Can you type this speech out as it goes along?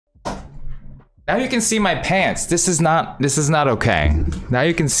Now you can see my pants. This is not okay. Now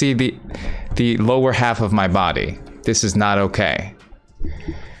you can see the lower half of my body. This is not okay.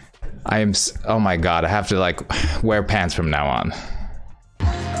 Oh my god, I have to like wear pants from now on.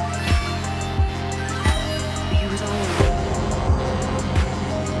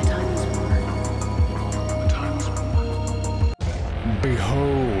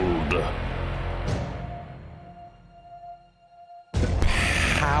 Behold the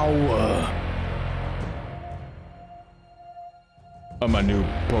power of my new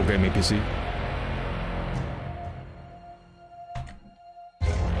programming PC.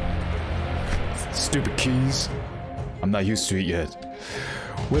 Stupid keys. I'm not used to it yet.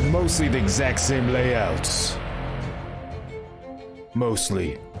 With mostly the exact same layouts.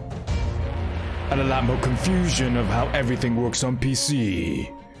 Mostly. And a lot more confusion of how everything works on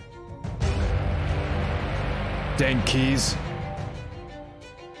PC. Dang keys.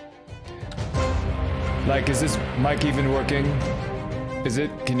 Like, is this mic even working? Is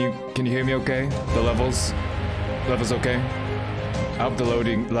it? Can you hear me okay? The levels okay? I hope the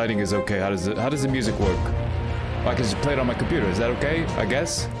lighting is okay. How does the music work? Oh, I can just play it on my computer. Is that okay? I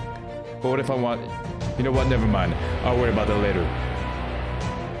guess? But what if I want... You know what? Never mind. I'll worry about that later.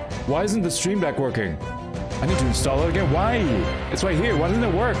 Why isn't the stream deck working? I need to install it again. Why? It's right here. Why doesn't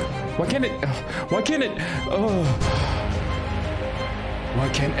it work? Why can't it... Why can't it... Oh. Why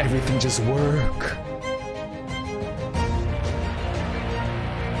can't everything just work?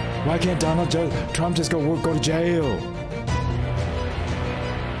 Why can't Donald Trump just go to jail?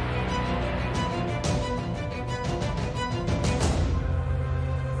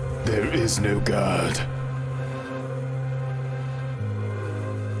 There is no God.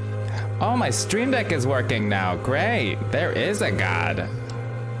 Oh, my stream deck is working now. Great. There is a God.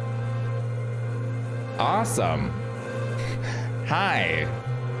 Awesome. Hi.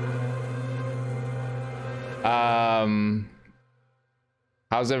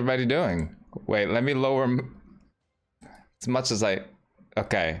 How's everybody doing? Wait, let me lower as much as I...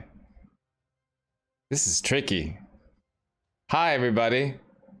 Okay. This is tricky. Hi, everybody.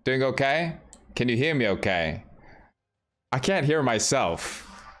 Doing okay? Can you hear me okay? I can't hear myself.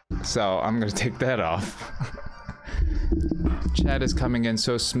 So I'm gonna take that off. Chat is coming in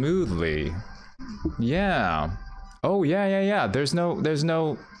so smoothly. Yeah. Oh yeah. There's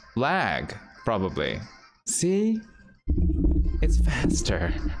no lag, probably. See? It's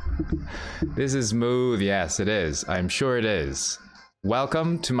faster. This is smooth. Yes, it is. I'm sure it is.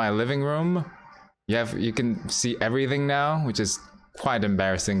 Welcome to my living room. You can see everything now, which is quite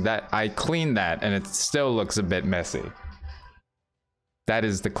embarrassing. That I cleaned that and it still looks a bit messy. That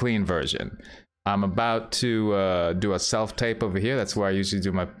is the clean version. I'm about to do a self-tape over here. That's where I usually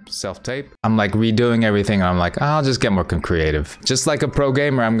do my self-tape. I'm like redoing everything. I'm like, I'll just get more creative. Just like a pro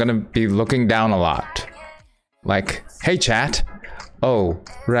gamer, I'm gonna be looking down a lot. Like, hey chat. Oh,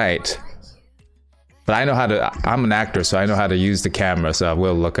 right. But I know how to, I'm an actor, so I know how to use the camera, so I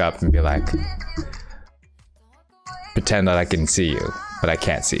will look up and be like, pretend that I can see you, but I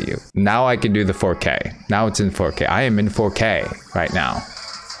can't see you. Now I can do the 4K. Now it's in 4K. I am in 4K right now.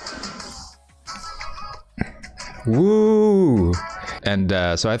 Woo! And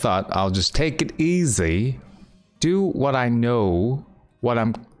so I thought I'll just take it easy, do what I know, what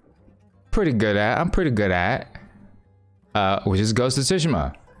I'm pretty good at. Which is Ghost of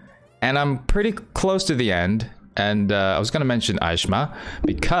Tsushima. And I'm pretty close to the end. And I was gonna mention Aishima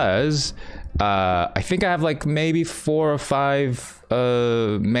because I think I have like maybe 4 or 5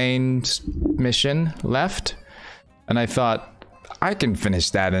 main mission left. And I thought I can finish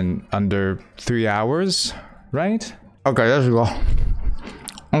that in under 3 hours, right? Okay, let's go.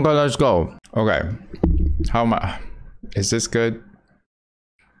 Okay, let's go. Okay. How am I? Is this good?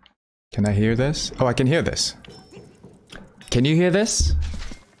 Can I hear this? Oh, I can hear this. Can you hear this?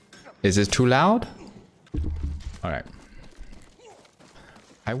 Is it too loud? Alright.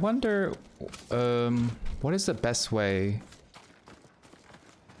 I wonder, what is the best way?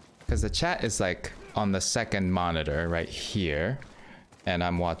 Because the chat is like on the second monitor right here. And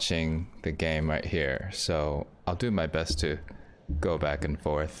I'm watching the game right here. So I'll do my best to go back and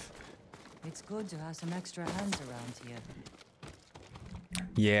forth. It's good to have some extra hands around here.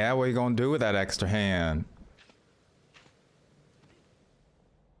 Yeah, what are you gonna do with that extra hand?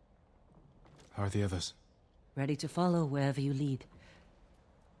 How are the others? Ready to follow wherever you lead.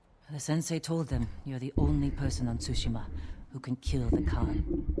 The sensei told them you're the only person on Tsushima who can kill the Khan.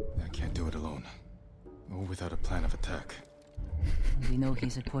 I can't do it alone. Or without a plan of attack. We know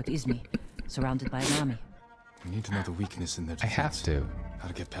he's at Port Izmi, surrounded by an army. We need to know the weakness in their defense. I have to. How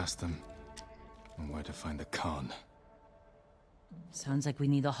to get past them. And where to find the Khan. Sounds like we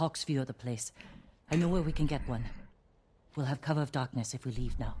need a hawk's view of the place. I know where we can get one. We'll have cover of darkness if we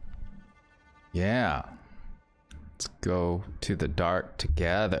leave now. Yeah. Let's go to the dark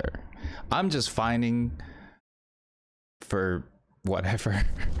together. I'm just finding for whatever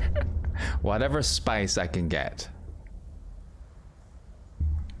whatever spice I can get.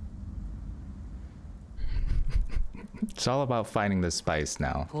 It's all about finding the spice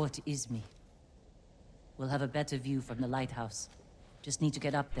now. Port Izmi. We'll have a better view from the lighthouse. Just need to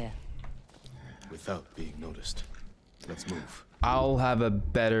get up there. Without being noticed. Let's move. I'll have a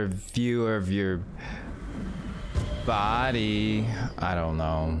better view of your body. I don't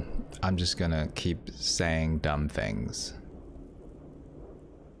know. I'm just gonna keep saying dumb things.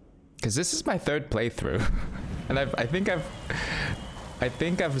 Cause this is my third playthrough, and I think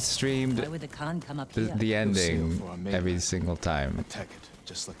I've streamed Why would the Khan come up here? the ending every single time. Attack it,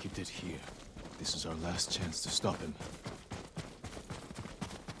 just like you did here. This is our last chance to stop him.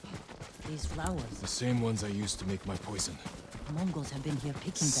 These flowers. The same ones I used to make my poison. Mongols have been here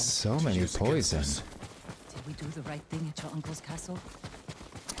picking them. So many poison. Did we do the right thing at your uncle's castle?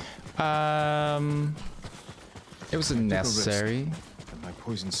 It was necessary. And my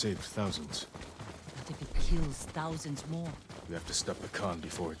poison saved thousands. What if it kills thousands more? We have to stop the Khan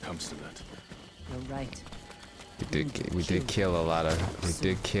before it comes to that. You're right. We did kill a lot We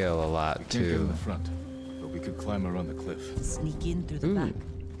can't get in too. the front, but we could climb around the cliff. Sneak in through the Ooh. back.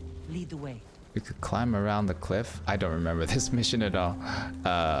 Lead the way. We could climb around the cliff. I don't remember this mission at all.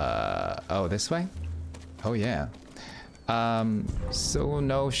 Oh, this way? Oh yeah. So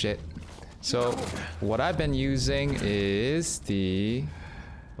no shit. So what I've been using is the.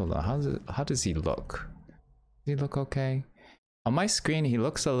 Hold on. How does he look? Does he look okay? On my screen, he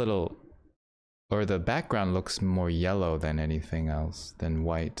looks a little, or the background looks more yellow than anything else, than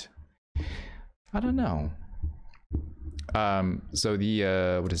white. I don't know. So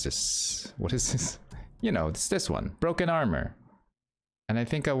the, what is this? What is this? You know, it's this one, broken armor. And I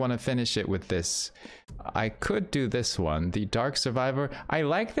think I want to finish it with this. I could do this one, the Dark Survivor. I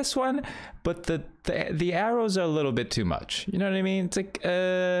like this one, but the arrows are a little bit too much. You know what I mean? It's like,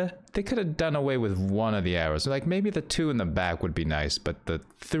 they could have done away with one of the arrows. Like maybe the 2 in the back would be nice, but the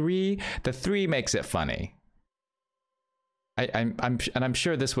three makes it funny. I'm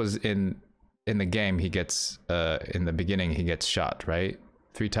sure this was in the game. He gets in the beginning he gets shot, right?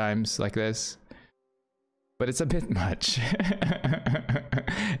 3 times like this. But it's a bit much.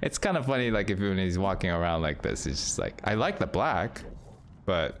 It's kind of funny, like when he's walking around like this, it's just like, I like the black,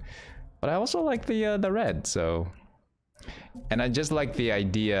 but I also like the red. So, and I just like the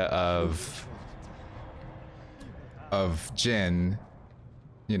idea of Jin,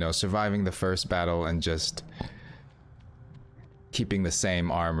 you know, surviving the first battle and just keeping the same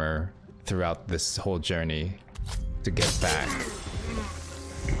armor throughout this whole journey to get back.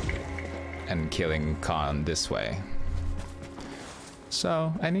 And killing Khan this way.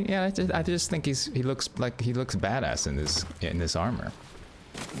 So I mean, yeah, I just think he looks badass in this armor.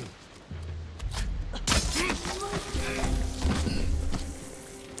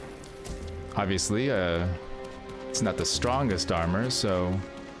 Obviously, it's not the strongest armor, so,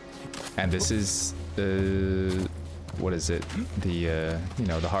 and this is what is it? The you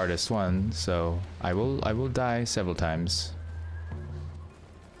know, the hardest one. So I will die several times.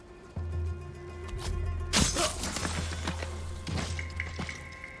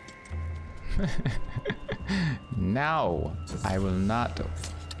 Now I will not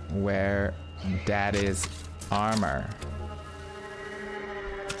wear Daddy's armor.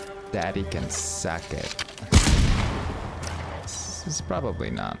 Daddy can suck it. This is probably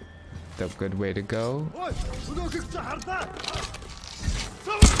not the good way to go.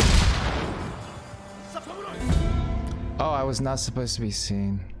 Oh, I was not supposed to be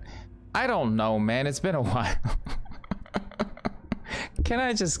seen. I don't know, man. It's been a while. Can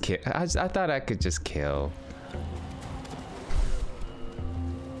I just kill? I thought I could just kill.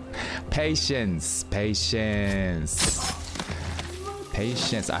 Patience, patience,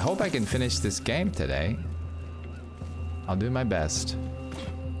 patience. I hope I can finish this game today. I'll do my best.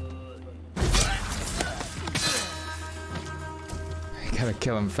 You gotta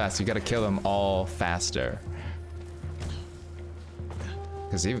kill him fast. You gotta kill them all faster.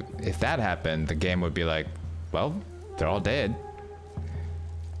 Because if that happened, the game would be like, well, they're all dead.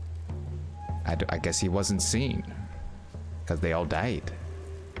 I guess he wasn't seen because they all died.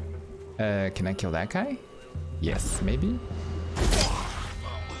 Can I kill that guy? Yes, maybe.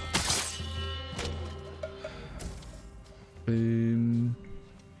 Boom.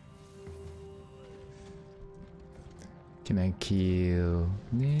 Can I kill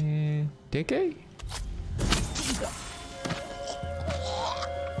DK?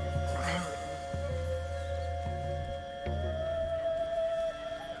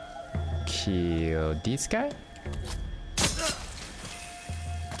 kill this guy?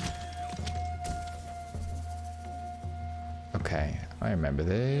 Okay, I remember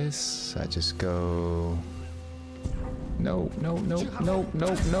this. I just go... No, no, no, no,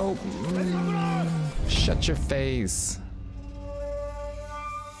 no, no. Shut your face.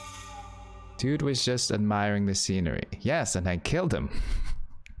 Dude was just admiring the scenery. Yes, and I killed him.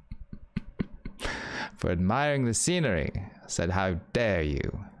 For admiring the scenery. I said, how dare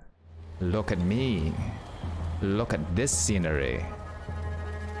you? Look at me. Look at this scenery.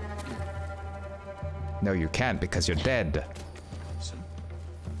 No, you can't because you're dead.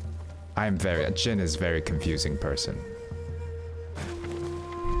 Jin is a very confusing person.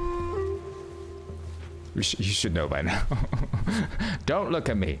 You should know by now. Don't look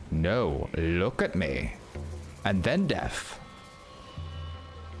at me. No, look at me. And then death.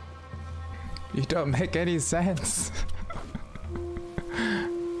 You don't make any sense.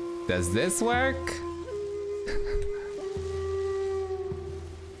 Does this work?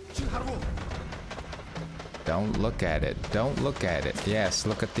 Don't look at it. Don't look at it. Yes,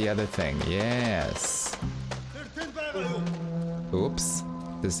 look at the other thing. Yes. Oops.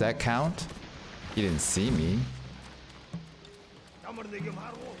 Does that count? He didn't see me.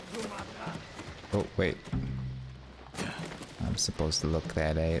 Oh, wait. I'm supposed to look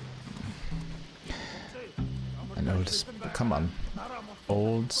that at. I noticed. Come on.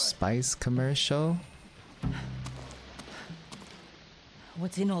 Old Spice commercial?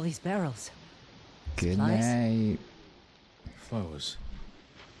 What's in all these barrels? Good Supplies? night. Flowers.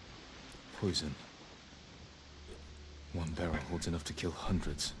 Poison. One barrel holds enough to kill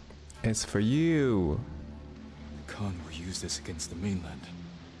hundreds. It's for you. Khan will use this against the mainland.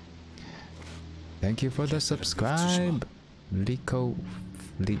 Thank you for the subscribe. Lil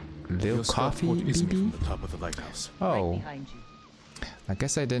Coffee Izumi BB? from the top of the lighthouse. Oh, Right behind you. I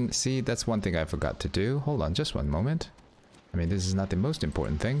guess I didn't see. That's one thing I forgot to do. Hold on just one moment. I mean, this is not the most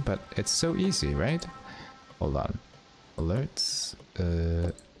important thing, but it's so easy, right? Hold on. Alerts.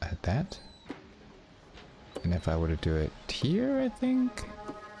 At that. And if I were to do it here, I think.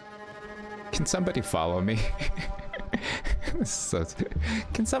 Can somebody follow me?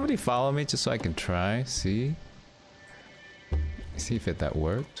 Can somebody follow me just so I can try? See if that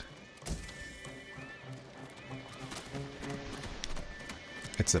worked.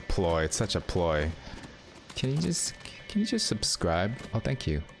 It's a ploy. It's such a ploy. Can you just subscribe? Oh, thank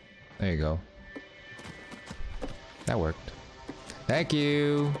you. There you go. That worked. Thank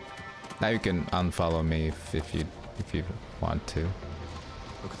you. Now you can unfollow me if you want to.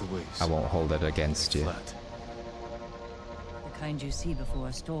 Look at the waves. I won't hold it against you. Flat. The kind you see before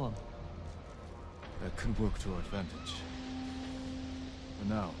a storm. That could work to our advantage. For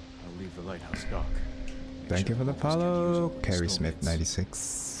now, I'll leave the lighthouse dark. Thank you for the follow, Carrie Smith Snowmates.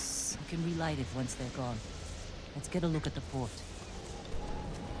 96. You can relight it once they're gone. Let's get a look at the port.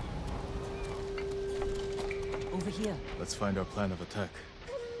 Over here. Let's find our plan of attack.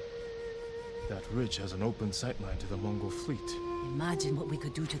 That ridge has an open sightline to the Mongol fleet. Imagine what we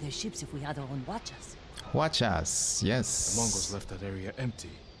could do to their ships if we had our own watchers. Watch us, yes. The Mongols left that area empty,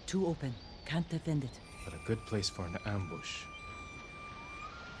 Too open. Can't defend it. but a good place for an ambush.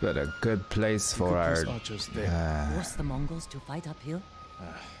 But a good place We for could our. place archers there. Force the Mongols to fight uphill?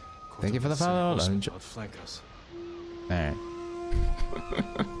 Thank you for the follow. Outflank us. Alright.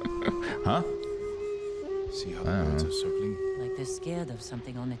 Huh? See how the birds are circling? Like they're scared of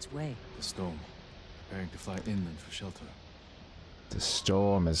something on its way. The storm. Preparing to fly inland for shelter. The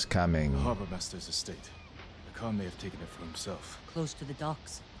storm is coming. The harbor master's estate. The Khan may have taken it for himself. Close to the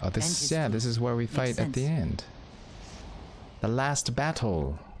docks. Oh, And this his yeah, fleet. this is where we Makes fight at the sense. end. The last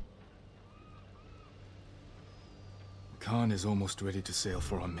battle. The Khan is almost ready to sail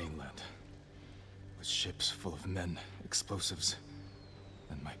for our mainland. With ships full of men, explosives,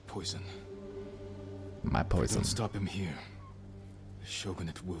 and my poison. My If we poison. don't stop him here, the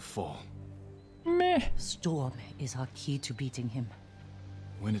shogunate will fall. Meh. Storm is our key to beating him.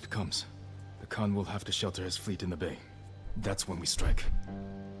 When it comes, the Khan will have to shelter his fleet in the bay. That's when we strike.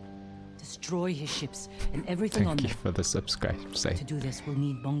 Destroy his ships and everything on Thank you them. for the subscribe. Say. To do this, we'll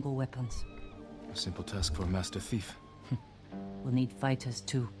need Mongol weapons. A simple task for a master thief. We'll need fighters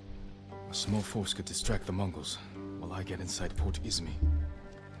too. A small force could distract the Mongols, while I get inside Port Izumi.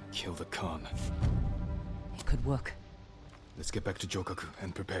 Kill the Khan. It could work. Let's get back to Jokaku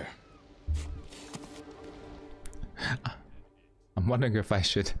and prepare. I'm wondering if I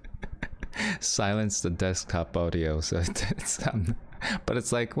should silence the desktop audio so it's but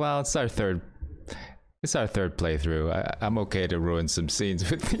it's like, well, it's our third playthrough. I'm okay to ruin some scenes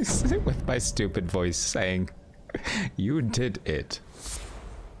with these with my stupid voice saying you did it.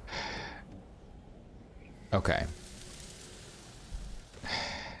 Okay.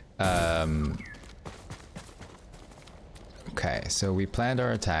 Okay, so we planned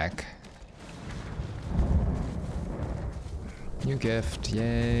our attack. New gift,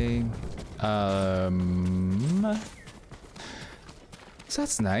 yay. So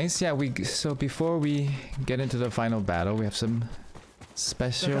that's nice. Yeah, so before we get into the final battle, we have some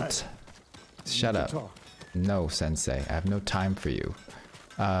special shut up. No, Sensei, I have no time for you.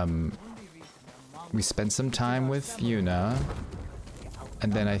 We spent some time with Yuna,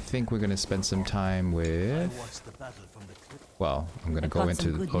 and then I think we're gonna spend some time with... Well, I'm gonna go into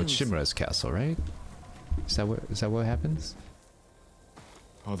Lord Shimura's castle, right? Is that what happens?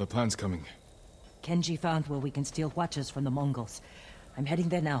 Are the plans coming? Kenji found where we can steal watches from the Mongols. I'm heading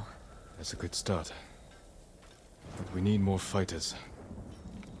there now. That's a good start. But we need more fighters.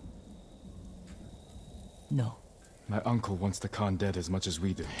 No. My uncle wants the Khan dead as much as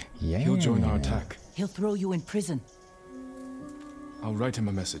we do. Yeah. He'll join our attack. He'll throw you in prison. I'll write him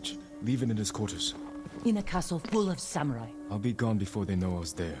a message. Leave it in his quarters. In a castle full of samurai. I'll be gone before they know I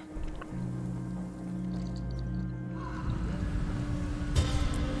was there.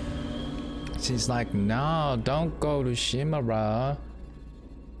 She's like, no, don't go to Shimura.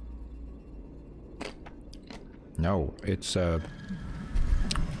 No, it's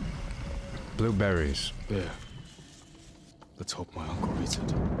blueberries. There. Let's hope my uncle reads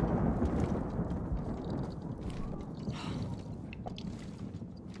it.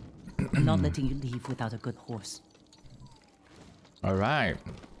 I'm not letting you leave without a good horse. All right.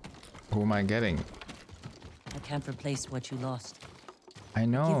 Who am I getting? I can't replace what you lost. I Give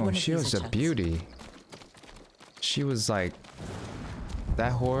know, one of she these was a a chance. beauty. She was like...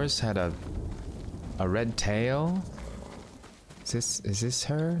 That horse had a red tail? Is this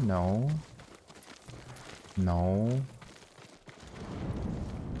her? No. No.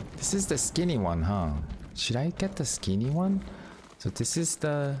 This is the skinny one, huh? Should I get the skinny one? So this is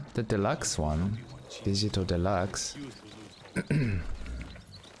the deluxe one. Digital deluxe.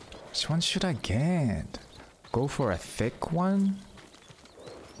 Which one should I get? Go for a thick one?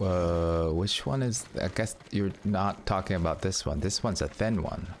 Which one is... I guess you're not talking about this one. This one's a thin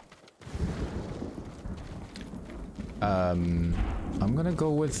one. I'm gonna go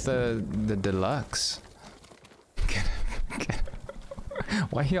with the deluxe.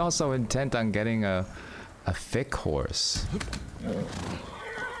 Why are you also intent on getting a thick horse?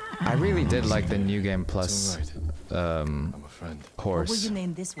 I really did like the New Game Plus I'm a friend. horse. What will you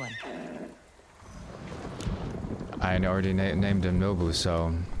name this one? I already named him Nobu,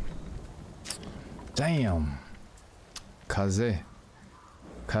 so... Damn! Kaze.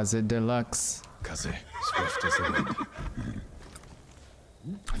 Kaze Deluxe. Kaze, swift as the wind.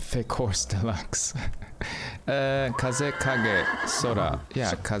 Thick Horse Deluxe. Kaze Kage Sora.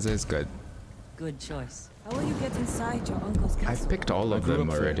 Yeah, Kaze is good. Good choice. How will you get inside your uncle's castle? I've picked all I of grew them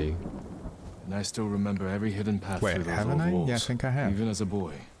up there. already. And I still remember every hidden path Wait, through those haven't old I? walls. Yeah, I think I have. Even as a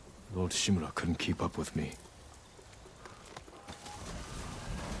boy, Lord Shimura couldn't keep up with me.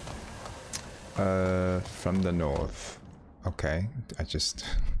 From the north. Okay, I just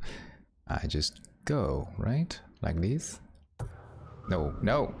go, right? Like this? No,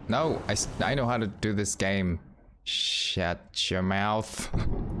 no, no! I know how to do this game. Shut your mouth.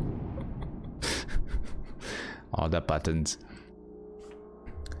 All the buttons.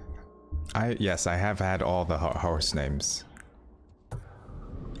 Yes, I have had all the horse names.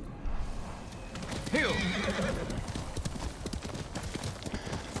 Heal!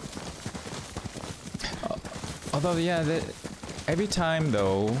 Although, yeah, every time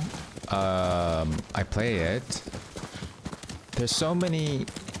though I play it, there's so many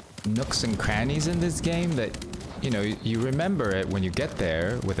nooks and crannies in this game that, you know, you remember it when you get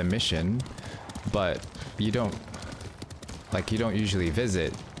there with a mission, but you don't usually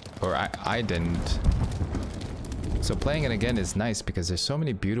visit, or I didn't. So playing it again is nice because there's so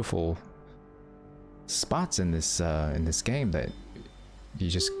many beautiful spots in this game that you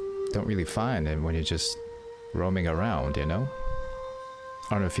just don't really find, and when you're just roaming around, you know?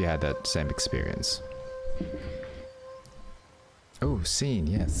 I don't know if you had that same experience. Oh, scene,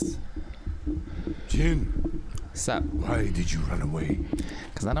 yes. Jin, Sup? why did you run away?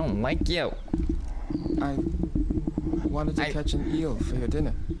 Because I don't like you. I wanted to catch an eel for your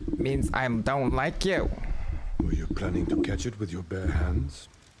dinner. Means I don't like you. Were you planning to catch it with your bare hands?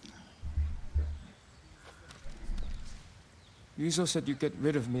 Yuzo said you'd get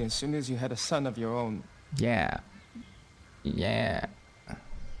rid of me as soon as you had a son of your own. Yeah. Yeah.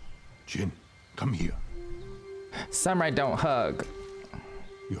 Jin, come here. Samurai don't hug.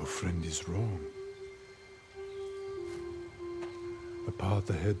 Your friend is wrong. The path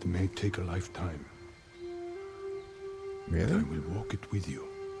ahead may take a lifetime. Really? And I will walk it with you.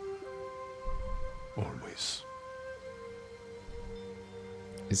 Always.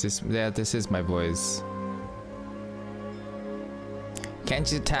 Is this... Yeah, this is my voice. Can't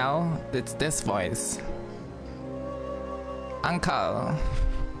you tell? It's this voice. Uncle.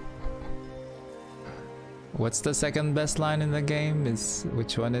 What's the second best line in the game?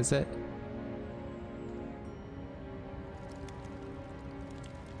 Which one is it?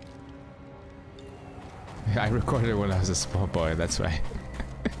 I recorded it when I was a small boy, that's right.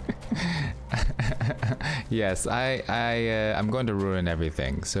 Yes, I'm going to ruin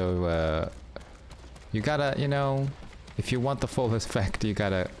everything. So you gotta, you know, if you want the full effect, you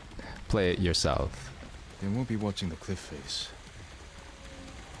gotta play it yourself. They won't be watching the cliff face.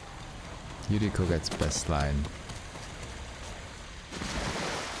 Yuriko gets best line.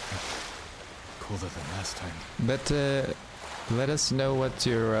 Colder than last time. But let us know what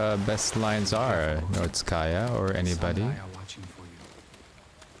your best lines are, Nordskaya or anybody.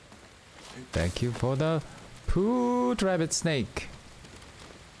 Thank you for the poot rabbit snake.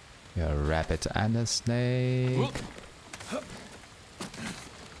 A rabbit and a snake.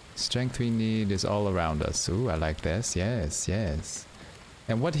 Strength we need is all around us. Ooh, I like this. Yes, yes.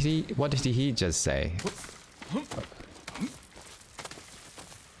 And what did he just say?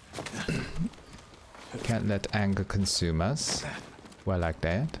 Can't let anger consume us. Well, like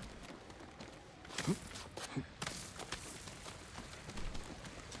that.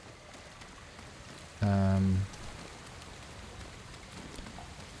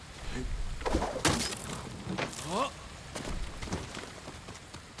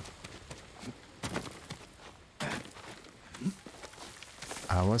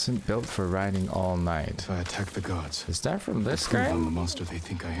 I wasn't built for riding all night. If I attack the gods, Is that from this prove I'm guy? the monster they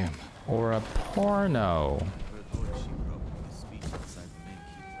think I am. Or a porno?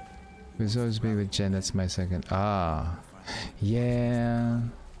 It's always be with Jen, that's my second. Ah. Yeah.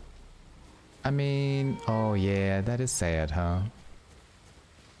 I mean, oh yeah, that is sad, huh?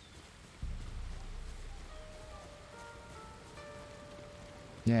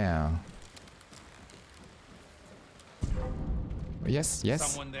 Yeah. Yes,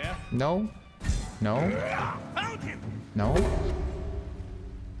 yes. Someone there? No. No. Found him! No.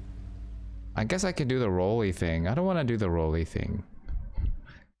 I guess I could do the rolly thing. I don't want to do the rolly thing.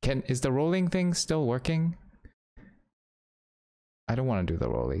 Is the rolling thing still working? I don't want to do the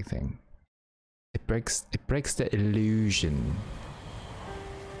rolly thing. It breaks the illusion.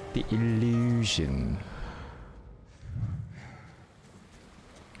 The illusion.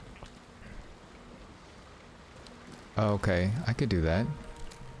 Okay, I could do that.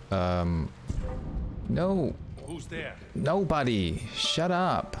 No. Who's there? Nobody. Shut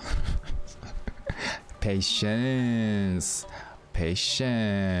up. Patience.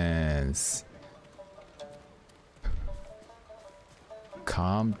 Patience.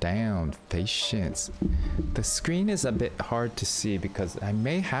 Calm down. Patience. The screen is a bit hard to see because I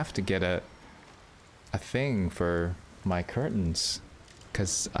may have to get a thing for my curtains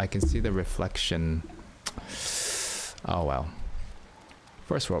because I can see the reflection. Oh well.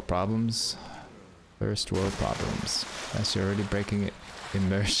 First world problems. First world problems. That's already breaking it.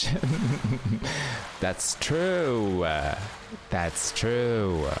 Immersion. That's true. That's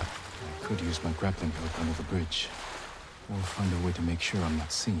true. I could use my grappling hook under the bridge. Or find a way to make sure I'm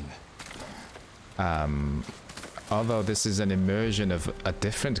not seen. Although this is an immersion of a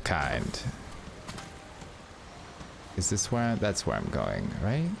different kind. Is this where... That's where I'm going,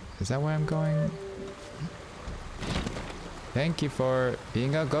 right? Is that where I'm going? Thank you for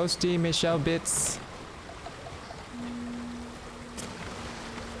being a ghosty, Michelle Bits.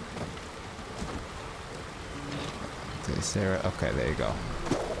 Is there... Okay, there you go.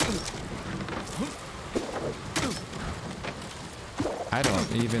 I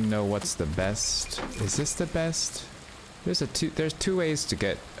don't even know what's the best. Is this the best? There's two ways to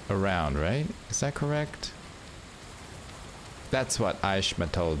get around, right? Is that correct? That's what Aishma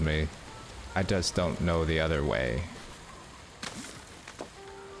told me. I just don't know the other way.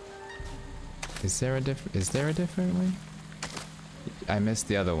 Is there a different way? I missed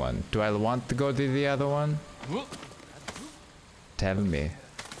the other one. Do I want to go to the other one? Tell me.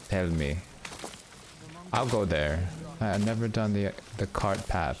 Tell me. I'll go there. I've never done the cart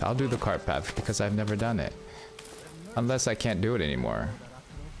path. I'll do the cart path because I've never done it. Unless I can't do it anymore.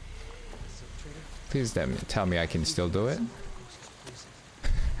 Please tell me I can still do it.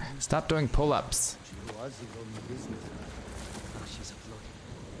 Stop doing pull-ups.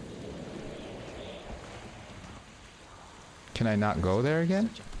 Can I not go there again?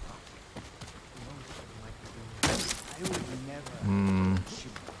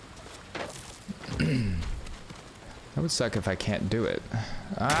 That would suck if I can't do it.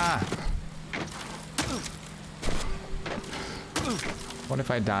 Ah! What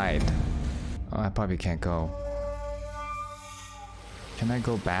if I died? Oh, I probably can't go. Can I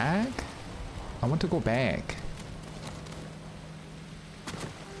go back? I want to go back.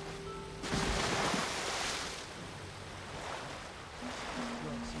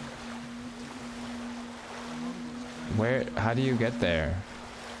 Where? How do you get there?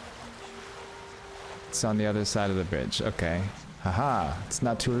 It's on the other side of the bridge. Okay. Haha, it's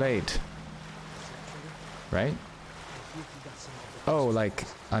not too late. Right? Oh, like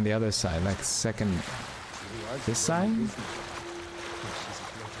on the other side, like second. This side?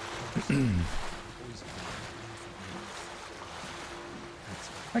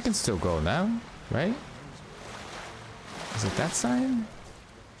 I can still go now, right? Is it that side?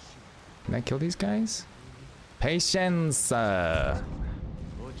 Can I kill these guys? Patience! I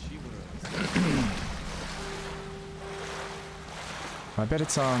bet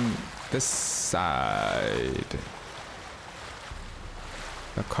it's on this side.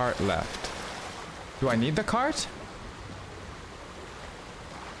 The cart left. Do I need the cart?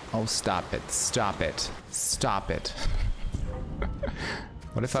 Oh, stop it. Stop it. Stop it.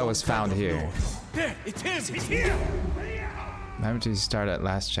 What if I was found here? There, it's him! He's here! How did you start at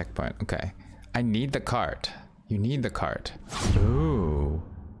last checkpoint? Okay. I need the cart. You need the cart. Ooh.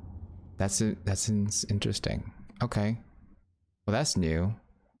 That's interesting. Okay. Well, that's new.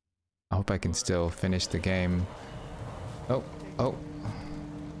 I hope I can still finish the game. Oh, oh.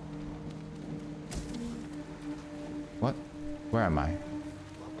 What? Where am I?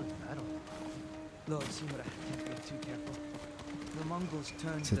 Lord Shimura, can't be too careful. The Mongols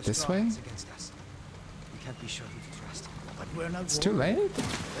turned Is it the this straw way? hats against us. We can't be sure who to trust. But we're not. It's too late? Remember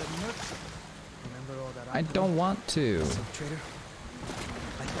all that I don't want to. Traitor.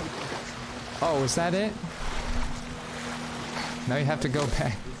 Oh, is that it? Now you have to go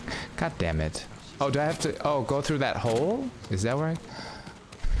back. God damn it. Oh, do I have to... Oh, go through that hole? Is that where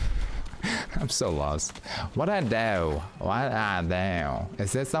I'm so lost. What I do? What I do?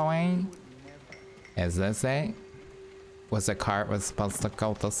 Is this the way? Is this it? Was the cart was supposed to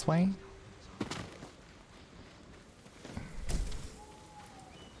go this way?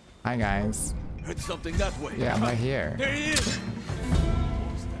 Hi guys. Heard something that way. Yeah, I'm right here. There he is!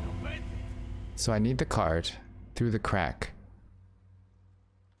 So I need the cart through the crack.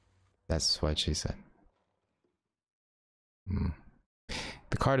 That's what she said.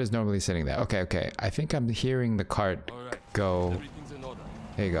 The cart is normally sitting there. Okay, okay. I think I'm hearing the cart go.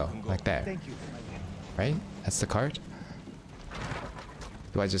 There you go, like that. Thank you. Right? That's the cart?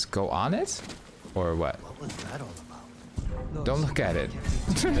 Do I just go on it? Or what? What was that all about? Don't look at it.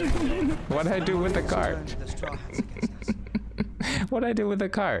 What do I do with the cart? The straw hats against us. What do I do with the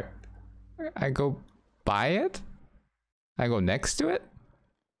cart? I go by it? I go next to it?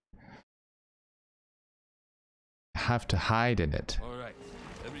 I have to hide in it.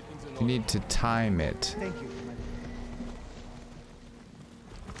 You need to time it. Thank you.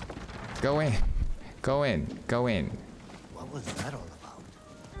 Go in. Go in. Go in. What was that all about?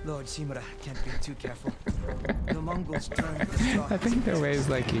 Lord Shimura, can't be too careful. The Mongols turned the straw I hats think the against way us. is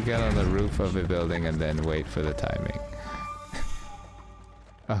like you get on the roof of a building and then wait for the timing.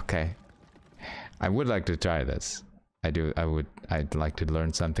 Okay. I would like to try this. I'd like to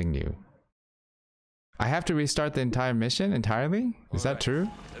learn something new. I have to restart the entire mission entirely? Is that true?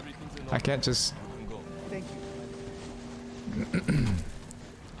 I can't just... Thank you.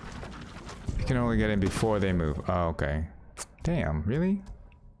 You can only get in before they move. Oh, okay. Damn, really?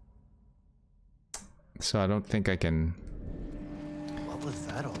 So I don't think I can... What was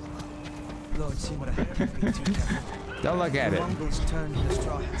that all about? Lord Shimura, can't be too careful. Don't look at The it. Mongols turned the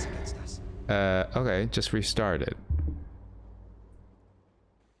straw hats against us. Okay, just restart it.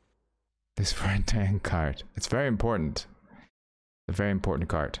 This tank cart. It's very important. A very important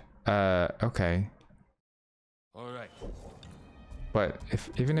cart. Okay. Alright. But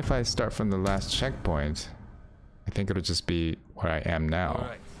even if I start from the last checkpoint, I think it'll just be where I am now.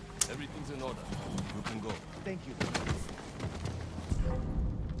 Alright. Everything's in order. You can go. Thank you.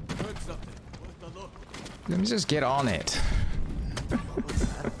 Heard something. What's the look? Let me just get on it. What was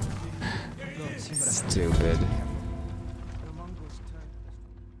that all about? Lord Shimura, Stupid. the Mongols turned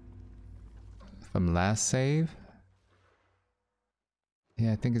From last save?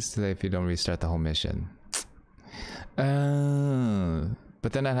 Yeah, I think it's today if you don't restart the whole mission.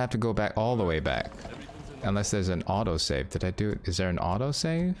 But then I'd have to go back all the way back. Unless there's an autosave. Did I do it? Is there an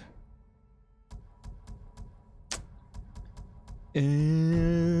autosave?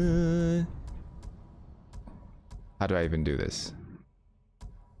 How do I even do this?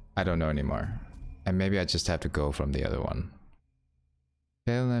 I don't know anymore. And maybe I just have to go from the other one.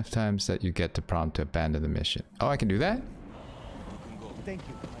 Fail enough times that you get the prompt to abandon the mission. Oh, I can do that? Thank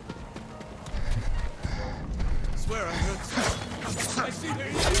you. Swear I heard something. I see her.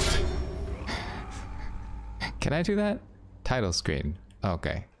 Can I do that? Title screen.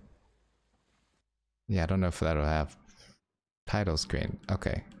 Okay. Yeah, I don't know if that'll have title screen.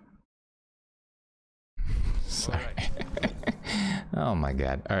 Okay. Sorry. Oh my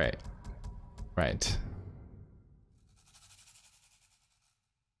god. Alright. Right.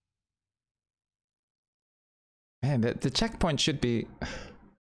 Man, the checkpoint should be...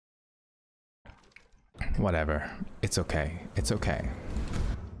 Whatever. It's okay. It's okay.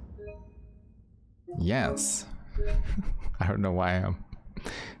 Yes. I don't know why I'm...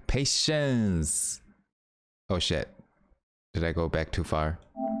 Patience! Oh shit. Did I go back too far?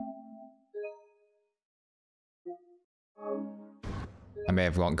 I may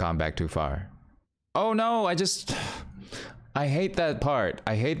have gone back too far. Oh no, I hate that part.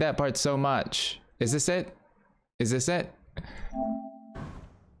 I hate that part so much. Is this it? Is this it?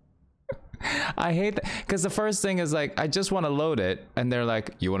 I hate that, because the first thing is like, I just want to load it, and they're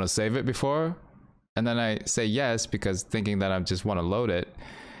like, you want to save it before? And then I say yes, because thinking that I just want to load it.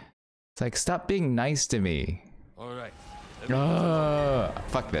 It's like, stop being nice to me. Alright.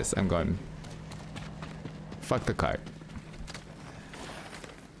 Fuck this, I'm going. Fuck the cart.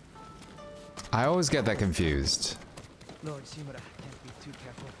 I always get that confused. Lord Shimura can't be too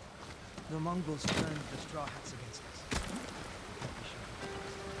careful. The Mongols turned the Straw Hats against us.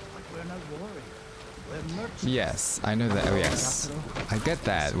 But we're not warriors. We're merchants. Yes, I know that. Oh yes, I get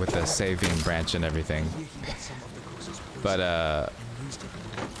that with the saving branch and everything. But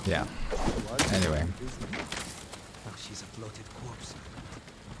yeah. Anyway. Now she's a bloated corpse.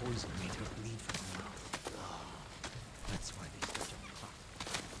 Poison made her bleed from her mouth. That's why they start to pop.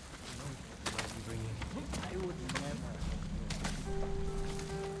 I would never.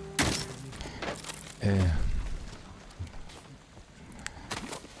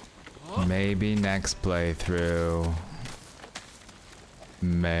 Maybe next playthrough.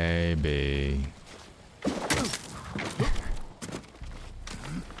 Maybe.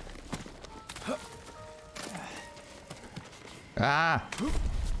 Ah!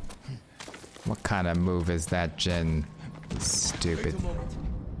 What kind of move is that, Jin? Stupid.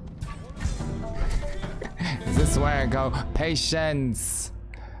 Is this where I go? Patience!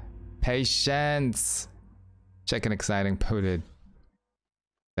 Patience! Chicken exciting pooted.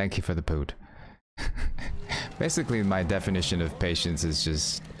 Thank you for the poot. Basically, my definition of patience is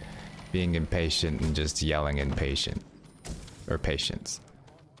just being impatient and just yelling impatient. Or patience.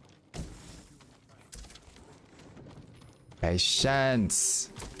 Patience!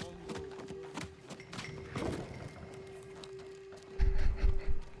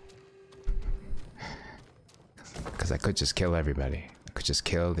 Because I could just kill everybody. I could just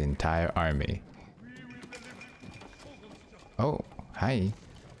kill the entire army. Oh, hi.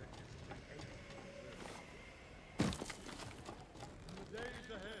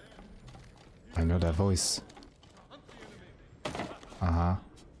 I know that voice. Uh-huh.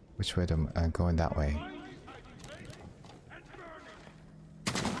 Which way am I going? That way.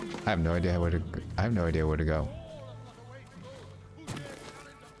 I have no idea where to go. I have no idea where to go.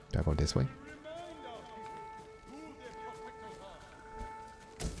 Do I go this way?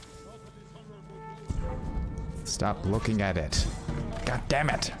 Stop looking at it. God damn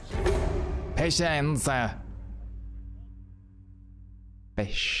it. Patience.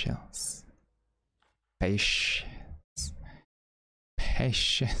 Patience. Patience.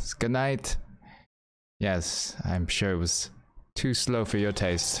 Patience. Good night. Yes, I'm sure it was too slow for your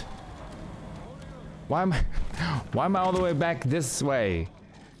taste. Why am I all the way back this way?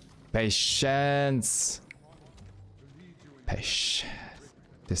 Patience. Patience.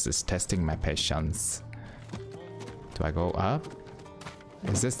 This is testing my patience. Do I go up?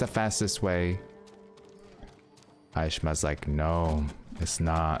 Is this the fastest way? Aishma's like, no, it's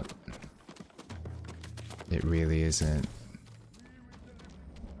not. It really isn't.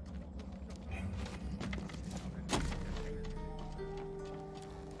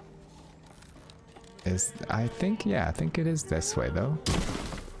 I think it is this way though.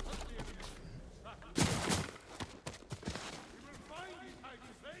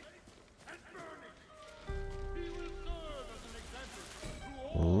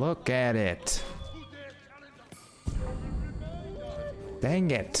 Look at it.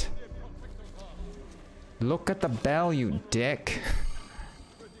 Dang it. Look at the bell, you dick.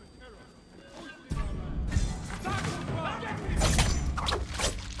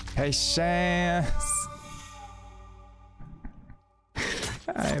 Patience.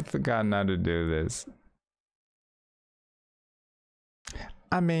 I've forgotten how to do this.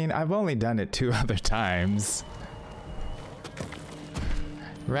 I mean, I've only done it 2 other times.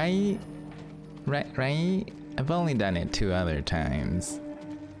 Right? Right? I've only done it 2 other times.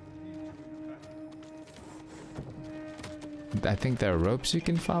 I think there are ropes you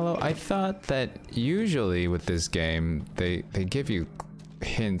can follow. I thought that usually with this game, they give you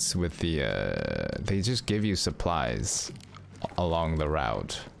hints with the, they just give you supplies along the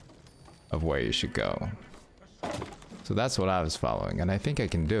route of where you should go. So that's what I was following, and I think I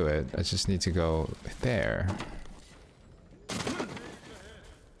can do it. I just need to go there.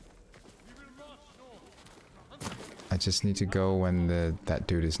 I just need to go when that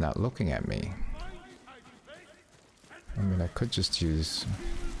dude is not looking at me. I mean, I could just use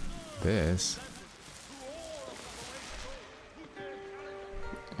this.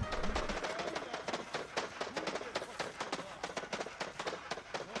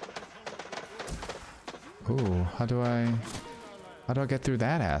 Ooh, how do I get through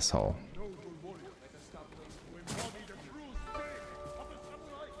that asshole?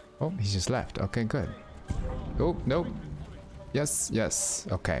 Oh, he just left. Okay, good. Oh, nope. Yes, yes.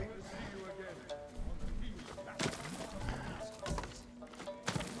 Okay.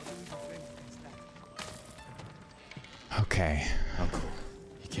 Okay. Uncle.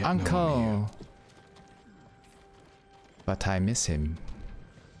 He can't know I'm Uncle. But I miss him.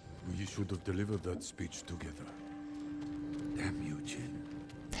 We should have delivered that speech together. Damn you, Jin.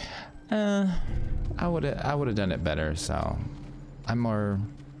 I would have done it better, so I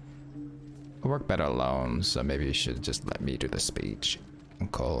work better alone, so maybe you should just let me do the speech,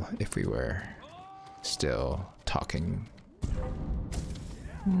 Uncle, if we were still talking.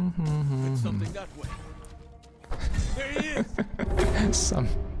 It's something that way. There he is!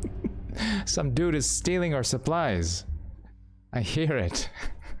 Some dude is stealing our supplies. I hear it.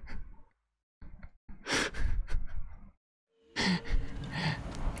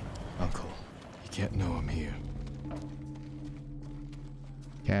 Uncle, you can't know I'm here.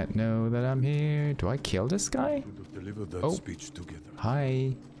 Can't know that I'm here. Do I kill this guy? Should have delivered that speech together.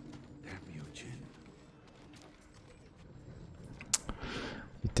 Hi. Damn you, Jin.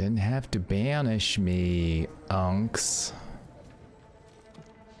 You didn't have to banish me, unks.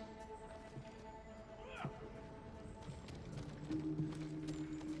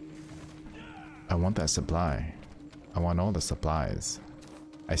 I want that supply. I want all the supplies.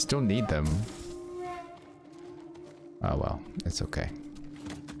 I still need them. Oh well, it's okay.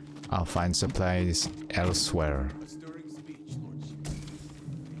 I'll find supplies elsewhere.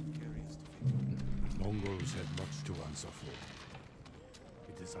 Mongols had much to answer for.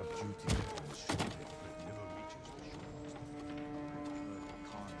 It is our duty to ensure that it never reaches the shores.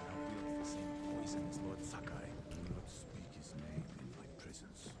 Khan now wields the same poison as Lord Sakai. Do not speak his name in my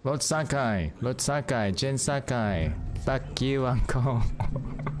presence. Lord Sakai, Jin Sakai. Fuck you, uncle.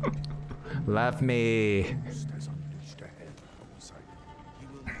 Love me. Ghost has unleashed a hell on our side. He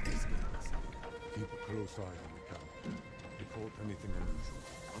will not escape us. Keep a close eye on the camp. Report anything unusual.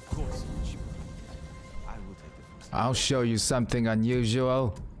 Of course, Chief. I will take the first. I'll show you something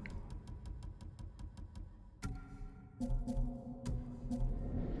unusual.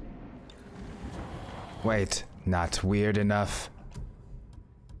 Wait, not weird enough.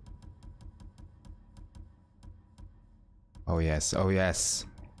 Oh yes, oh yes.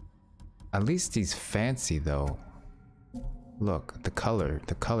 At least he's fancy though. Look, the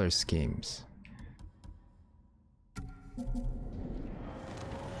color schemes.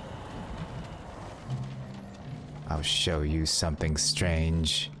 I'll show you something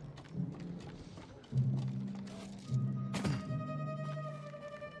strange.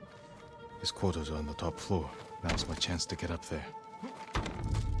 His quarters are on the top floor. Now's my chance to get up there.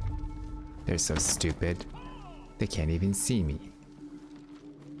 They're so stupid. They can't even see me.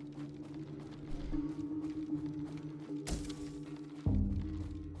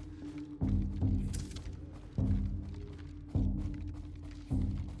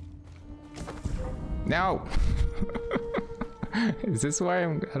 No! Is this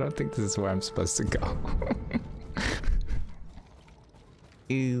where I don't think this is where I'm supposed to go.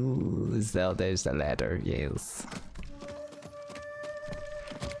 Ew, so there's the ladder, yes.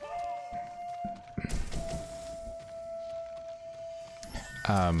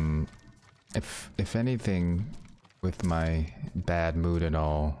 If anything, with my bad mood and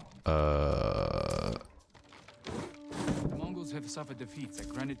all, The Mongols have suffered defeats at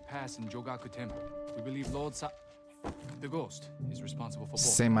Granite Pass and Jogaku Temple. We believe the Ghost is responsible for both.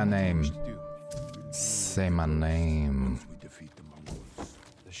 Say my name. What do you wish to do? Say my name. We defeat the Mongols.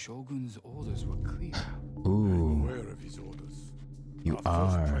 The Shogun's orders were clear. Ooh. Aware of his orders. You Our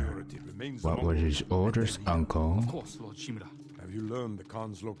first are. priority remains the What were Mongols his who made orders, their lead. uncle? Of course, Lord Shimura. Have you learned the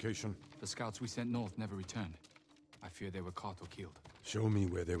Khan's location? The scouts we sent north never returned. I fear they were caught or killed. Show me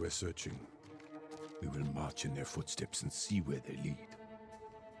where they were searching. We will march in their footsteps and see where they lead.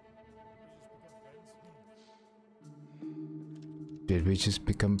 Did we just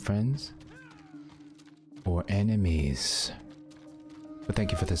become friends? Or enemies? But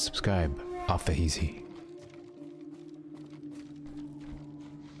thank you for the subscribe. Off the easy.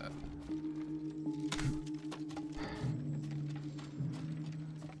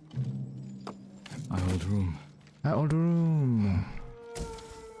 My old room. My old room.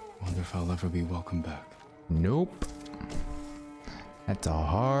 Wonder if I'll ever be welcome back. Nope. That's a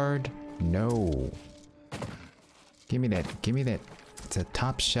hard no. Give me that. Give me that. It's a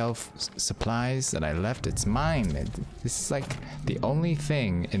top shelf supplies that I left. It's mine. This is like the only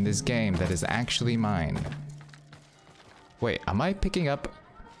thing in this game that is actually mine. Wait, am I picking up?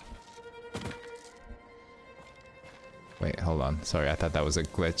 Wait, hold on. Sorry, I thought that was a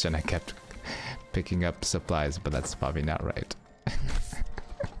glitch and I kept picking up supplies, but that's probably not right.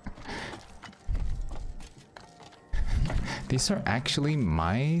 These are actually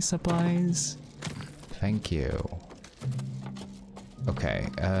my supplies? Thank you. Okay,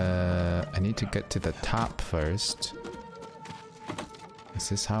 I need to get to the top first. Is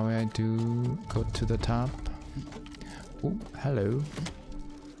this how I do go to the top? Oh, hello.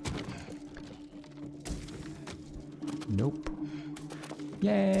 Nope.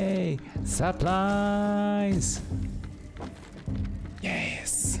 Yay! Supplies!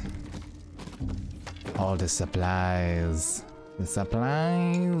 Yes! All the supplies. The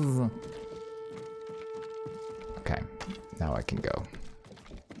supplies! Okay, now I can go.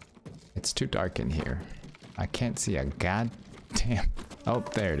 It's too dark in here. I can't see a goddamn... Oh,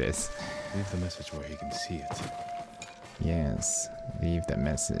 there it is. Leave the message where he can see it. Yes, leave the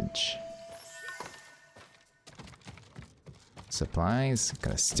message. Supplies?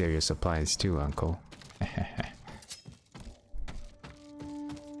 Gotta steal your supplies too, uncle.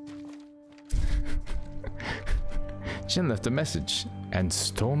 Jin left a message and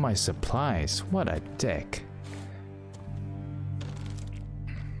stole my supplies. What a dick.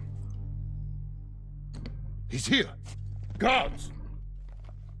 He's here! Guards!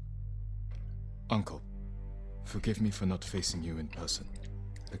 Uncle, forgive me for not facing you in person.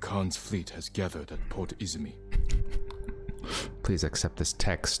 The Khan's fleet has gathered at Port Izumi. Please accept this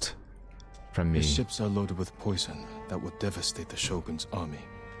text from me. His ships are loaded with poison that would devastate the Shogun's army.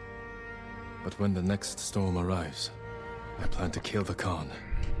 But when the next storm arrives, I plan to kill the Khan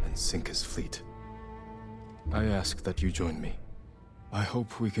and sink his fleet. I ask that you join me. I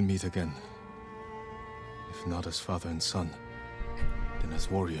hope we can meet again. If not as father and son, then as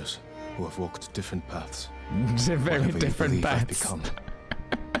warriors who have walked different paths. Very Whatever different you believe I've paths. become,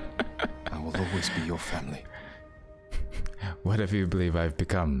 I will always be your family. Whatever you believe I've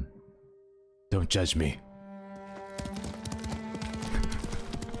become, don't judge me.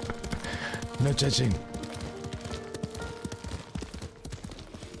 No judging.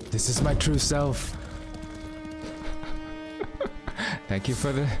 This is my true self. Thank you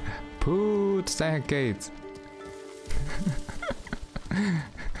for the poot staircase.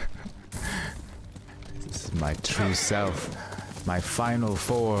 This is my true self, my final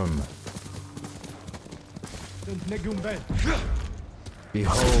form.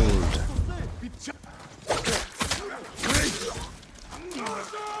 Behold.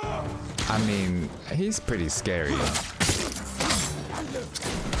 I mean, he's pretty scary.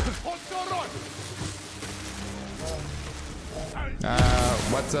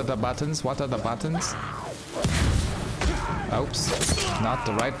 What are the buttons? What are the buttons? Oops, not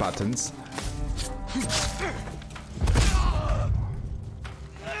the right buttons.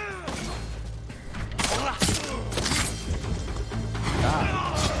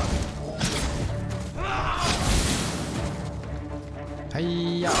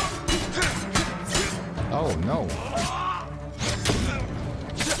 Hiya! Oh no!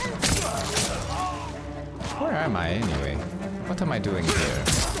 Where am I anyway? What am I doing here?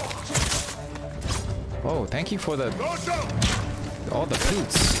 Oh, thank you for the all the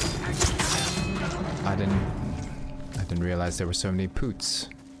poots. I didn't realize there were so many poots.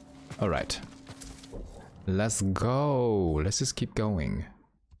 All right, let's go. Let's just keep going.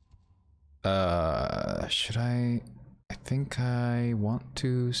 Should I? I think I want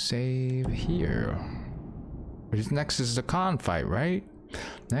to save here. Next is the Khan fight, right?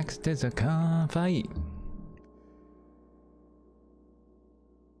 Next is a Khan fight.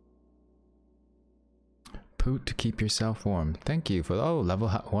 Poot to keep yourself warm. Thank you for level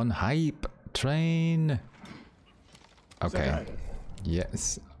 1 hype train. Okay,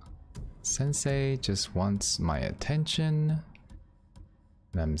 Yes. Sensei just wants my attention.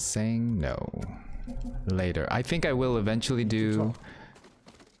 And I'm saying no. Later. I think I will eventually do...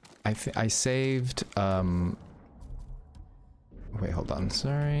 I saved... Wait, hold on.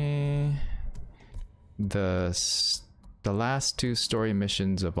 Sorry. The last 2 story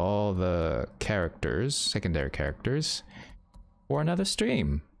missions of all the characters, secondary characters, for another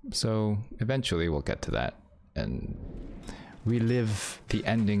stream. So eventually we'll get to that and relive the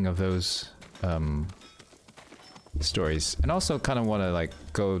ending of those stories. And also kind of want to like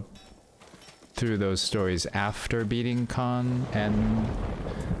go through those stories after beating Khan and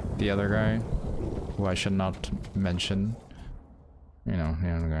the other guy, who I should not mention. You know, the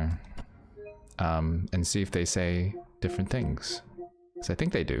other guy. And see if they say different things. Because I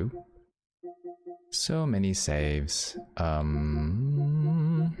think they do. So many saves. Oh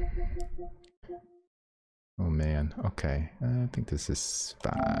man, okay. I think this is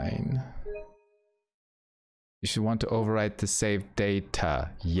fine. You should want to overwrite the save data.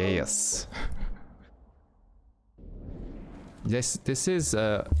 Yes. Yes, this is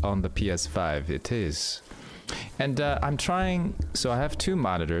on the PS5. It is. And I'm trying, so I have 2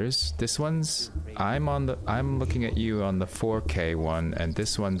 monitors. This one's, I'm looking at you on the 4K one, and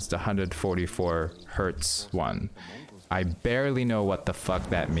this one's the 144 hertz one. I barely know what the fuck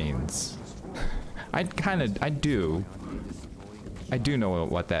that means. I do know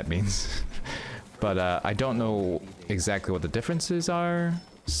what that means. But I don't know exactly what the differences are.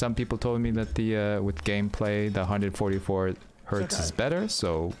 Some people told me that the with gameplay, the 144 hertz is better,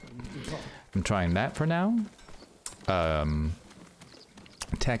 so I'm trying that for now.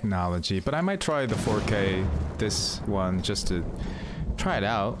 Technology, but I might try the 4K, this one, just to try it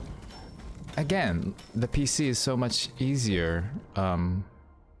out. Again, the PC is so much easier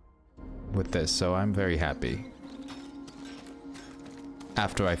with this, so I'm very happy.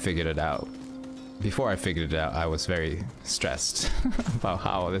 After I figured it out. Before I figured it out, I was very stressed about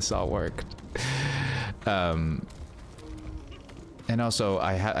how this all worked. And also,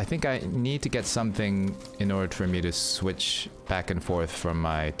 I think I need to get something in order for me to switch back and forth from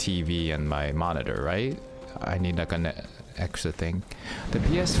my TV and my monitor, right? I need like an extra thing. The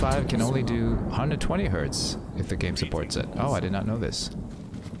PS5 can only do 120 hertz if the game supports it. Oh, I did not know this.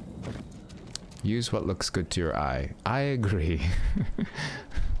 Use what looks good to your eye. I agree.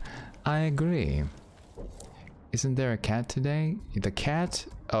 I agree. Isn't there a cat today? The cat?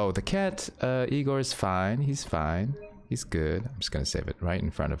 Oh, the cat, Igor's fine. He's fine. He's good. I'm just gonna save it right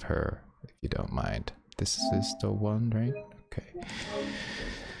in front of her, if you don't mind. This is the one, right? Okay.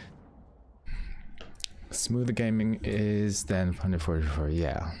 Smoother gaming is then 144,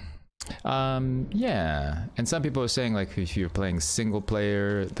 yeah. Yeah. And some people are saying like if you're playing single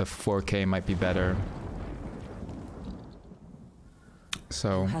player, the 4K might be better.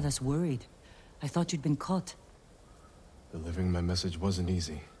 So... You had us worried. I thought you'd been caught. Delivering my message wasn't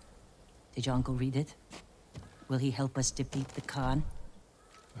easy. Did your uncle read it? Will he help us defeat the Khan?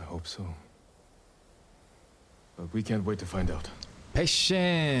 I hope so. But we can't wait to find out.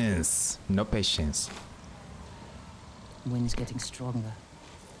 Patience! No patience. Wind's getting stronger.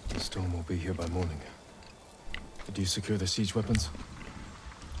 The storm will be here by morning. Did you secure the siege weapons?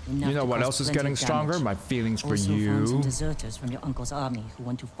 Enough you know to what cause else is plenty getting of stronger? damage. My feelings for Also found some you. deserters from your uncle's army who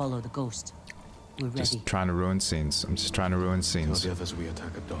want to follow the ghost. We're ready. Just trying to ruin scenes. I'm just trying to ruin Tell scenes. the others we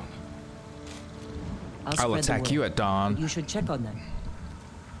attack at dawn. I'll spread the attack word. you at dawn. You should check on them.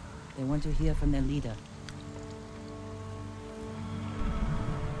 They want to hear from their leader.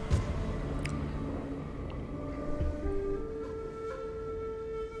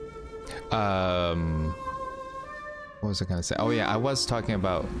 What was I gonna say? Oh yeah, I was talking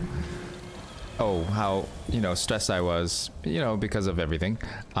about how, you know, stressed I was, you know, because of everything.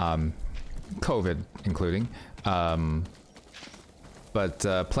 COVID including. But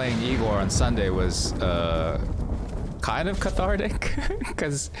playing Igor on Sunday was kind of cathartic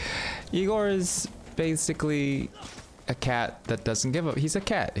because Igor is basically a cat that doesn't give a... He's a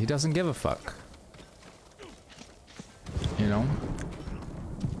cat. He doesn't give a fuck. You know?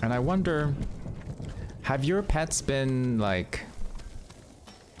 And I wonder, have your pets been like...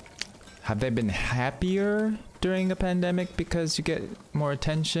 Have they been happier during the pandemic because you get more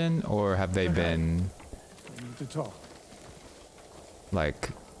attention? Or have they been... To talk. Like,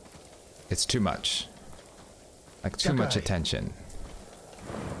 it's too much. Like, too much attention.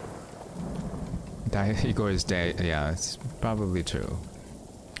 Igor's day, yeah, it's probably true.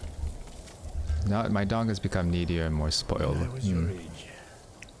 Now my dog has become needier and more spoiled. When I was your age,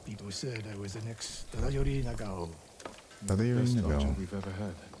 people said I was the next Tadayori Nagao. Best dodger we've ever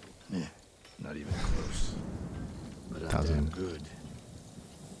had. Yeah, not even close. But I'm damn Thousand. good.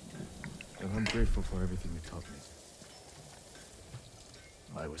 And I'm grateful for everything you taught me.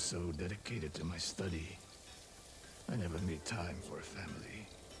 I was so dedicated to my study. I never made time for a family.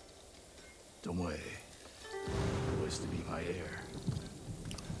 Tomoe was to be my heir.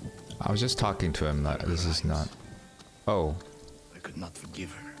 I was just talking to him. This is not. Oh. I could not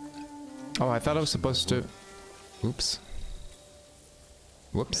forgive her. Oh, I thought I was supposed to. Oops.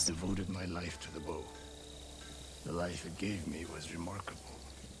 I Whoops. devoted my life to the bow. The life it gave me was remarkable.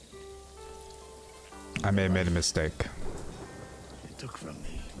 I may have made a mistake. It took from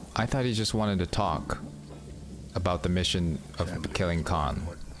me. I thought he just wanted to talk about the mission of killing Khan.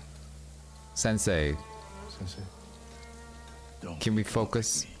 Sensei, Sensei. can we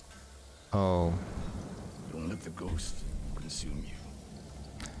focus? Oh, Don't let the ghost consume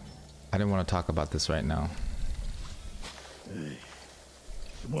you. I didn't want to talk about this right now. Hey.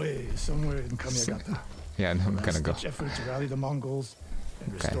 Tomoe is somewhere in Kamiagata. Yeah, I'm gonna go. Last-ditch effort to rally the Mongols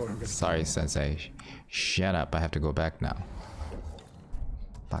and restore her. Okay, sorry, Sensei. Shut up, I have to go back now.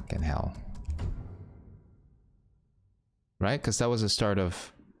 Fucking hell. Right? Because that was the start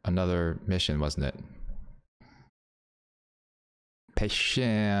of another mission, wasn't it?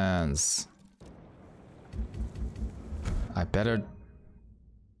 Patience. I better...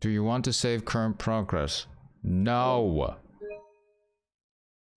 Do you want to save current progress? No.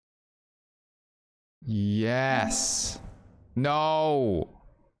 Yes. No.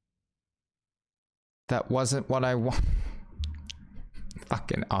 That wasn't what I want.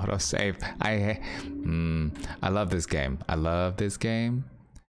 Fucking autosave. I love this game. I love this game.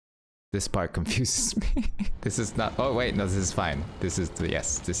 This part confuses me. This is not... Oh, wait. No, this is fine. This is...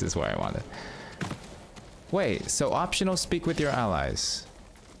 Yes, this is where I want it. Wait, so optional speak with your allies.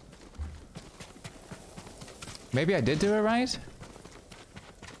 Maybe I did do it right?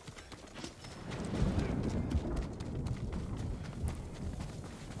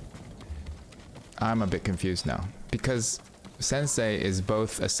 I'm a bit confused now. Because Sensei is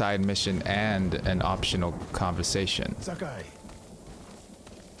both a side mission and an optional conversation. Sakai.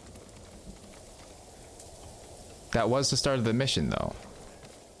 That was the start of the mission, though.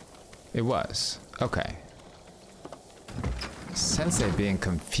 It was. Okay. Sensei being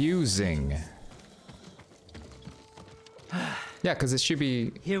confusing. Yeah, because it should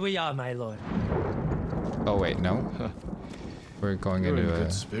be... Here we are, my lord. Oh, wait, no. We're going You're into in a...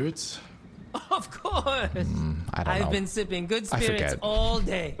 good spirits? Of course. I don't know. I've been sipping good I spirits forget. all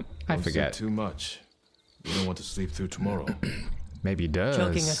day. I Don't forget. sip too much. You don't want to sleep through tomorrow. Maybe he does.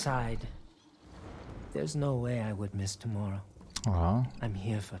 Joking aside, there's no way I would miss tomorrow. Well, I'm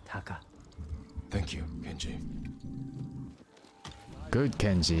here for Taka. Thank you, Kenji. good,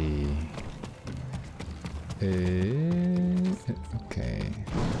 Kenji. Okay.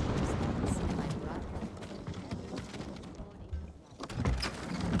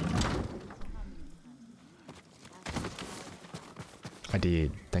 I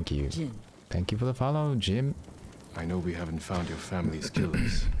did. Thank you. Jin. Thank you for the follow, Jim. I know we haven't found your family's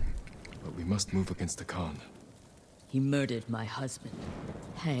killers, but we must move against the Khan. He murdered my husband,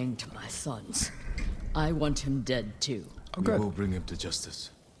 hanged my sons. I want him dead too. Oh, We good. will bring him to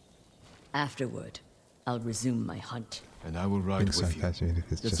justice, Afterward, I'll resume my hunt. and I will ride with you.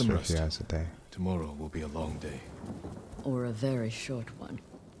 If it's Get just some for a rest. few hours a day. Tomorrow will be a long day. Or a very short one.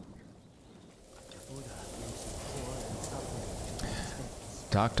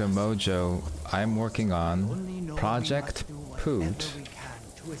 Dr. Mojo, I'm working on Project Poot,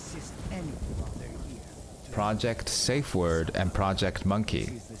 Project Safe Word, and Project Monkey.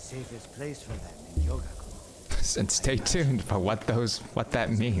 It's the safest place for them in Yogaku. And stay tuned for what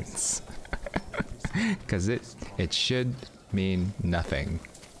that means. Because it should mean nothing.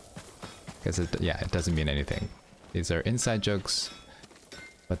 Because it doesn't mean anything. These are inside jokes,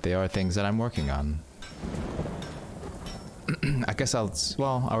 but they are things that I'm working on. I guess I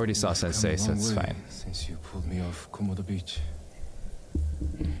already saw Sensei, so it's fine. Since you pulled me off Komodo Beach.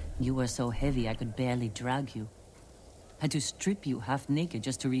 You were so heavy I could barely drag you. Had to strip you half naked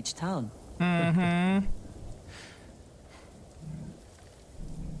just to reach town. Mm-hmm.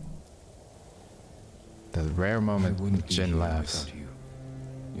 The rare moment wouldn't be Jin here laughs. without you,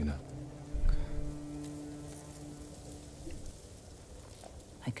 you know.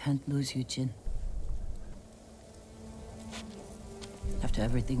 I can't lose you, Jin. After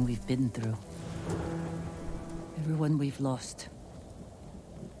everything we've been through. Everyone we've lost.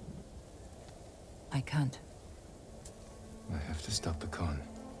 I can't. I have to stop the Khan.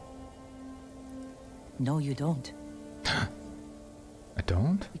 No, you don't. I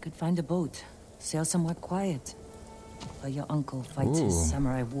don't? We could find a boat, sail somewhere quiet, while your uncle fights his Ooh.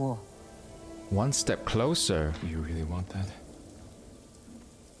 samurai war. One step closer. Do you really want that?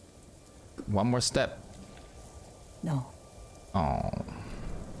 One more step. No. Oh.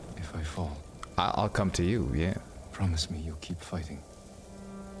 If I fall, I'll come to you, yeah. promise me you'll keep fighting.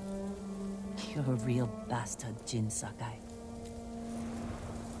 You're a real bastard, Jin Sakai.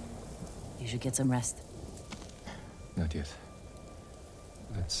 You should get some rest. Not yet.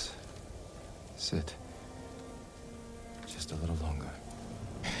 Let's sit. Just a little longer.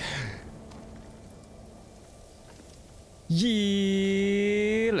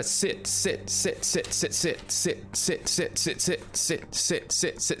 Yeah, let's sit.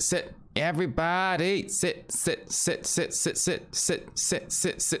 Everybody, sit.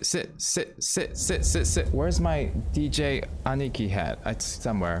 Where's my DJ Aniki hat? It's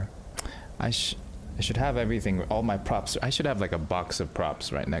somewhere. I should have everything, all my props. I should have like a box of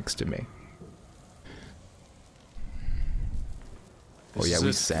props right next to me. Oh yeah,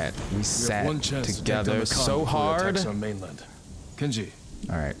 we sat together so hard. Kenji,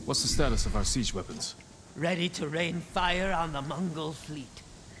 all right. What's the status of our siege weapons? Ready to rain fire on the Mongol fleet.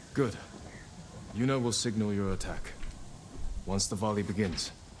 Good. Yuna will signal your attack. Once the volley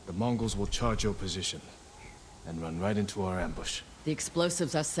begins, the Mongols will charge your position and run right into our ambush. The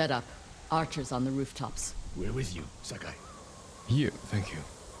explosives are set up. Archers on the rooftops. We're with you, Sakai. You. Thank you.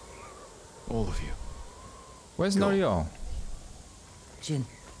 All of you. Where's Norio? Jin,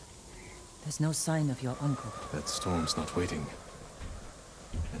 there's no sign of your uncle. That storm's not waiting.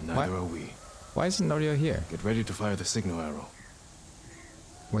 And neither are we. Why isn't Norio here? Get ready to fire the signal arrow.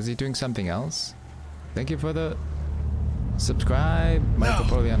 Was he doing something else? Thank you for the subscribe, Michael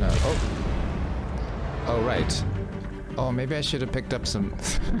Poliana. Oh, right. Oh, maybe I should have picked up some.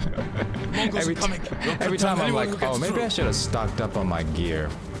 every time I'm like, oh, maybe I should have stocked up on my gear.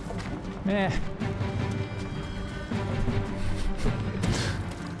 Meh.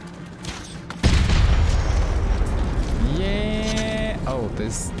 Yeah. Oh,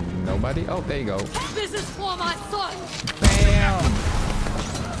 this nobody. Oh, there you go. This is for my son. Bam.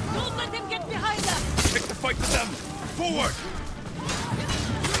 Don't let him get behind us. Take the fight to them. Forward.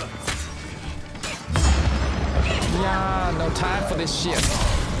 Yeah, no time for this shit.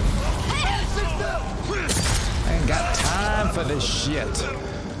 I ain't got time for this shit.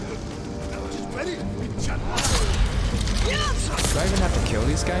 Do I even have to kill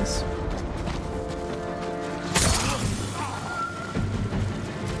these guys?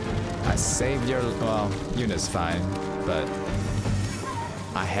 I saved your, well, Yuna's fine, but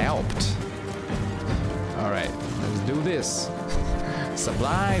I helped. Alright, let's do this.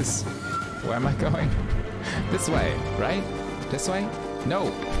 Supplies! Where am I going? This way, right? This way?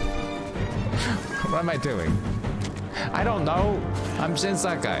 No! What am I doing? I don't know! I'm Jin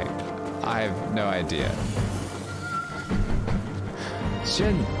Sakai. I have no idea.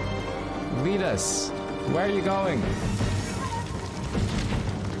 Shin! Lead us! Where are you going?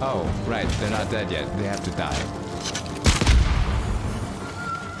 Oh, right, they're not dead yet. They have to die.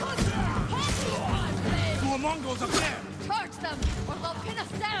 The Mongols up there! Charge them, or they'll pin us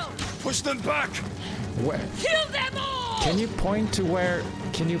down. Push them back! Where? Kill them all! Can you point to where?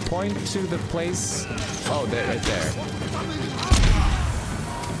 Can you point to the place? Oh, there, right there.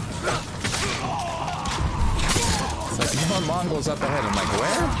 It's like more Mongols up ahead. I'm like,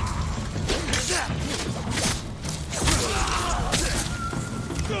 where?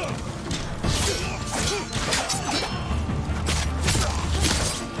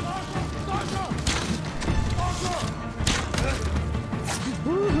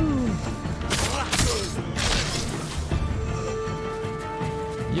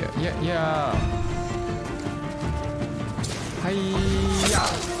 Yeah. Hiya.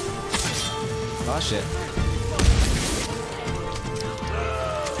 Oh shit.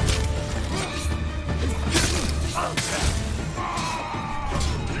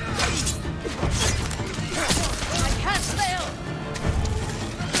 I can't fail.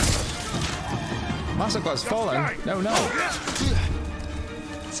 Masako's fallen. No.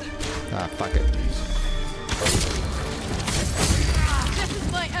 Ah, fuck it. This is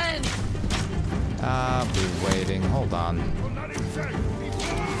my end. I'll be waiting. Hold on.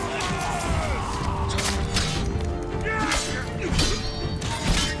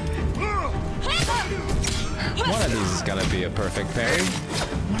 One of these is gonna be a perfect parry.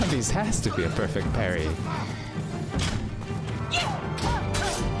 One of these has to be a perfect parry.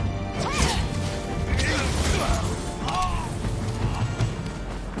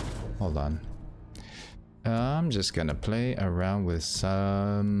 Hold on. I'm just gonna play around with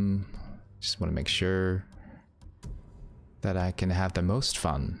some... Just want to make sure that I can have the most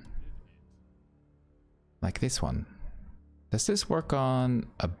fun. Like this one. Does this work on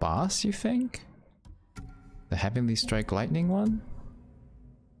a boss, you think? The Heavenly Strike Lightning one?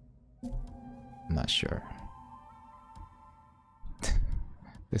 I'm not sure.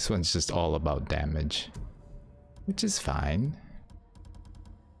 This one's just all about damage, which is fine.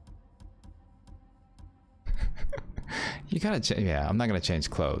 You gotta yeah, I'm not gonna change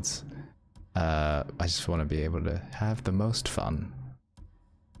clothes. I just want to be able to have the most fun.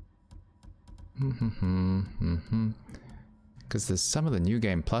 Because some of the new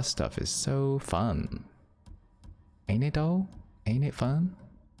game plus stuff is so fun. Ain't it though? Ain't it fun?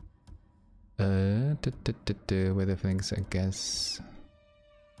 Weather things, I guess.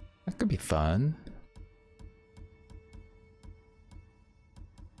 That could be fun.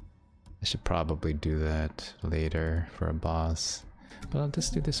 I should probably do that later for a boss. But I'll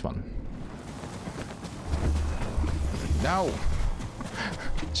just do this one. No!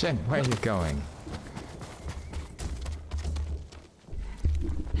 Shen, where are you going?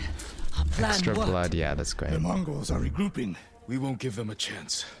 Extra blood, yeah, that's great. The Mongols are regrouping. We won't give them a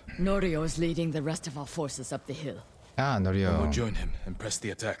chance. Norio is leading the rest of our forces up the hill. Ah, Norio. We'll join him and press the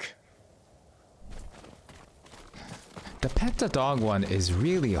attack. The pet the dog one is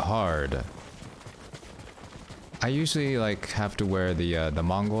really hard. I usually like have to wear the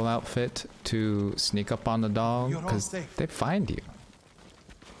Mongol outfit to sneak up on the dog because they find you.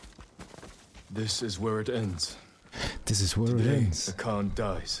 This is where it ends. This is where Today, it ends. the Khan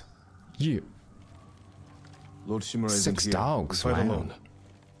dies. You. Lord Shimura isn't 6 here. dogs, Fight wow. alone.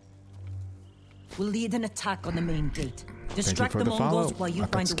 We'll lead an attack on the main gate. Distract for the the Mongols follow. while you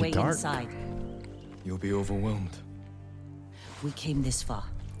find a way Akatsuki Dart. inside. You'll be overwhelmed. We came this far.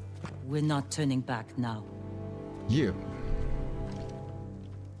 We're not turning back now. You.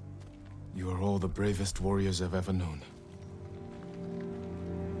 You are all the bravest warriors I've ever known.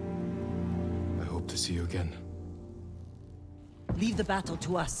 I hope to see you again. Leave the battle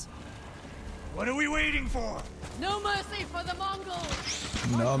to us. What are we waiting for? No mercy for the Mongols!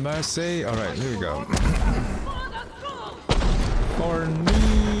 No mercy. Alright, here we go. For the gold! For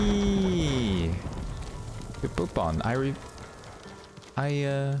me. Boop on.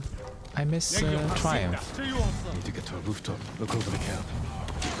 I miss Triumph. Need to get to a rooftop. Look over the camp.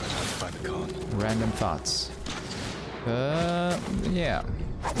 Find the Khan. Random thoughts. Yeah.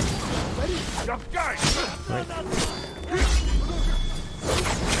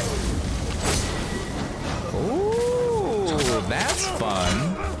 Ooh, that's fun.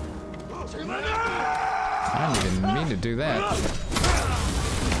 I didn't even mean to do that.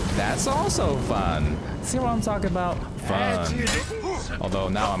 That's also fun. See what I'm talking about? Fun. Although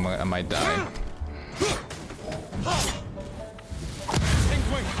now I might die.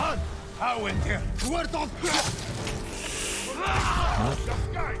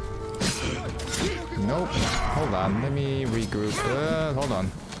 Nope. Hold on. Let me regroup. Hold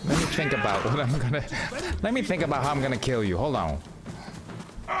on. Let me think about what I'm gonna. Let me think about how I'm gonna kill you. Hold on.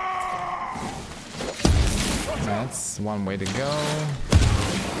 That's one way to go.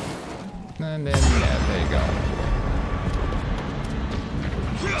 And then, yeah, there you go.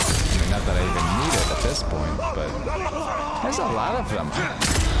 I mean, not that I even need it at this point, but there's a lot of them.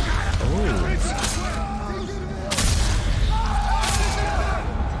 Ooh.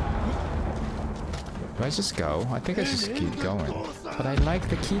 Do I just go? I think I just keep going. But I like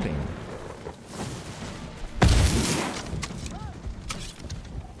the keeping.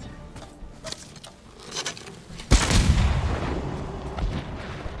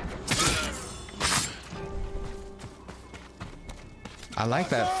 I like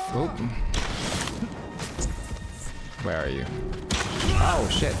that. Oop. Where are you? Oh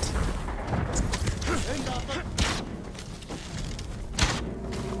shit.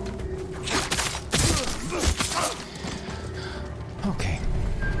 Okay.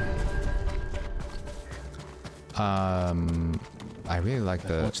 I really like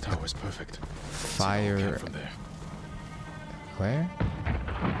the watchtower is perfect. fire. From there. Where?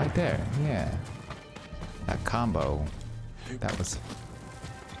 Right there. Yeah. That combo. That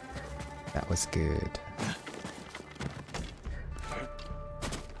was good.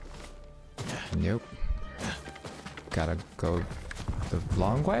 Nope. Gotta go the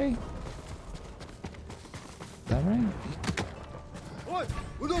long way? Is that right?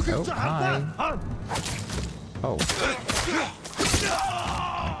 Oh, hi. Oh.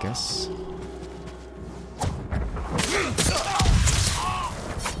 I guess.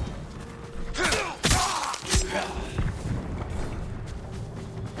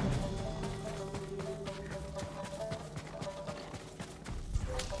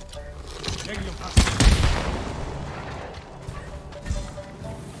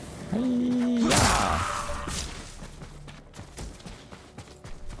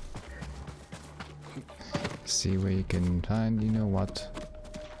 See where you can find, you know what?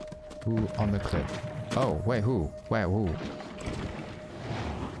 Who on the cliff? Oh, wait, who? Where, who?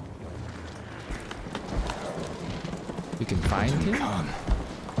 You can find him?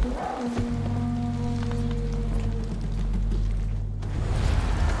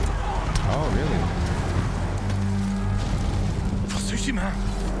 Oh, really? For Tsushima.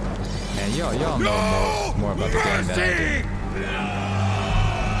 Man, y'all know more about the game than I do.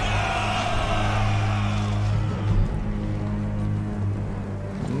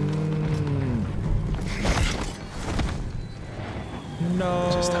 No.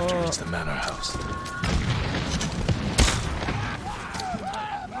 Just have to reach the manor house.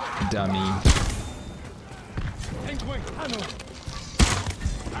 Dummy.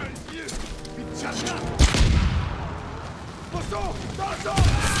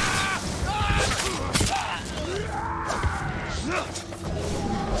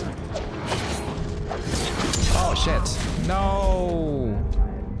 Oh shit. No.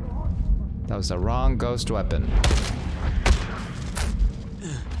 That was the wrong ghost weapon.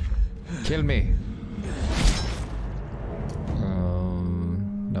 Kill me.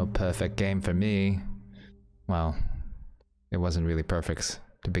 No perfect game for me. Well, it wasn't really perfect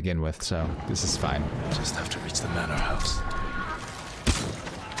to begin with, so this is fine. Just have to reach the manor house.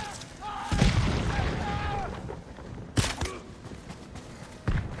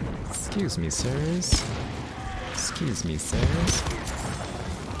 Excuse me, sirs. Excuse me, sirs.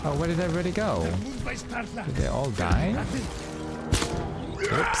 Oh, where did everybody go? Did they all die?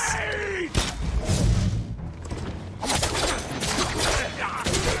 Oops.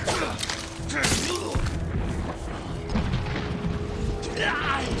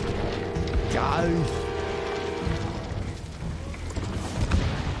 Go.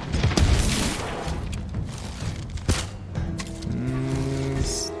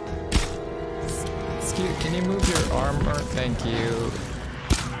 Excuse, can you move your armor? Thank you.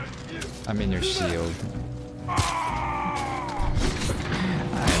 I mean your shield. I'm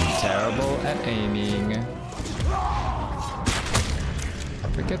terrible at aiming. I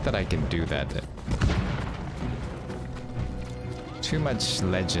forget that I can do that. Too much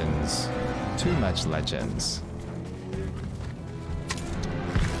legends. Too much legends.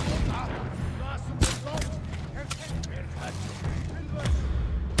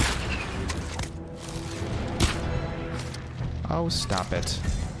 Oh, stop it.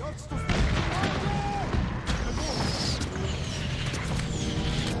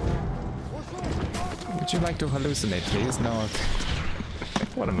 Would you like to hallucinate, please? No.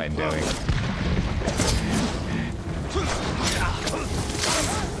 What am I doing?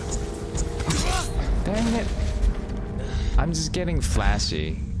 Dang it. I'm just getting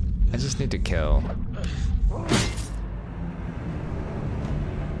flashy. I just need to kill.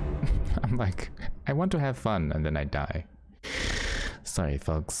 I'm like, I want to have fun and then I die. Sorry,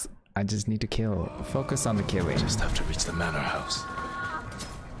 folks. I just need to kill. Focus on the killing. Just have to reach the manor house.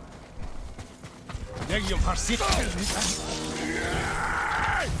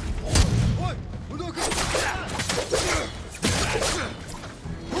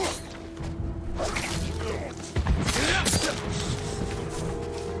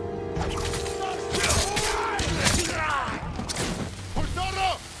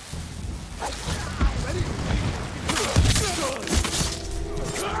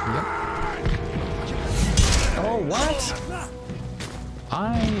 Oh, what?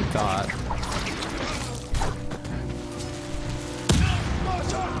 I thought...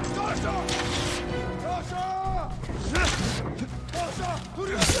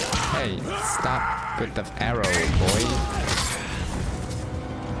 Hey, stop with the arrow, boy.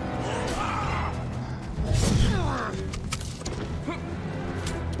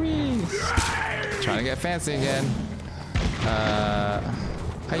 Whee. Trying to get fancy again.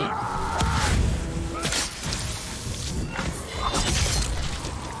 Hey.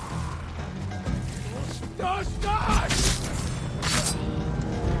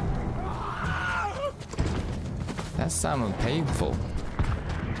 That sounded painful.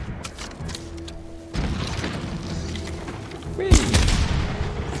 Whee!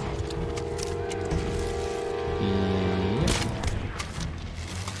 Yep.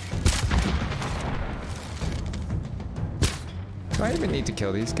 Do I even need to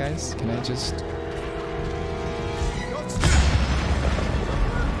kill these guys? Can I just...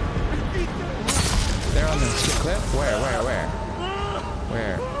 They're on the cliff?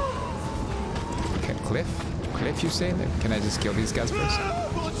 Where? Okay, cliff? Cliff, you say? Can I just kill these guys first?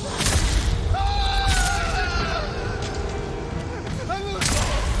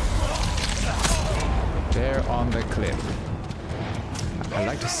 They're on the cliff. I'd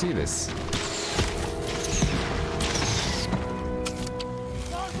like to see this.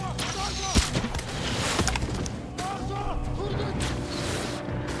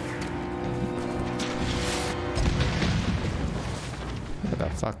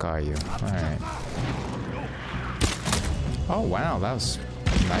 fuck are you? Alright. Oh wow, that was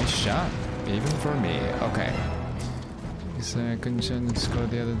a nice shot. Even for me. Okay. You say I couldn't score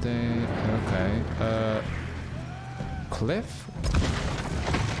the other day. Okay. Cliff?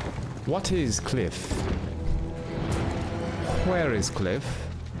 What is Cliff? Where is Cliff?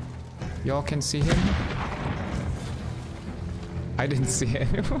 Y'all can see him? I didn't see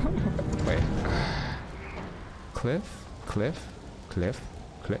anyone. Wait. Cliff? Cliff? Cliff?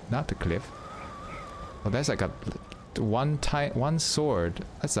 Cliff? Not the cliff. Oh, there's like a one sword.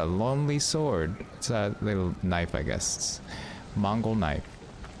 That's a lonely sword. It's a little knife, I guess. It's Mongol knife.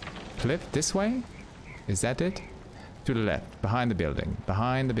 Cliff, this way? Is that it? To the left, behind the building.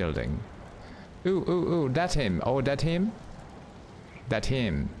 Behind the building. Ooh, ooh, ooh, that him. Oh, that him? That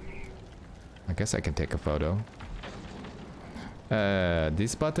him. I guess I can take a photo.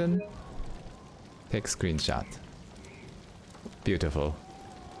 This button? Take screenshot. Beautiful.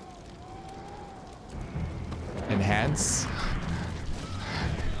 Enhance?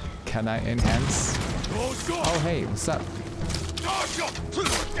 Can I enhance? Oh, hey, what's up?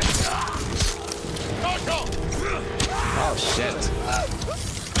 Oh, shit.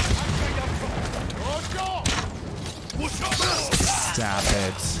 Stop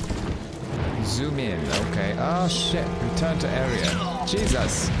it. Zoom in, okay. Oh, shit. Return to area.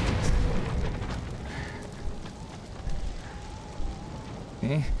 Jesus.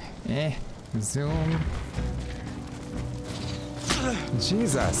 Zoom.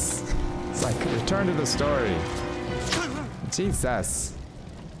 Jesus. It's like, return to the story. Jesus.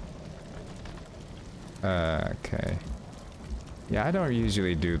 Okay. Yeah, I don't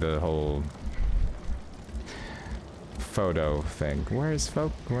usually do the whole photo thing. Where is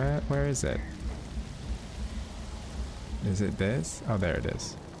where is it? Is it this? Oh, there it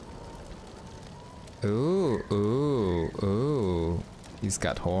is. Ooh, ooh, ooh. He's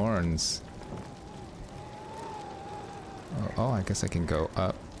got horns. Oh, I guess I can go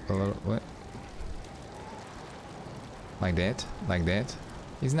up a little. What? Like that? Like that?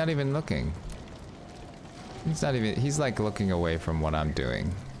 He's not even looking. He's not even. He's like looking away from what I'm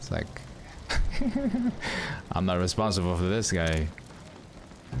doing. It's like. I'm not responsible for this guy.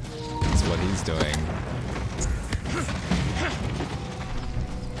 That's what he's doing.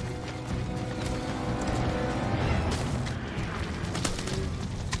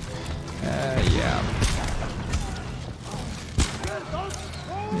 Yeah. Yeah.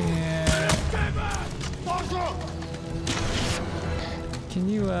 Can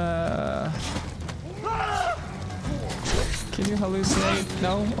you hallucinate?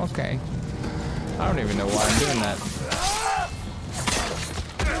 No? Okay. I don't even know why I'm doing that.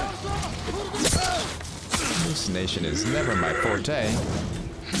 Hallucination is never my forte.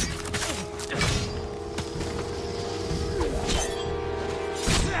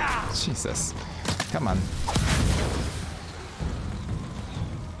 Jesus. Come on.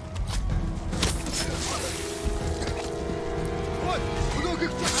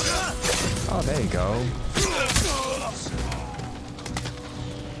 Oh, there you go.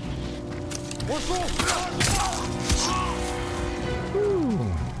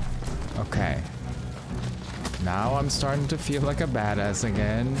 Ooh. Okay. Now I'm starting to feel like a badass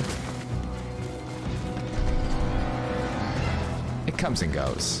again. It comes and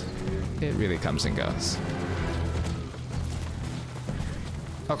goes. It really comes and goes.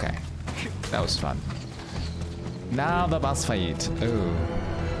 Okay. That was fun. Now the boss fight. Ooh.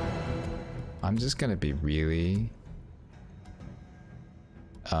 I'm just gonna be really...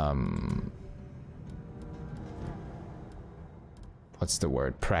 what's the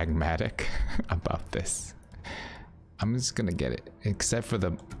word? Pragmatic about this. I'm just gonna get it. Except for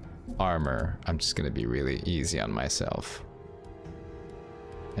the armor, I'm just gonna be really easy on myself.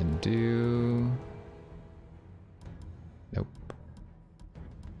 And do... Nope.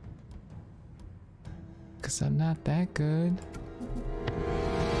 Cause I'm not that good.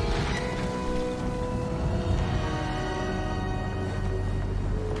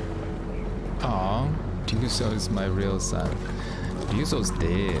 Aw, Ryuzo is my real son. Ryuzo's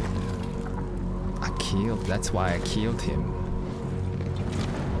dead. That's why I killed him.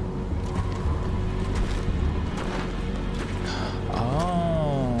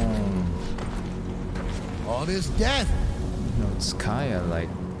 Oh. All this death. No, it's Kaya, like...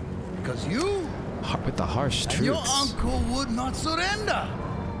 Because you... with the harsh truths. Your uncle would not surrender.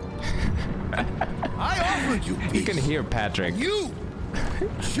 I offered you peace. You can hear Patrick. You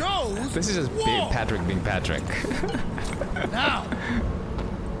chose This is just big Patrick being Patrick. Now,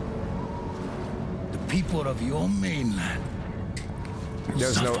 the people of your mainland.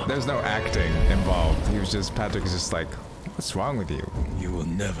 There's no acting involved. He was just Patrick is just like, What's wrong with you? You will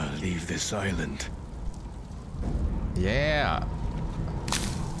never leave this island. Yeah.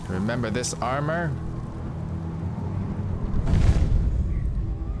 Remember this armor?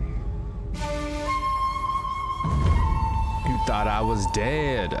 You thought I was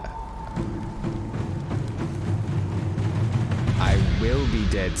dead. I will be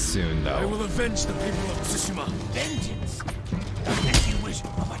dead soon, though. I will avenge the people of Tsushima. Vengeance! The petty wish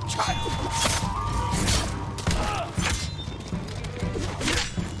of a child.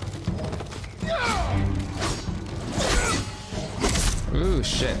 Ooh,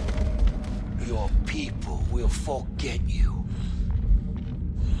 shit. Your people will forget you.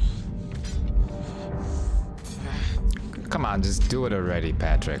 Come on, just do it already,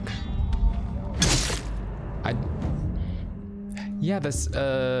 Patrick. Yeah, this,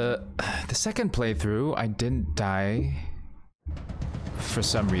 the second playthrough, I didn't die. For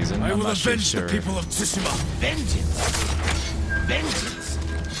some reason. I will avenge sure. the people of Tsushima. Vengeance! Vengeance!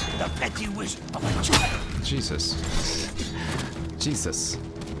 The petty wish of a child. Jesus. Jesus.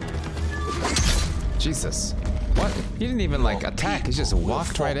 Jesus. What? He didn't even like attack, he just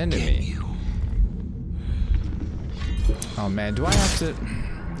walked right into me. Oh man, do I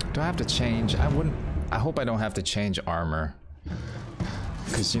have to change? I hope I don't have to change armor.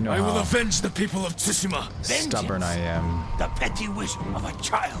 Cause you know I will how avenge the people of Tsushima. Stubborn I am. The petty wish of a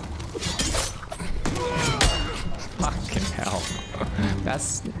child. Fucking hell.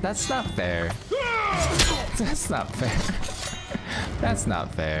 That's not fair. That's not fair. That's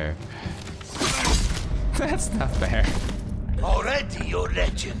not fair. That's not fair. Already your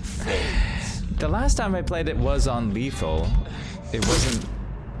legend fades. The last time I played it was on lethal. It wasn't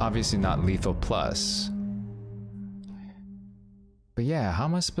obviously not lethal plus. But yeah, how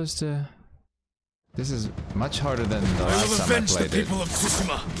am I supposed to? This is much harder than the last time I played it. I will avenge the people of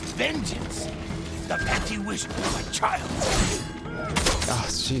Tsushima. Vengeance, the petty wish of a child. Oh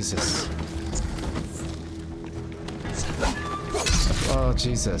Jesus! Oh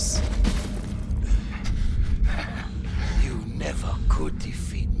Jesus! You never could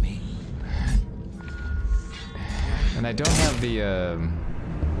defeat me. And I don't have the.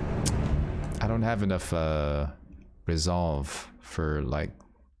 I don't have enough resolve for like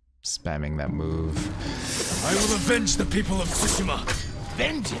spamming that move. I will avenge the people of Tsushima.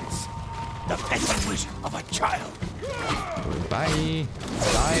 Vengeance, the petty wish of a child. Bye.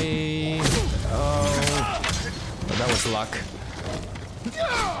 Bye. Oh, but that was luck.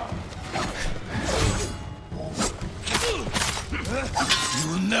 You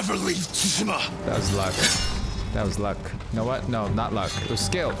will never leave Tsushima. That was luck. That was luck. You know what? No, not luck. It was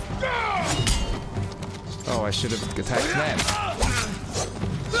skill. Oh, I should have attacked then.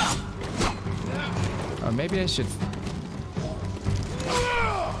 Or maybe I should.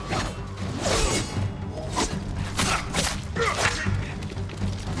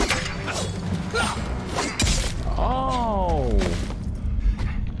 Oh!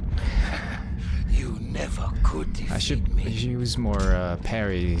 You never could defeat me. I should use more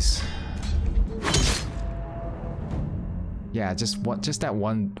parries. Yeah, just that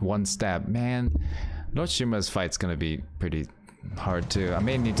one stab, man. Lord Shima's fight's gonna be pretty hard too. I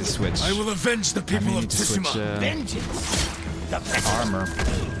may need to switch. I will avenge the people of Tsushima. Vengeance, armor.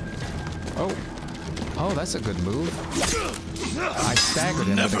 Oh, that's a good move. I staggered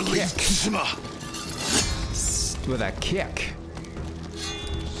him with a kick. With a kick.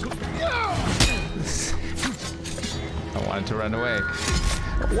 I wanted to run away.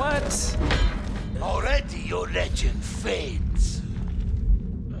 What? Already your legend fades.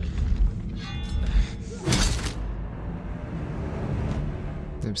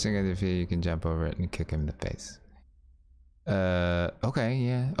 If Singa defeat, you can jump over it and kick him in the face. Okay,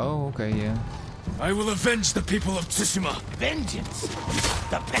 yeah. Oh, okay, yeah. I will avenge the people of Tsushima. Vengeance,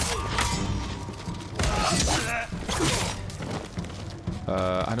 the petty.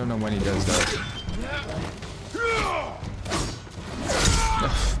 I don't know when he does that.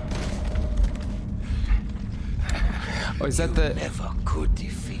 Oh, is that the? Never could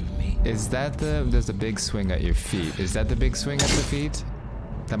defeat me. Is that the? There's a big swing at your feet. Is that the big swing at the feet?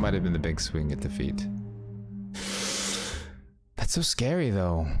 That might have been the big swing at the feet. That's so scary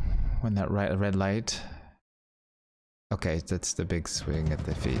though. When that red light. Okay, that's the big swing at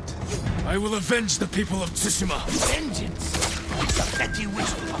the feet. I will avenge the people of Tsushima. Vengeance, the petty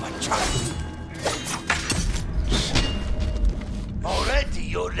wish of a child. Already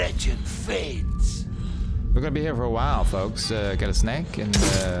your legend fades. We're gonna be here for a while, folks. Get a snack, and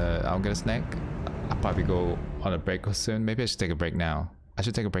I'll get a snack. I'll probably go on a break soon. Maybe I should take a break now. I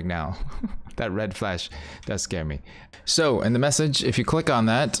should take a break now. That red flash does scare me. So in the message, if you click on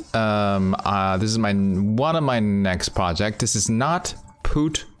that, this is one of my next project. This is not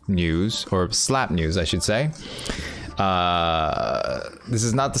Poot news, or slap news, I should say. This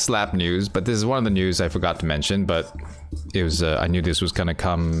is not the slap news, but this is one of the news I forgot to mention. But it was I knew this was gonna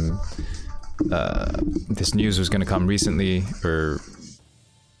come. This news was gonna come recently, or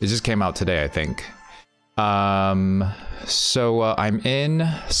it just came out today, I think. So I'm in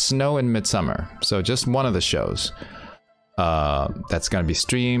Snow in Midsummer, so just one of the shows that's gonna be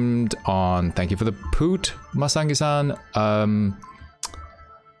streamed on. Thank you for the Poot, Masangi-san.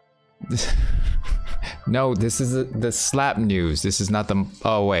 No, this is the slap news. This is not the.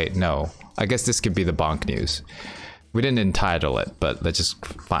 Oh wait, no. I guess this could be the bonk news. We didn't entitle it, but let's just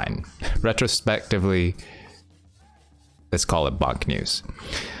fine. Retrospectively, let's call it bonk news.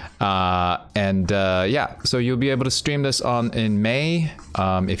 Yeah, so you'll be able to stream this in May.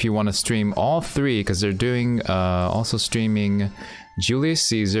 If you want to stream all three, because they're doing also streaming Julius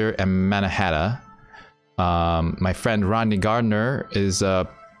Caesar and Manhattan. My friend Rodney Gardner is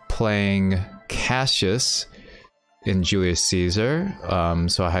playing Cassius in Julius Caesar,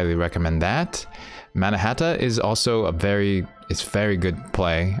 so I highly recommend that. Manhattan is also it's very good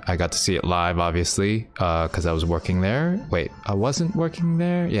play. I got to see it live, obviously, because I was working there. Wait, I wasn't working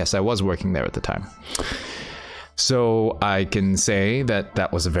there? Yes, I was working there at the time. So I can say that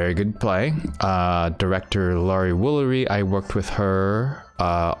that was a very good play. Director Laurie Woolery, I worked with her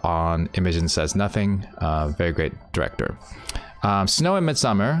on Imogen Says Nothing. Very great director. Snow in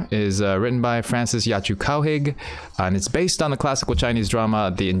Midsummer is written by Francis Yachu Kauhig, and it's based on the classical Chinese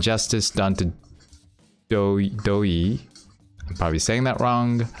drama The Injustice Done to Doi. I'm probably saying that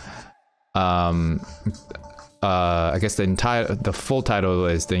wrong. I guess the full title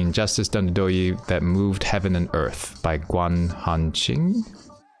is The Injustice Done to Doi That Moved Heaven and Earth by Guan Hanqing.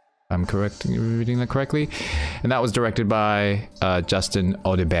 I'm correct reading that correctly. And that was directed by Justin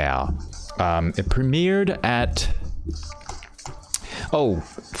Audibert. It premiered at... Oh,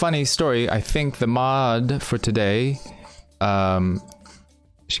 funny story. I think the mod for today,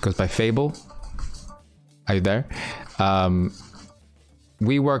 she goes by Fable. Are you there?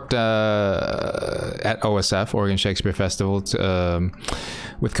 We worked at OSF, Oregon Shakespeare Festival,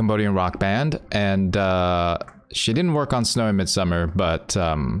 with Cambodian rock band, and she didn't work on Snow in Midsummer, but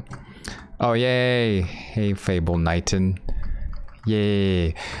oh yay! Hey Fable Knighton,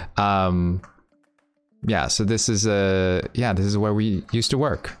 yay! Yeah, so this is this is where we used to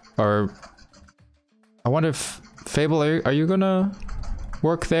work. Or I wonder if Fable, are you gonna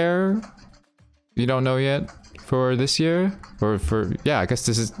work there? You don't know yet for this year, or for I guess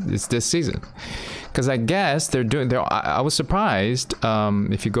it's this season, because I guess they're doing. I was surprised.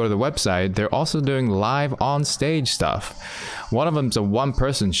 If you go to the website, they're also doing live on stage stuff. One of them's a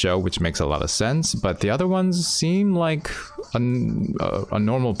one-person show, which makes a lot of sense, but the other ones seem like a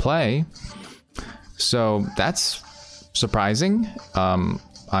normal play. So that's surprising. I'm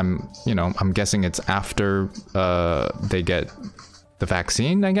guessing it's after they get the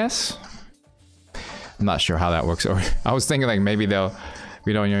vaccine, I guess. I'm not sure how that works. Or I was thinking like maybe the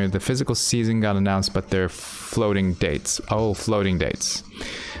physical season got announced, but they're floating dates. Oh, floating dates.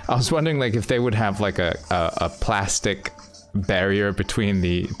 I was wondering like if they would have like a plastic barrier between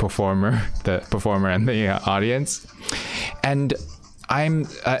the performer and the audience. And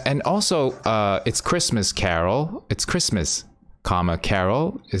and also it's Christmas Carol. It's Christmas,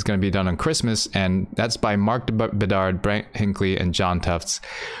 Carol is going to be done on Christmas, and that's by Mark Bedard, Brent Hinckley, and John Tufts,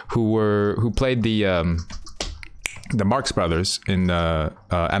 who played the Marx Brothers in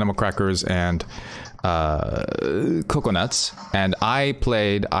Animal Crackers and Coconuts, and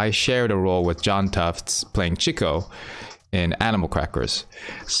I shared a role with John Tufts playing Chico in Animal Crackers.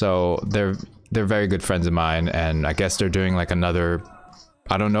 So they're very good friends of mine, and I guess they're doing like another.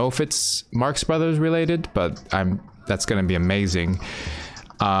 I don't know if it's Marx Brothers related, but that's gonna be amazing.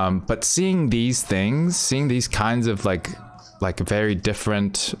 But seeing these kinds of like very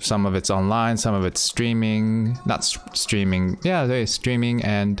different, some of it's online, some of it's streaming, streaming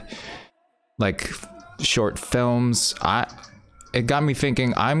and like short films. It got me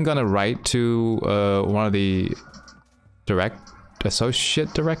thinking I'm gonna write to one of the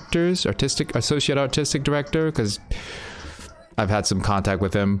associate artistic director, because I've had some contact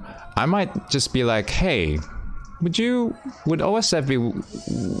with him. I might just be like, hey, would OSF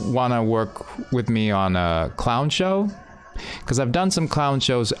wanna work with me on a clown show? Because I've done some clown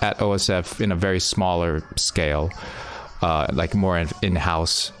shows at OSF in a very smaller scale, like more an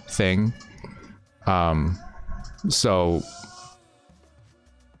in-house thing. So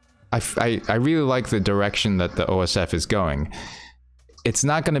I really like the direction that the OSF is going. it's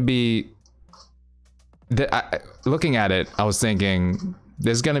not gonna be. Looking at it, I was thinking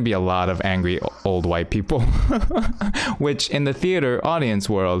there's gonna be a lot of angry old white people, which in the theater audience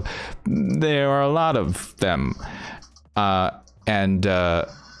world, there are a lot of them, and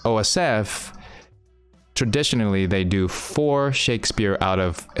OSF. Traditionally, they do 4 Shakespeare out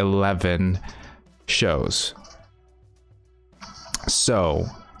of 11 shows. So,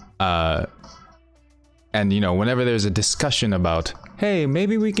 and you know, whenever there's a discussion about, hey,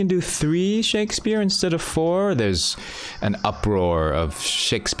 maybe we can do 3 Shakespeare instead of 4, there's an uproar of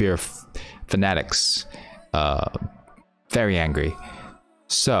Shakespeare fanatics. Very angry.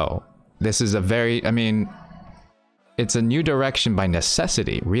 So, this is a very, I mean, it's a new direction by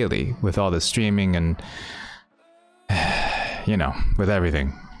necessity, really, with all the streaming and, you know, with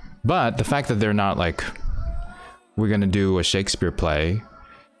everything. But the fact that they're not like, we're gonna do a Shakespeare play,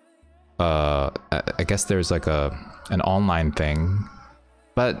 I guess there's like an online thing,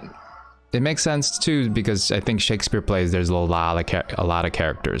 but it makes sense too, because I think Shakespeare plays, there's a lot of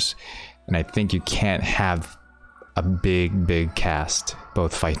characters, and I think you can't have a big cast,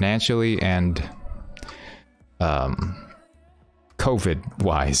 both financially and COVID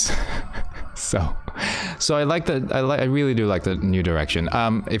wise. so I like that. I really do like the new direction.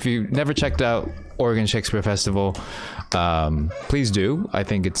 If you never checked out Oregon Shakespeare Festival, please do. I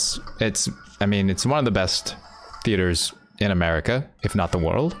think it's I mean, it's one of the best theaters in America, if not the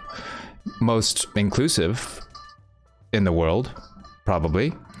world. Most inclusive in the world,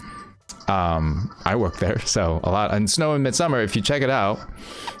 probably. I work there, so a lot. And Snow in Midsummer, if you check it out,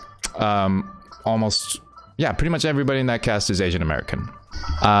 almost, yeah, pretty much everybody in that cast is Asian American.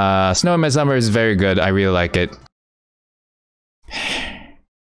 Snow in Midsummer is very good. I really like it.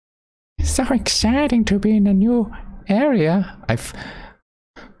 So exciting to be in a new area.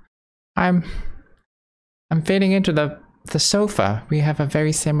 I'm fading into the sofa. We have a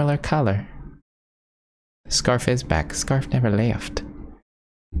very similar color. Scarf is back. Scarf never left.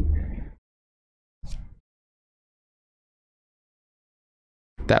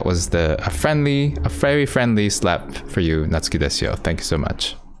 That was a very friendly slap for you, Natsuki Desio. Thank you so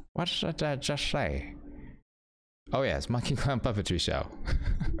much. What did I just say? Oh yes, Monkey Clown Puppetry Show.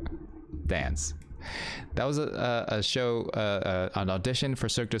 Dance. That was a show, an audition for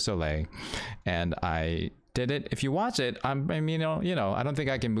Cirque du Soleil, and I did it. If you watch it, I mean, you know, I don't think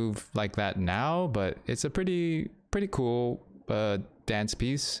I can move like that now, but it's a pretty cool dance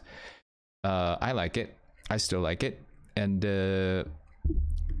piece. I like it. I still like it, and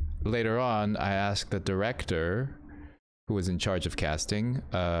later on, I asked the director, who was in charge of casting,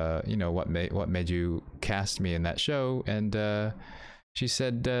 you know, what made you cast me in that show, and she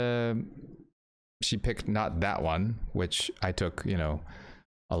said she picked not that one, which I took, you know,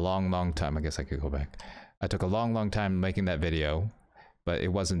 a long time. I guess I could go back. I took a long time making that video, but it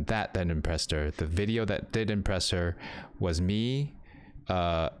wasn't that impressed her. The video that did impress her was me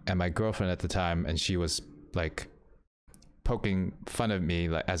and my girlfriend at the time, and she was like poking fun of me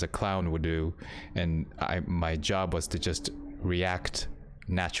like as a clown would do, and my job was to just react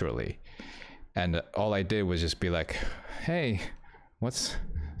naturally, and all I did was just be like, hey,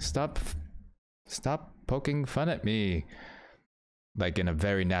 stop poking fun at me, like in a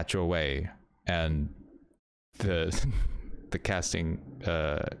very natural way. And the casting,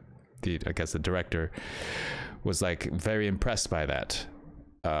 I guess the director was like very impressed by that,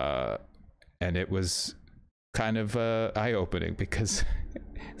 and it was kind of eye-opening, because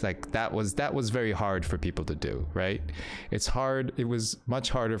it's like that was very hard for people to do, right? It's hard. It was much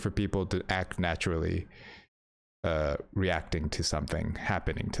harder for people to act naturally, reacting to something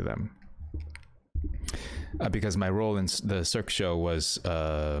happening to them, because my role in the Cirque show was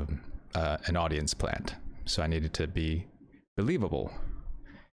an audience plant, so I needed to be believable.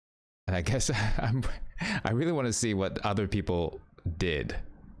 And I guess I really want to see what other people did,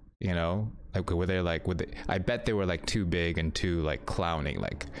 you know, like were they like, I bet they were like too big and too like clowning,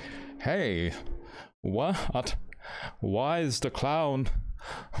 like, hey, what? Why is the clown?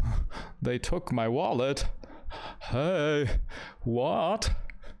 They took my wallet. Hey, what?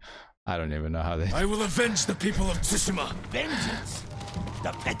 I don't even know how they. I will avenge the people of Tsushima. Vengeance,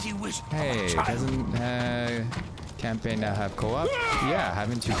 the petty wish. Hey, doesn't campaign now have co-op? Yeah,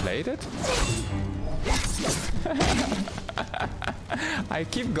 haven't you played it? I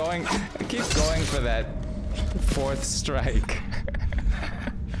keep going for that fourth strike.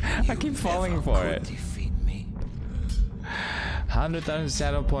 I keep falling for it. 100,000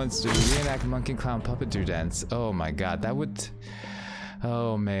 shadow points to reenact Monkey Clown Puppetry Dance. Oh my god, that would...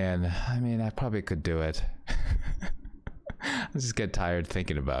 Oh man, I mean, I probably could do it. I just get tired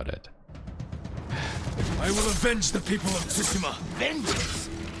thinking about it. I will avenge the people of Tsushima. Vengeance!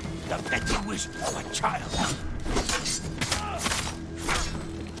 The petty wish of a child.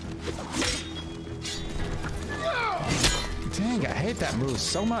 Dang, I hate that move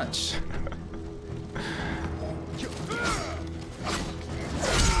so much.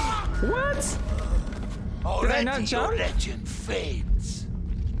 What? Did I not jump? Your legend fades.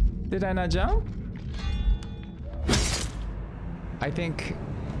 Did I not jump? I think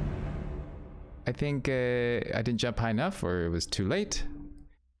I didn't jump high enough, or it was too late.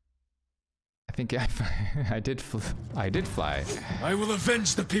 I think I did fly. I will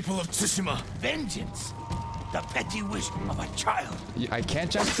avenge the people of Tsushima. Vengeance! The petty wish of a child. I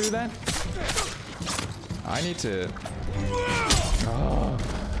can't jump through that? I need to... Oh.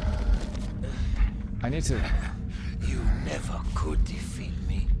 I need to... You never could defeat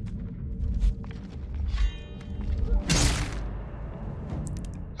me.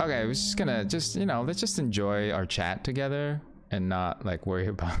 Okay, we're just gonna you know, let's just enjoy our chat together and not like worry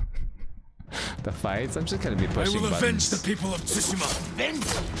about the fights. I'm just gonna be pushing I will buttons. avenge the people of Tsushima.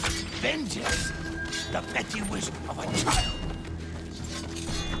 Vengeance! The petty wish of a child.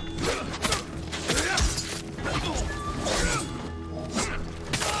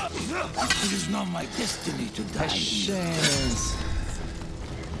 It is not my destiny to die. Patience.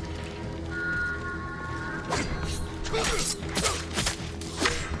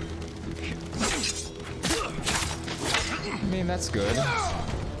 I mean, that's good.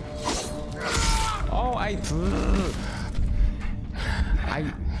 Oh, I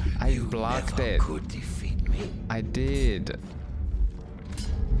blocked it. Could defeat me. I did.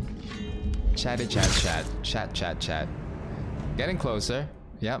 Chatty chat. Getting closer.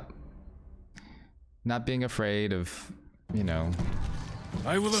 Yep. Not being afraid of, you know,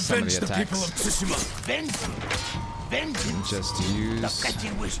 I will avenge the people of Tsushima. Vengeance. Just use the petty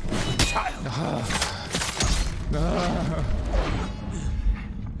wish of a child.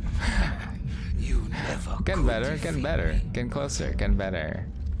 You never. Getting better. Getting closer. Getting better.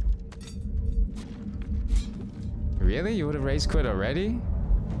 Really? You would have raised quit already?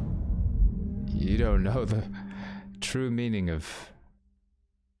 You don't know the true meaning of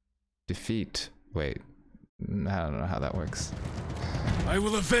defeat. Wait, I don't know how that works. I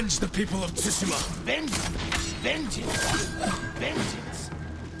will avenge the people of Tsushima. Vengeance.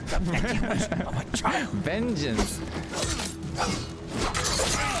 The petty wish of a child. Vengeance.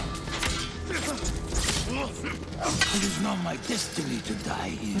 It is not my destiny to die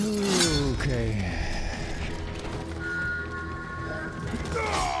here. Okay.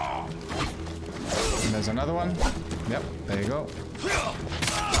 And there's another one. Yep, there you go.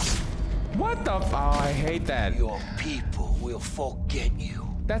 What the f— oh, I hate that. Your people will forget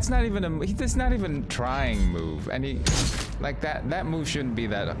you. That's not even a— that's not even trying move. And he— like that move shouldn't be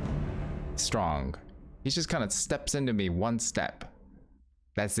that strong. He just kind of steps into me one step.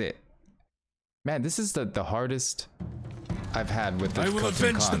 That's it. Man, this is the hardest I've had with the I will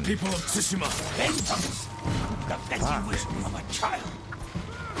avenge the con. people of Tsushima. Vengeance. The petty wish of a child.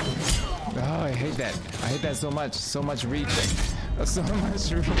 Oh, I hate that. I hate that so much. So much reach. So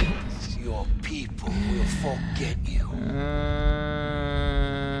much reach. Your people will forget you.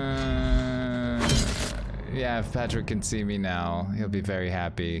 Yeah, if Patrick can see me now, he'll be very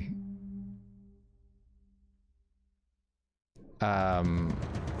happy. I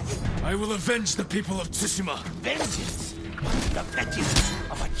will avenge the people of Tsushima. Vengeance. The petty wish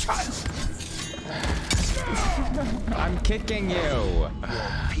of a child. I'm kicking you. Your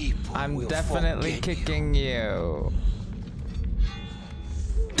people I'm will definitely kicking you.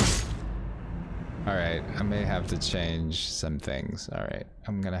 Alright, I may have to change some things. Alright,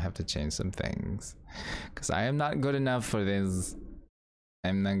 I'm gonna have to change some things. Because I am not good enough for this.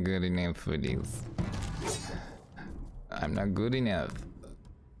 I'm not good enough for this. I'm not good enough.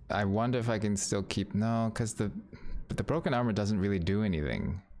 I wonder if I can still keep— no, because the broken armor doesn't really do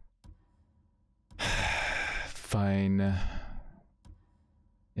anything. Fine.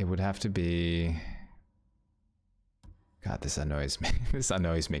 It would have to be— God, this annoys me. This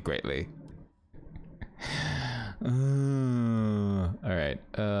annoys me greatly. Alright,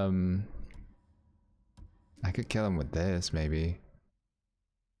 I could kill him with this, maybe.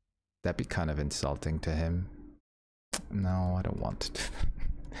 That'd be kind of insulting to him. No, I don't want to.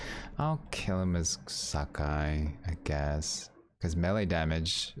 I'll kill him as Sakai, I guess. Because melee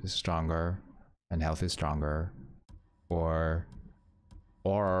damage is stronger, and health is stronger. Or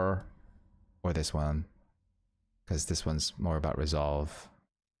this one. Because this one's more about resolve.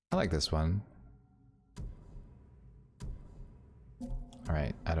 I like this one.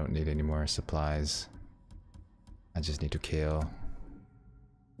 Alright, I don't need any more supplies. I just need to kill.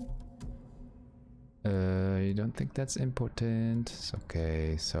 I don't think that's important. It's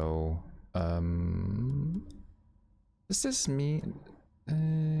okay, so does this mean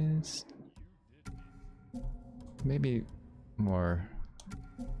maybe more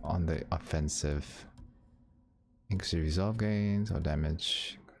on the offensive? Increase resolve gains or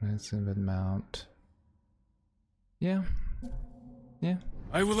damage. Mount. Yeah. Yeah.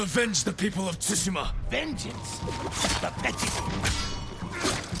 I will avenge the people of Tsushima. Vengeance. The petty.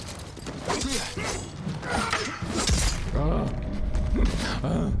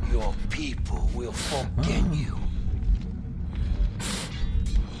 Your people will forget you.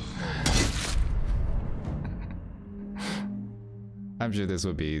 I'm sure this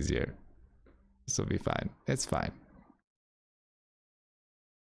will be easier. This will be fine. It's fine.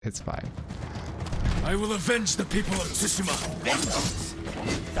 It's fine. I will avenge the people of Tsushima. Vengeance.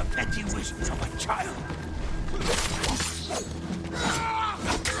 The petty wish of a child.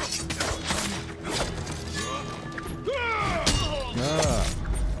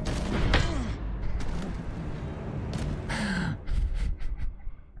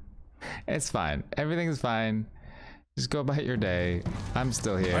 It's fine. Everything's fine. Just go about your day. I'm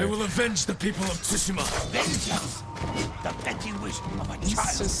still here. I will avenge the people of Tsushima. Vengeance. The petty wish of a child.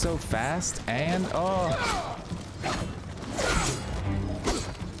 It's just so fast and oh.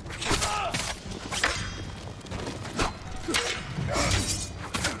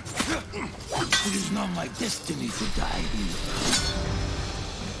 It is not my destiny to die here.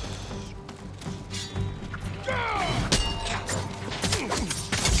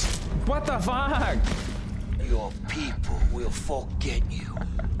 What the fuck? Your people will forget you.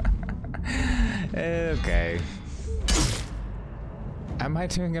 Okay. Am I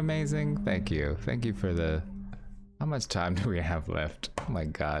doing amazing? Thank you. Thank you for the... How much time do we have left? Oh my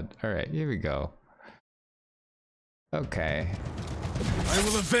god. Alright, here we go. Okay. I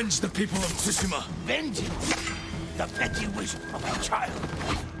will avenge the people of Tsushima. Vengeance. The petty wish of a child.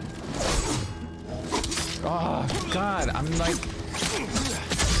 Oh god, I'm like...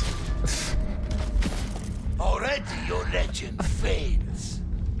 Already your legend fades.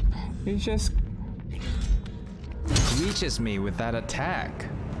 He just reaches me with that attack.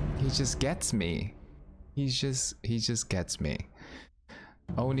 He just gets me. He just gets me.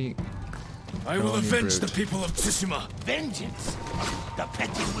 Only I will avenge the people of Tsushima. Vengeance. The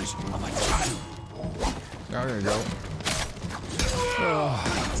petty wish of a child. There you go. Oh.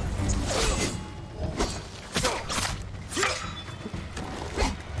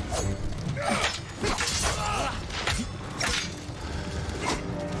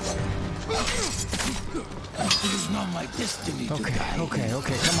 It is not my destiny to die. Okay.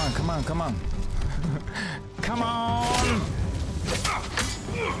 Come on. Come on!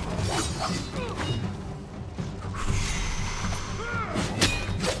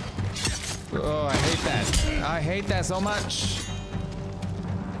 Oh, I hate that. I hate that so much.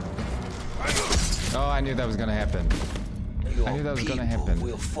 Oh, I knew that was gonna happen. I knew that was gonna happen.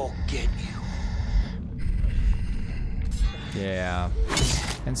 Will forget you. Yeah.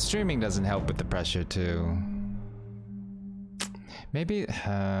 And streaming doesn't help with the pressure too. Maybe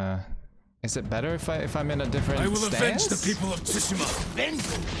is it better if I'm in a different I will stance? avenge the people of Tsushima.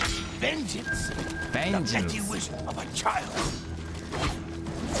 Vengeance. Vengeance. The petty wish of a child.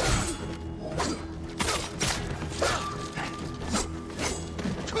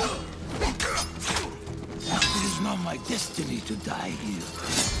 It is not my destiny to die here.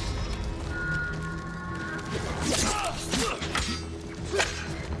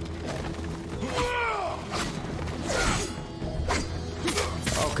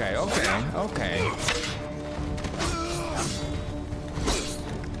 Okay.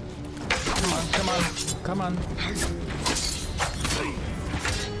 Come on.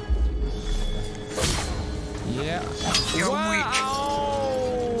 Yeah. Wow!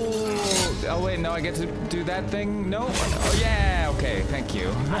 Oh wait, no, I get to do that thing? No? Oh yeah, okay, thank you.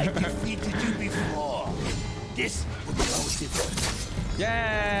 I defeated you before. This will be no different.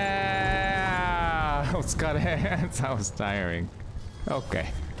 Yeah! Oh, Scott hands. That was tiring. Okay.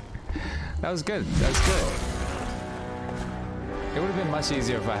 That was good. It would have been much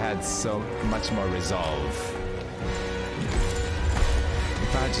easier if I had so much more resolve.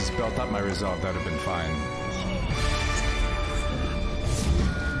 If I had just built up my resolve, that would have been fine.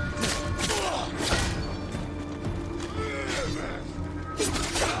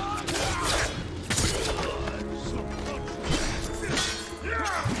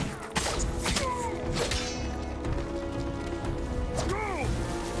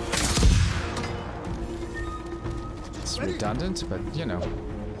 Redundant, but you know.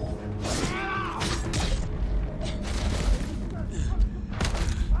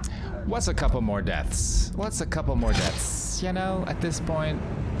 What's a couple more deaths? What's a couple more deaths? You know, at this point,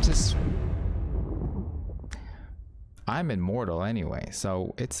 just... I'm immortal anyway,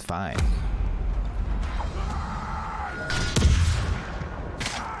 so it's fine.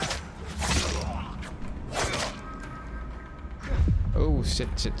 Oh, shit,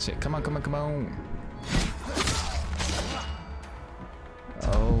 shit, shit. Come on, come on, come on.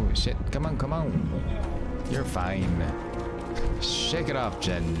 Oh, shit. Come on, come on. You're fine. Shake it off,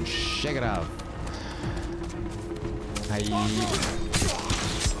 Jen. Shake it off. Hi.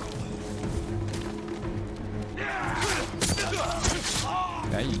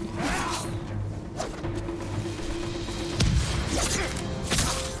 Hey.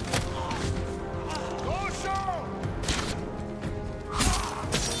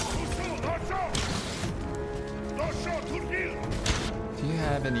 Do you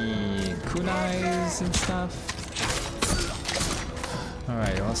have any kunais and stuff?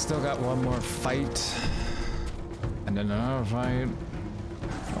 Alright, well, still got one more fight. And then another fight.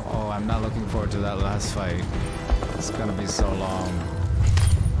 Oh, I'm not looking forward to that last fight. It's gonna be so long.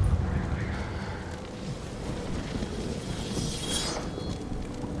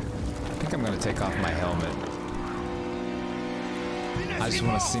 I think I'm gonna take off my helmet. I just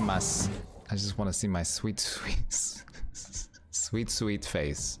want to see my sweet, sweet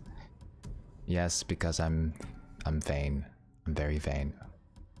face. Yes, because I'm vain. I'm very vain.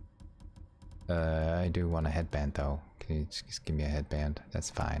 I do want a headband though. Can you just give me a headband? That's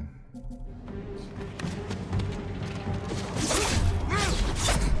fine.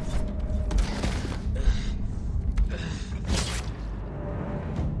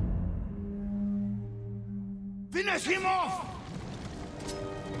 Finish him off!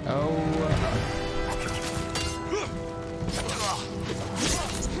 Oh.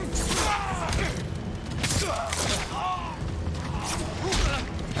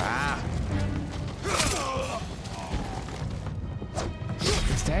 Ah.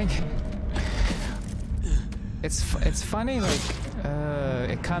 Dang. It's funny, like,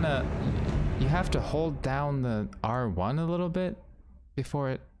 it kind of, you have to hold down the R1 a little bit before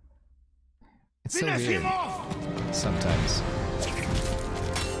it, it's so weird sometimes.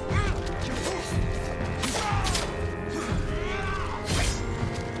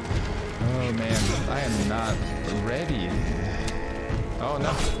 Oh man, I am not ready. Oh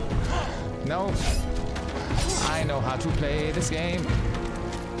no. No. I know how to play this game.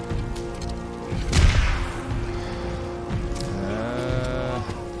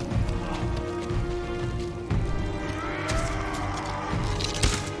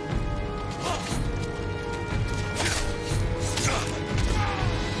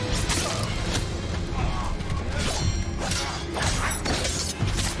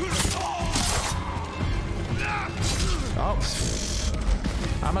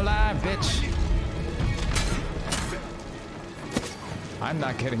 I'm alive, bitch. I'm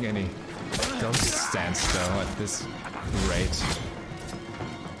not getting any ghost stance though at this rate.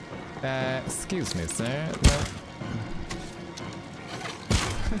 Excuse me, sir. No.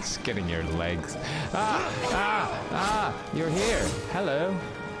 Just getting your legs. You're here. Hello.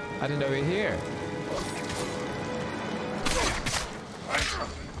 I didn't know you were here.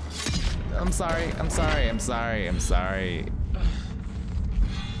 I'm sorry. I'm sorry. I'm sorry. I'm sorry.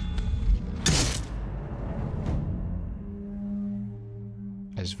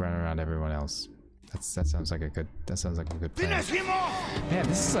 I just run around everyone else. That sounds like a good. That sounds like a good plan. Man,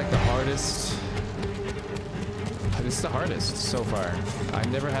 this is like the hardest. This is the hardest so far.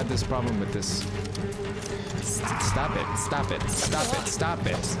 I've never had this problem with this. Stop it! Stop it! Stop it! Stop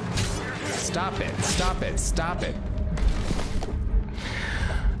it! Stop it! Stop it! Stop it!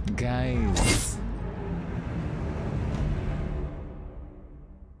 Guys,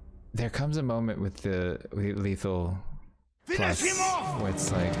 there comes a moment with the lethal plus where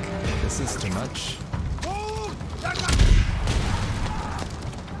it's like, this is too much.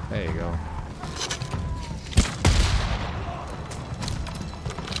 There you go.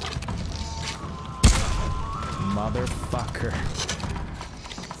 Motherfucker.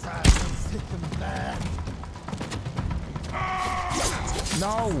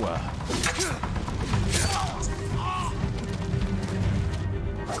 No!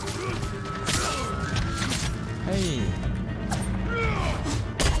 Hey!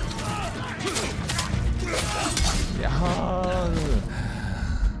 Oh.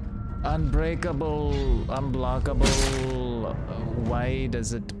 Unbreakable, unblockable. Why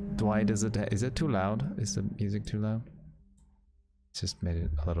does it, is it too loud? Is the music too loud? Just made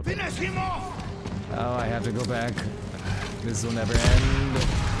it a little bit. Oh, I have to go back. This will never end.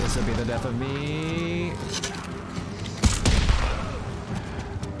 This will be the death of me.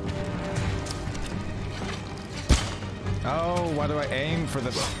 Oh, why do I aim for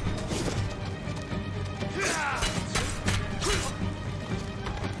the...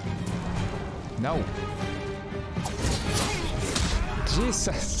 No.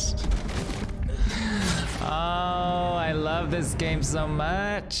 Jesus. Oh, I love this game so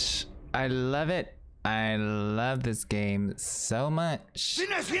much. I love it. I love this game so much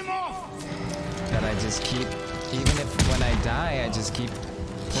that I just keep, even if when I die, I just keep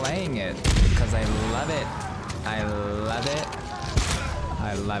playing it because I love it. I love it.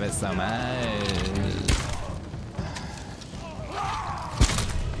 I love it so much.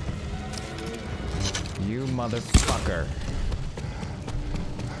 You motherfucker.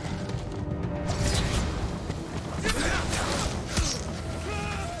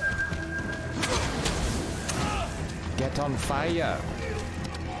 Get on fire.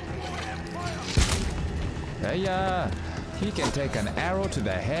 Hey, he can take an arrow to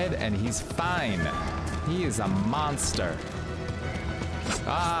the head and he's fine. He is a monster.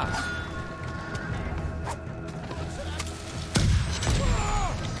 Ah!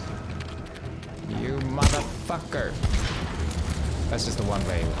 You motherfucker. That's just the one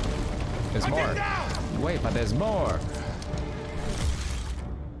way. There's more. Wait, but there's more.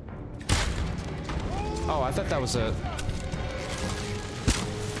 Oh, I thought that was a...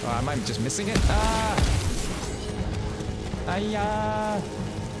 Oh, am I just missing it? Ah!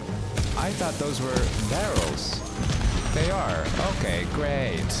 I thought those were barrels. They are. Okay,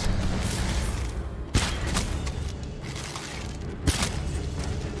 great.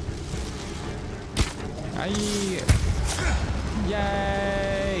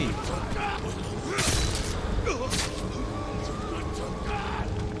 Yay!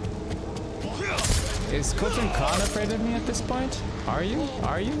 Is Kuchen Khan afraid of me at this point? Are you?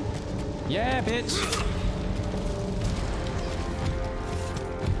 Are you? Yeah, bitch!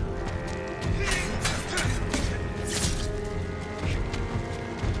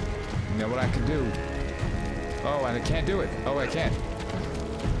 You know what I can do? Oh, and I can't do it. Oh, I can't.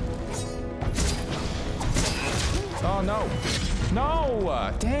 Oh, no!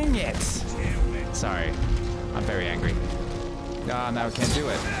 No! Dang it! Sorry. I'm very angry. Ah, now I can't do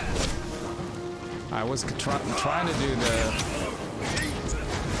it. I was trying to do the...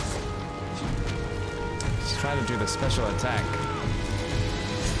 Just trying to do the special attack.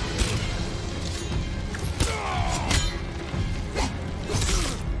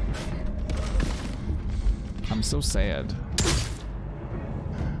 I'm so sad.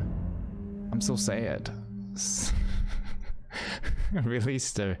 I'm so sad.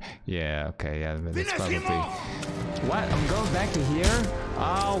 Released the... Yeah, okay, yeah, that's probably... What? I'm going back to here?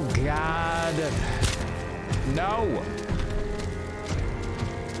 Oh, God. No!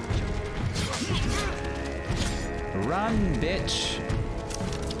 Run, bitch!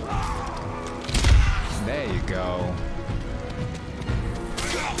 There you go.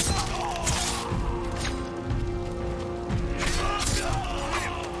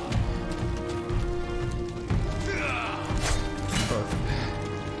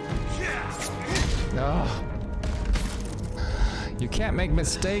 Oh. You can't make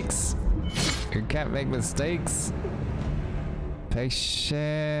mistakes. You can't make mistakes.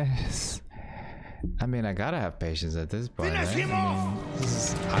 Patience. I mean, I gotta have patience at this point, right? I mean,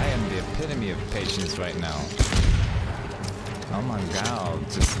 I am the epitome of patience right now. Oh my God,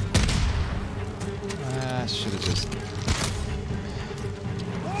 just... I should have just...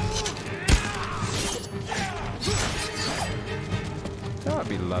 That would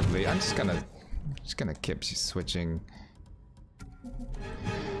be lovely. I'm just gonna keep switching.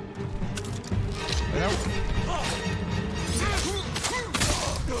 Nope.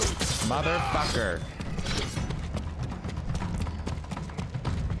 Motherfucker.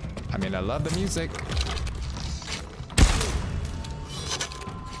 I mean, I love the music.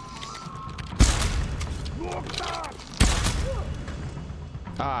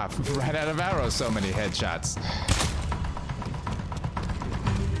 Ah, right out of arrows, so many headshots.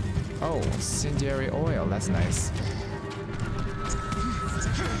 Oh, incendiary oil, that's nice.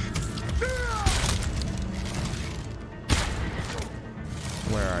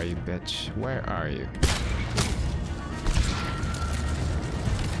 Where are you, bitch? Where are you?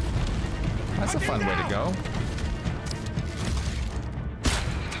 That's a fun way to go.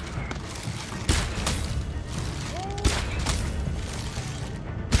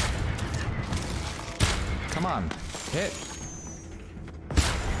 Come on, hit.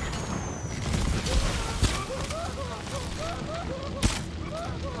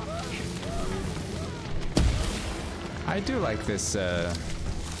 I do like this,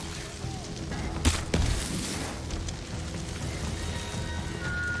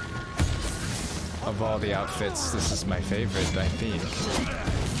 Of all the outfits, this is my favorite, I think.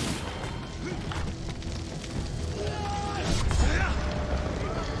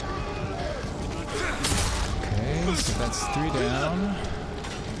 Okay, so that's 3 down.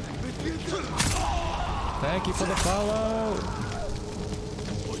 Thank you for the follow!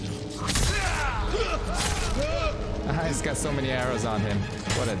 He's got so many arrows on him.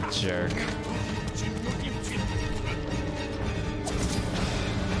 What a jerk.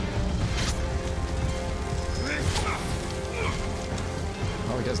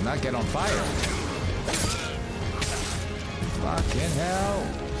 Oh, he does not get on fire. Fucking hell.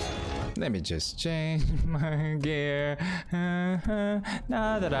 Let me just change my gear.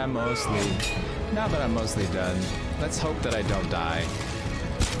 Now that I'm mostly done. Let's hope that I don't die.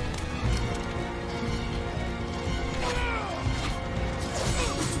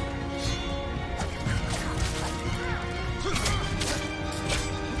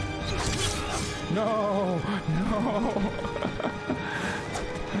 No, no.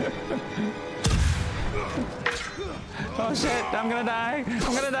 Oh shit, I'm gonna die.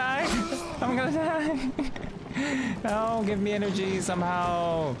 I'm gonna die. I'm gonna die. Oh, give me energy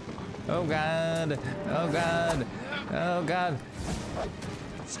somehow. Oh god. Oh god. Oh god.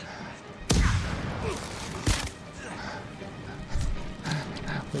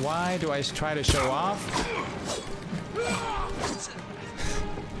 Why do I try to show off?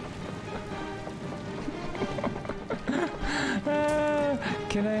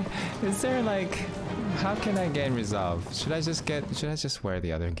 Can I, is there like, how can I gain resolve? Should I just wear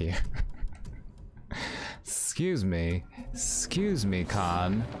the other gear? Excuse me,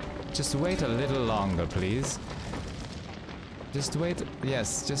 Khan. Just wait a little longer, please. Just wait,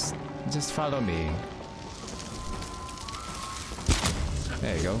 yes, just follow me.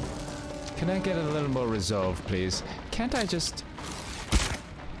 There you go. Can I get a little more resolve, please? Can't I just...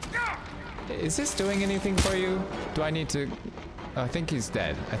 Is this doing anything for you? Do I need to... Oh, I think he's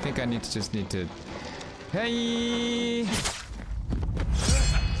dead. I think I need to... Hey!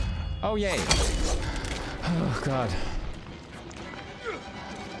 Oh, yay! Oh, God.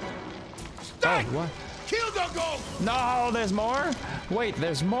 Oh, what? Kill the ghost! No, there's more? Wait,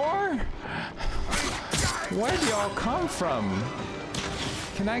 there's more? Where do y'all come from?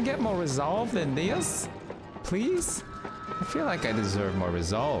 Can I get more resolve than this? Please? I feel like I deserve more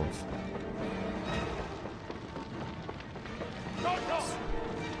resolve.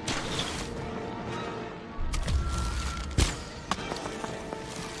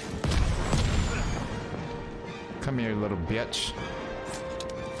 Come here, little bitch.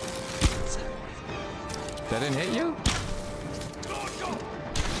 That didn't hit you?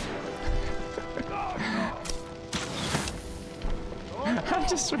 I'm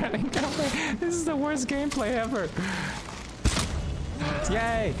just running away. This is the worst gameplay ever.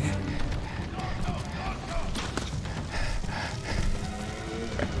 Yay!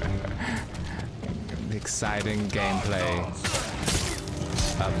 Exciting gameplay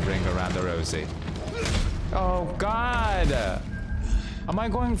of Ring Around the Rosie. Oh God! Am I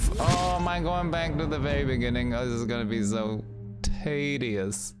going? Oh, am I going back to the very beginning? Oh, this is gonna be so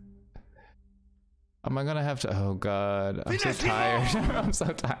tedious. Am I gonna have to? Oh God! I'm so tired. I'm so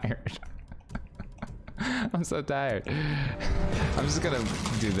tired. I'm so tired. I'm just gonna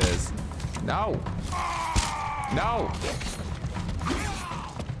do this. No! No!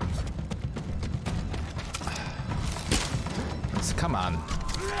 Come on.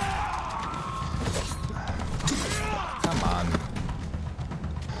 Come on.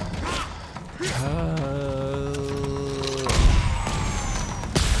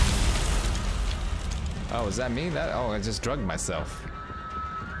 Oh, is that me? Oh, I just drugged myself.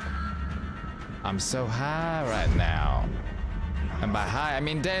 I'm so high right now. And by high, I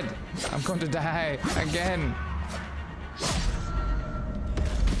mean dead. I'm going to die again.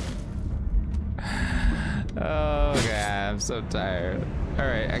 Oh god, I'm so tired.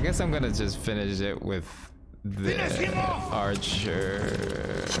 Alright, I guess I'm gonna just finish it with the Archer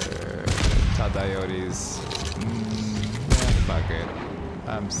Tadayori's. Yeah, fuck it.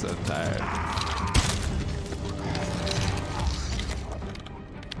 I'm so tired.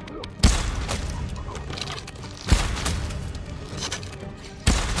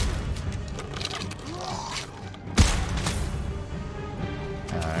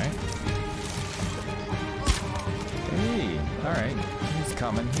 Alright, he's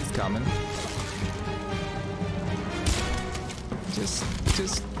coming.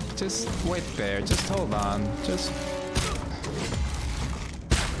 Just wait there, just hold on,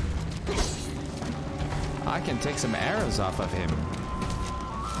 I can take some arrows off of him.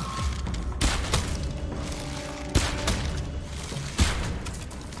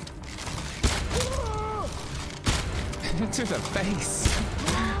 it to the face.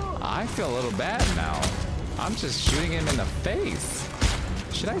 I feel a little bad now. I'm just shooting him in the face.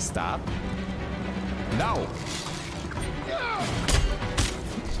 Should I stop? No.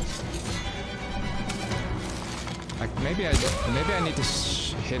 Like maybe I need to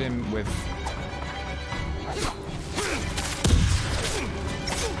hit him with.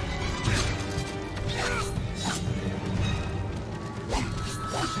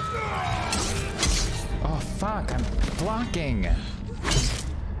 Oh fuck! I'm blocking.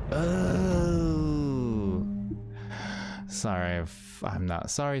 Oh. Sorry if I'm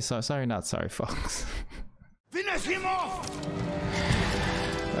not sorry. Sorry, not sorry, folks. Finish him off!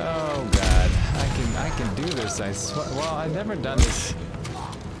 Oh god, I can do this. I swear. Well, I've never done this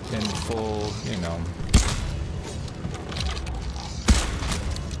in full, you know.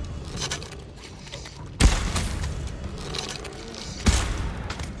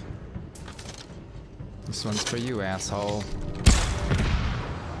 This one's for you, asshole.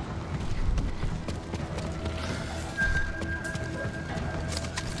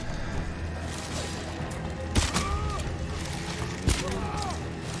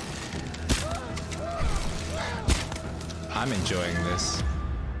 I'm enjoying this.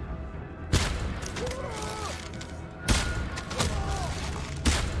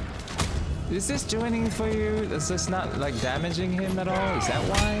 Is this doing anything for you? Is this not like damaging him at all? Is that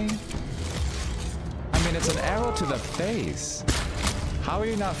why? I mean, it's an arrow to the face. How are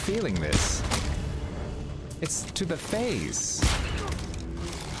you not feeling this? It's to the face.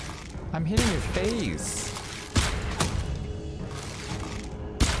 I'm hitting your face.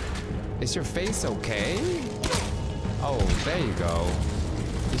 Is your face okay? Oh, there you go.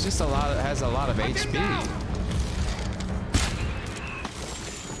 He's just has a lot of HP.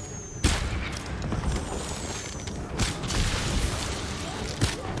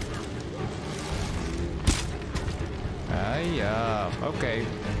 Yeah, okay.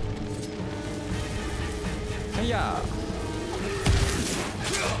 Yeah.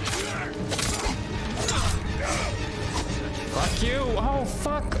 Fuck you! Oh,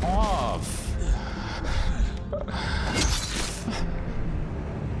 fuck off!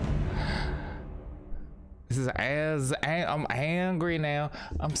 This is I'm angry now.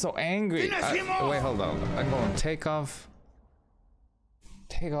 I'm so angry. Wait, hold on. I'm going to take off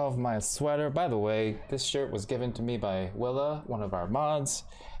my sweater. By the way, this shirt was given to me by Willa, one of our mods.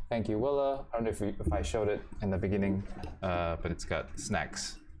 Thank you, Willa. I don't know if I showed it in the beginning, but it's got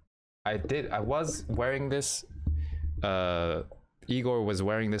snacks. I was wearing this. Igor was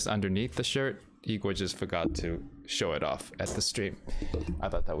wearing this underneath the shirt. Igor just forgot to show it off at the stream. I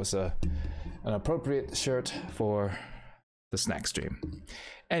thought that was an appropriate shirt for the snack stream.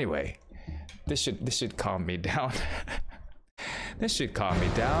 Anyway, this should calm me down. This should calm me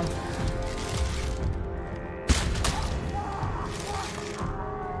down.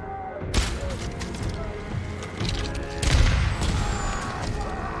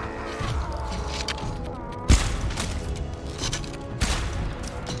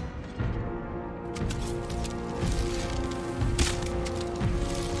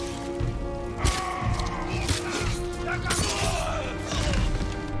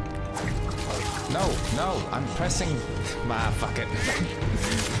 No, I'm pressing. Fuck it.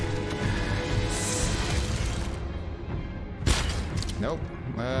 Nope.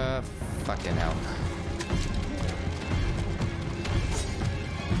 Fucking hell.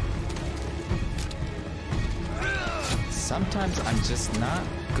 Sometimes I'm just not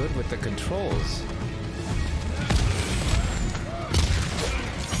good with the controls.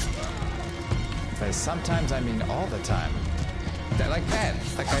 But sometimes, I mean all the time. Like that.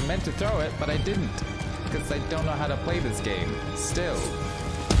 Like I meant to throw it, but I didn't. Because I don't know how to play this game. Still.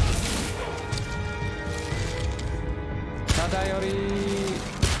 Tadayori!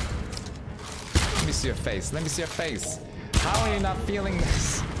 Let me see your face. Let me see your face. How are you not feeling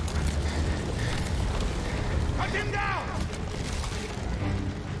this? Cut him down!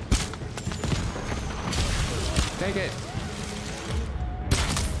 Take it.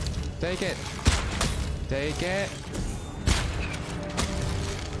 Take it. Take it.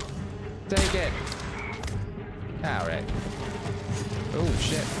 Take it. Alright. Oh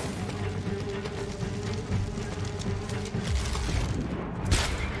shit.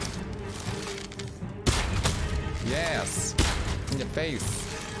 Yes. In your face.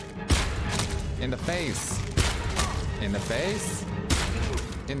 In the face. In the face.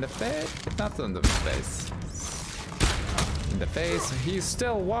 In the face. Not in the face. In the face. He's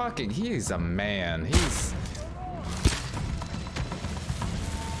still walking. He's a man. He's...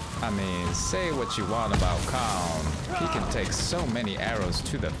 I mean, say what you want about Khan. He can take so many arrows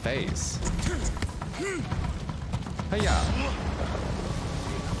to the face. Hiya!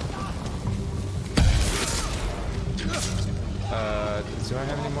 Do I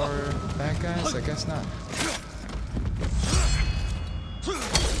have any more bad guys? I guess not.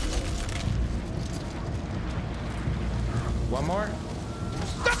 One more?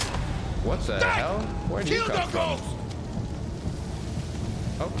 What the hell? Where do you come from?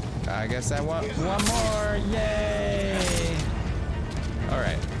 Oh, I guess I want one more. Yay!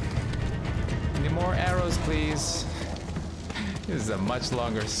 Alright. Any more arrows, please? This is a much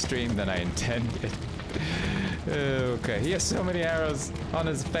longer stream than I intended. Okay, he has so many arrows on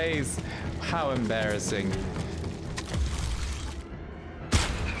his face. How embarrassing.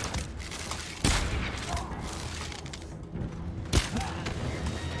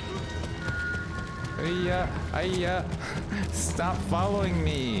 Ayya, stop following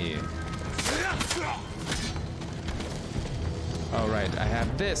me. All right, I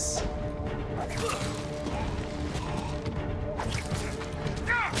have this.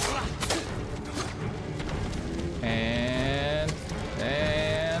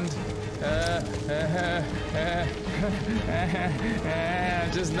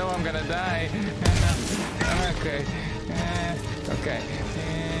 Just know I'm gonna die. Okay. Okay.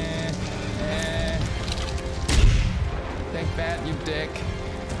 Take that, you dick.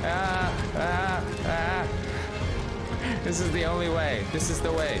 This is the only way. This is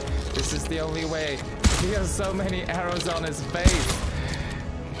the way. This is the only way. He has so many arrows on his face.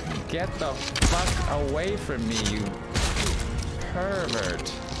 Get the fuck away from me, you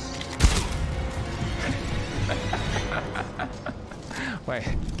pervert. Wait,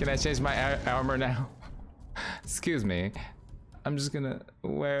 can I change my armor now? Excuse me. I'm just gonna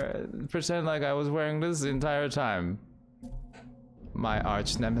pretend like I was wearing this the entire time. My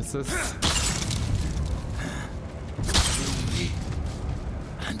arch nemesis.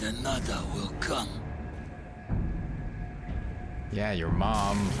 And another will come. Yeah, your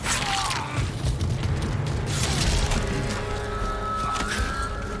mom.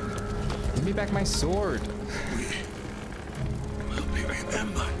 Give me back my sword. Will be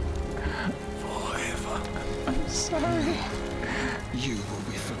remembered forever. I'm sorry. You will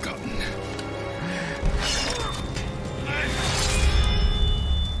be forgotten.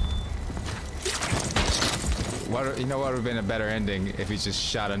 You know what would have been a better ending if he just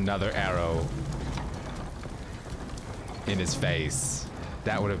shot another arrow in his face.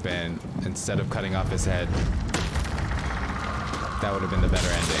 That would have been, instead of cutting off his head, that would have been the better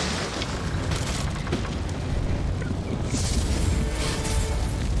ending.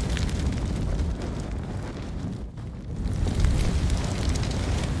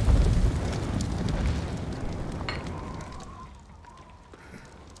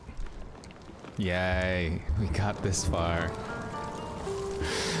 Yay, we got this far.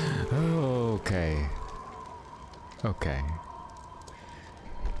 Okay. Okay.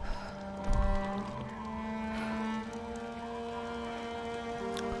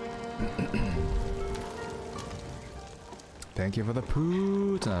 Thank you for the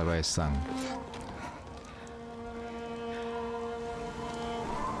poo, Tanabe-san.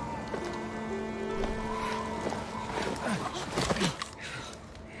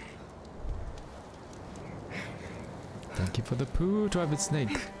 Thank you for the poo, Rabbit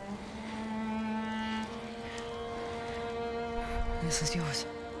Snake. This is yours.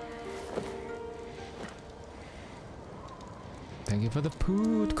 Thank you for the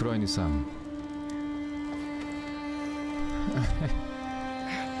poo, Kuroini-san.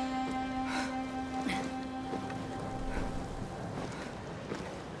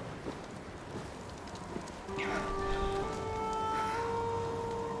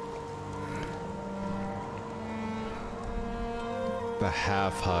 The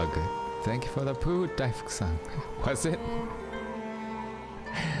half hug. Thank you for the poo, Daifuku-san. Was it?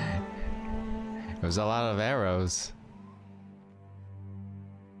 It was a lot of arrows.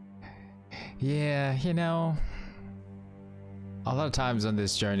 Yeah, you know, a lot of times on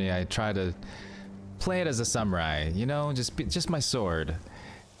this journey I try to play it as a samurai, you know, just my sword.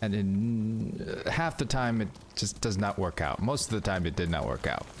 And in half the time it just does not work out. Most of the time it did not work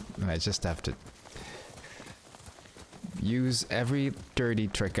out. And I just have to use every dirty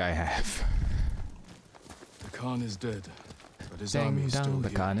trick I have. The Khan is dead, but his Ding army is still dong, the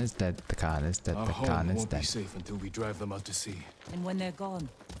here. Khan is dead, the Khan is dead, Our the home Khan is won't be dead. safe until we drive them out to sea. And when they're gone,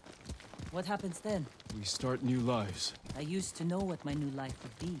 what happens then? We start new lives. I used to know what my new life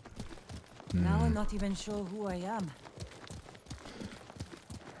would be. Now I'm not even sure who I am.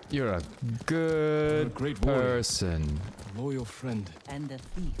 You're a good great warrior. person. A loyal friend. And a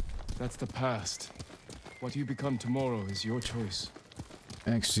thief. That's the past. What you become tomorrow is your choice.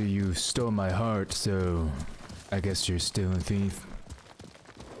 Actually, you stole my heart, so I guess you're still a thief.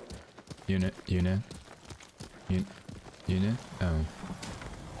 Unit? Oh.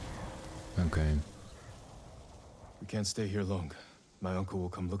 Okay. We can't stay here long. My uncle will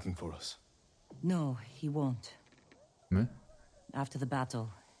come looking for us. No, he won't. Huh? After the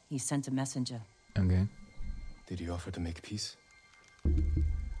battle, he sent a messenger. Okay. Did he offer to make peace?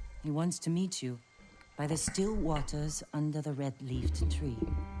 He wants to meet you by the still waters under the red-leafed tree.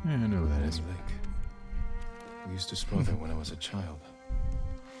 I know that is. Lake. We used to stroll there when I was a child.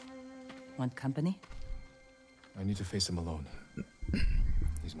 Want company? I need to face him alone.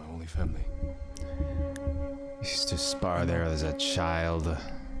 He's my only family. Used to spar there as a child.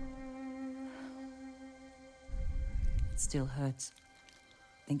 It still hurts,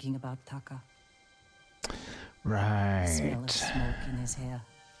 thinking about Taka. Right. The smell of smoke in his hair.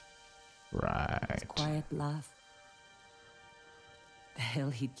 Right. His quiet laugh. The hell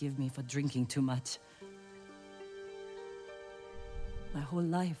he'd give me for drinking too much. My whole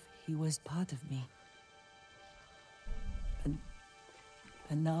life, he was part of me.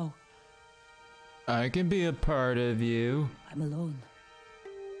 And now... I can be a part of you. I'm alone.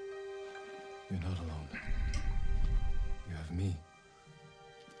 You're not alone. You have me.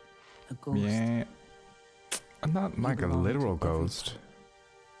 A ghost. Yeah. I'm not like a literal ghost.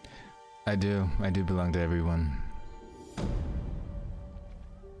 I do belong to everyone.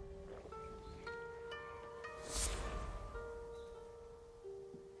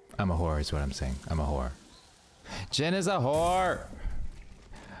 I'm a whore is what I'm saying. I'm a whore. Jin is a whore!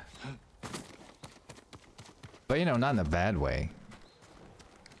 But you know, not in a bad way.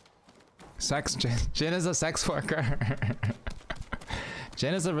 Jin is a sex worker.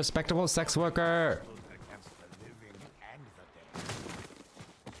 Jin is a respectable sex worker.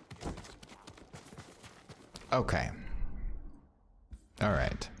 Okay.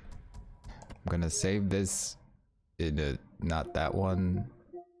 Alright. I'm gonna save this in a, not that one,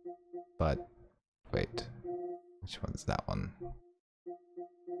 but wait. Which one's that one?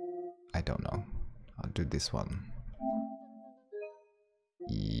 I don't know. I'll do this one.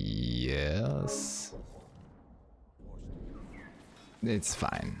 Yes. It's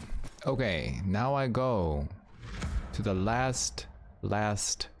fine. Okay, now I go to the last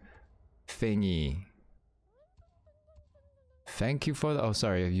thingy. Thank you for the, oh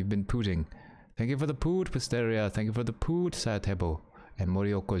sorry, you've been pooting. Thank you for the poot, Pisteria. Thank you for the poot, Sayatebo and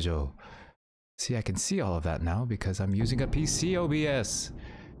Moriokojo. See, I can see all of that now because I'm using a PC OBS.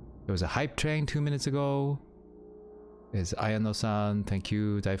 There was a hype train 2 minutes ago. There's Ayano-san, thank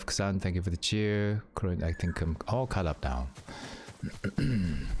you. Daifuku-san, thank you for the cheer. I think I'm all caught up now.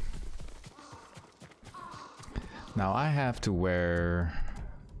 Now I have to wear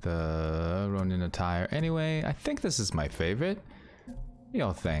the Ronin attire anyway. I think this is my favorite. What do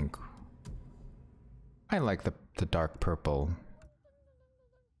y'all think? I like the dark purple.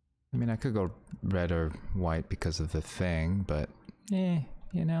 I mean, I could go red or white because of the thing, but you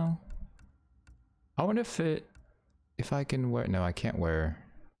know. I wonder if I can wear, no, I can't wear.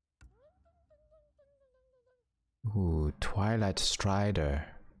 Ooh, Twilight Strider.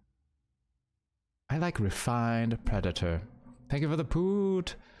 I like Refined Predator. Thank you for the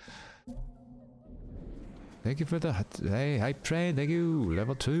poot. Thank you for the hey hype train. Thank you.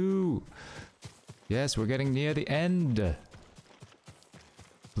 Level 2. Yes, we're getting near the end.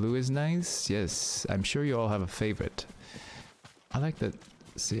 Blue is nice. Yes, I'm sure you all have a favorite. I like that.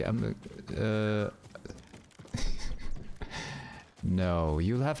 See, I'm the. No,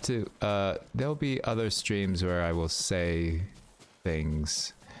 you'll have to. There'll be other streams where I will say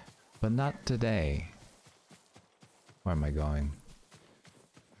things, but not today. Where am I going?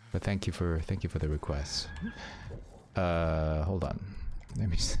 But thank you for the request. Hold on. Let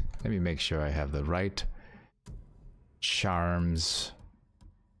me make sure I have the right charms.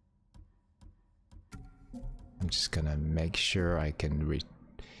 I'm just gonna make sure I can read.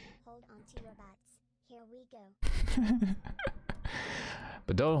 Hold on to your butts. Here we go.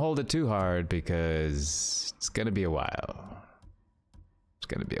 But don't hold it too hard because it's gonna be a while. It's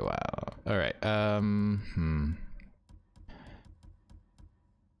gonna be a while. All right.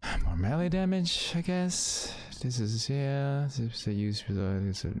 More melee damage, I guess. This is This is a use for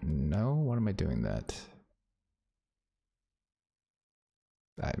the. No, what am I doing that?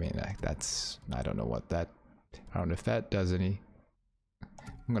 I mean, that's. I don't know what that. I don't know if that does any.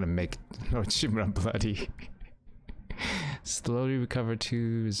 I'm gonna make Lord Shimura bloody. Slowly recover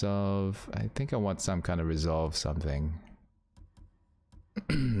to resolve. I think I want some kind of resolve something.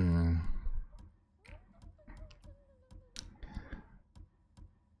 I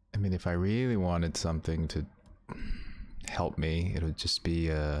mean, if I really wanted something to help me, it would just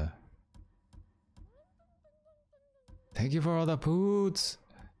be Thank you for all the poots.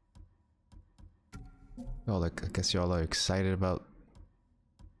 Oh, like I guess y'all are excited about.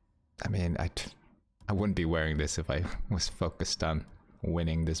 I mean, I wouldn't be wearing this if I was focused on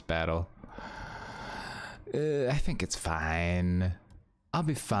winning this battle. I think it's fine. I'll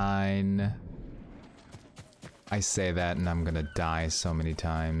be fine. I say that and I'm gonna die so many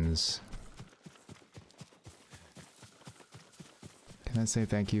times. Can I say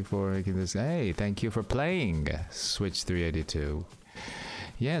thank you for making this? Hey, thank you for playing Switch 382.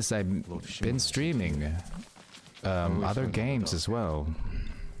 Yes, I've been streaming other games as well.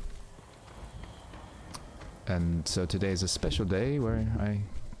 And so today is a special day where I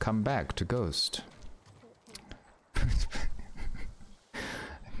come back to Ghost.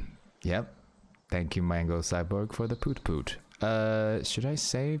 Yep. Thank you, Mango Cyborg, for the poot poot. Should I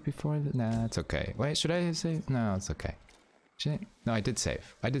save before? Nah, it's okay. Wait, should I save? No, it's okay. Should I? No, I did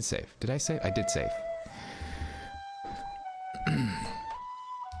save. I did save. Did I save? I did save.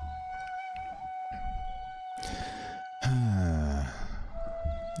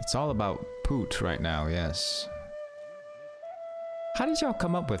 It's all about poot right now, yes. How did y'all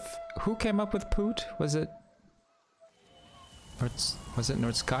come up with... Who came up with poot? Was it... Was it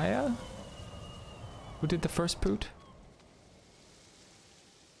Nordskaya? Who did the first poot?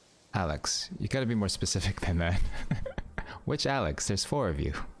 Alex. You gotta be more specific than that. Which Alex? There's 4 of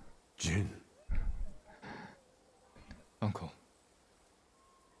you. Jin. Uncle.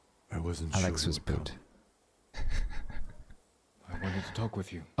 I wasn't Alex sure was poot. I wanted to talk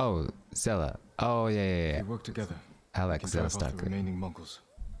with you. Oh, Zella. Oh, yeah. We work together. Alex, Zella drive off the Stark. remaining Mongols.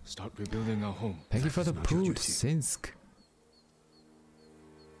 Start rebuilding our home. Thank you for the poot, Sinsk.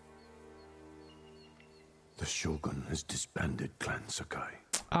 The Shogun has disbanded Clan Sakai.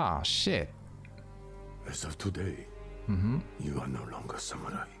 Ah, shit. As of today, you are no longer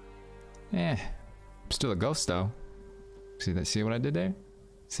samurai. Eh. I'm still a ghost, though. See that? See what I did there?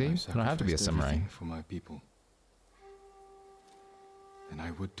 See? I don't have to be a samurai. For my people. And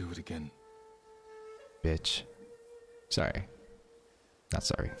I would do it again. Bitch. Sorry. Not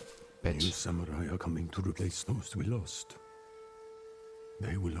sorry. Bitch. New samurai are coming to replace those we lost.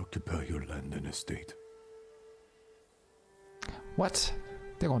 They will occupy your land and estate. What?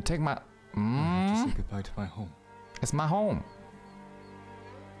 They're gonna take my... I have to say goodbye to my home. It's my home.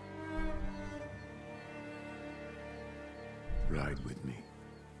 Ride with me.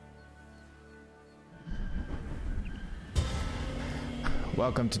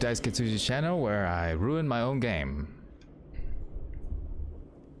 Welcome to Daisuke Tsuji's channel, where I ruin my own game.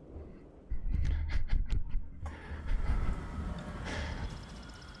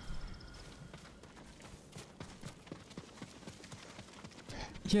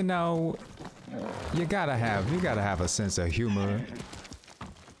 You know, you gotta have a sense of humor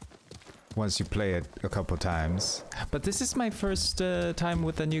once you play it a couple times. But this is my first time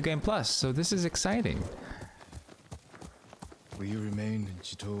with the New Game Plus, so this is exciting. Will you remain in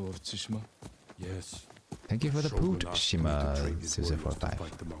Chito of Tsushima? Yes. Thank you for the poot, Shima 0045.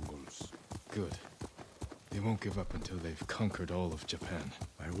 Good. They won't give up until they've conquered all of Japan.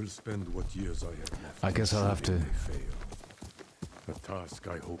 I will spend what years I have left. I guess I'll have to a task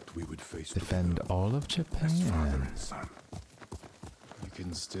I hoped we would face. Defend all of Japan. As father and son. You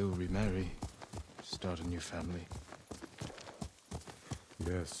can still remarry, start a new family.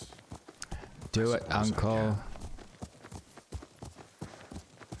 Yes. Do it, uncle.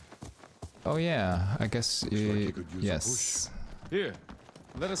 Oh yeah, I guess yes. Here,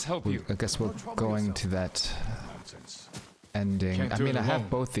 let us help you. I guess we're going to that ending. I mean, I have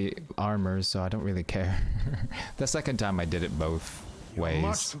both the armors, so I don't really care. The second time I did it both ways. You're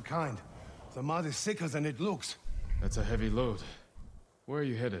much too kind. The mud is thicker than it looks. That's a heavy load. Where are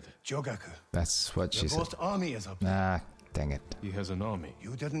you headed? Jogaku. That's what she The said. Ghost army is up there. Ah, dang it. He has an army.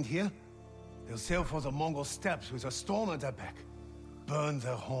 You didn't hear? They'll sail for the Mongol steppes with a storm at their back. Burn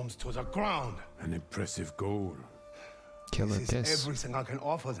their homes to the ground. An impressive goal. Killer This kiss. is everything I can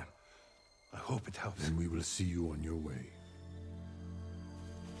offer them. I hope it helps. Then we will see you on your way.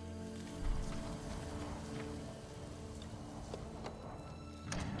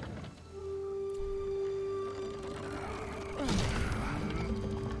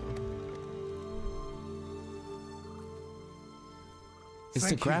 Is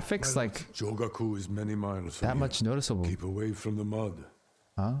the graphics like Jogaku is many miles from that here. much noticeable? Keep away from the mud.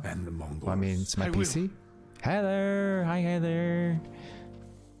 Huh? And the Mongols. Well, I mean, it's my PC. Heather, hi Heather.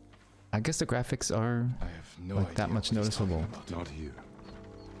 I guess the graphics are like that much noticeable. Not here.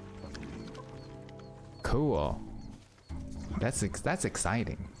 Cool. That's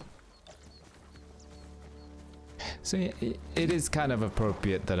exciting. So yeah, it is kind of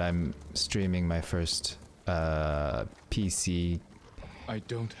appropriate that I'm streaming my first PC I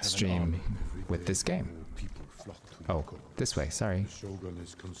don't have stream with this game. Oh, this way, sorry. Shogun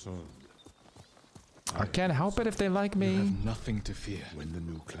is concerned. I can't help it if they like me. You have nothing to fear. When the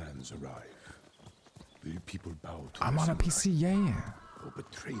new clans arrive, will people bow to I'm on a PC, yeah. or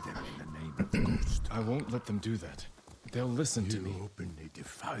betray them in the name of the ghost? I won't let them do that. They'll listen to me. You openly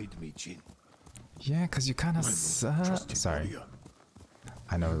defied me, Jin. Yeah, because you kind of suck. Sorry.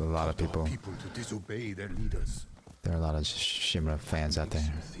 I know a lot of people. People to disobey their leaders. There are a lot of Shimura fans out there.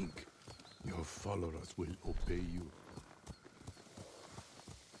 You think your followers will obey you?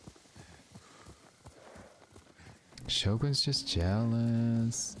 Shogun's just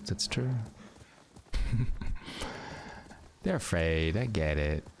jealous. That's true. They're afraid. I get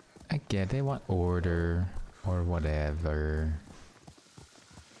it. I get it. They want order or whatever.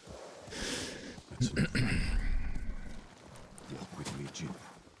 Walk with me, Jin.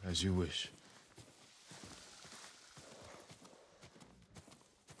 As you wish.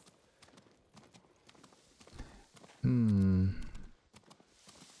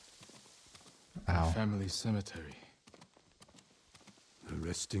 Ow. Family cemetery. The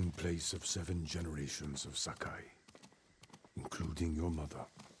resting place of 7 generations of Sakai, including your mother.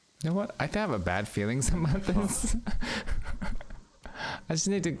 You know what? I have a bad feelings about this. I just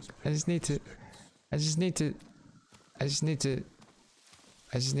need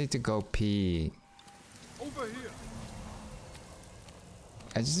to go pee. Over here.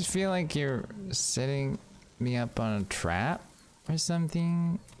 I just feel like you're setting me up on a trap or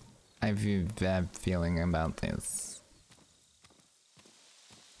something. I have a bad feeling about this.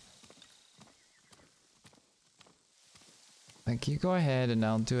 Like, you go ahead and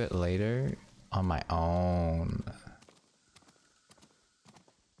I'll do it later on my own.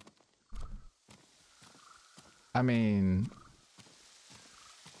 I mean,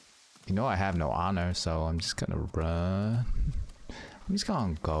 you know I have no honor, so I'm just gonna run. I'm just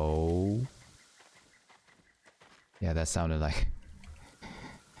gonna go. Yeah, that sounded like...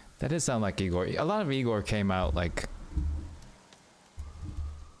 That did sound like Igor. A lot of Igor came out like...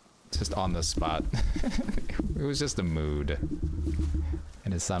 just on the spot. It was just a mood.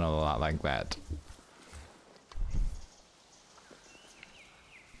 And it sounded a lot like that.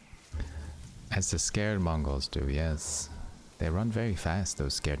 As the scared Mongols do, yes. They run very fast,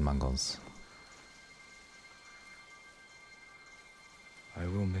 those scared Mongols. I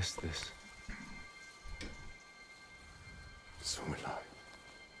will miss this. So will I.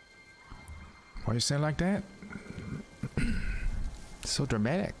 Why you say it like that? So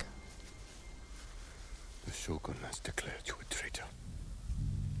dramatic. The Shogun has declared you a traitor.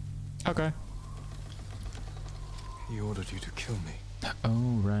 Okay. He ordered you to kill me.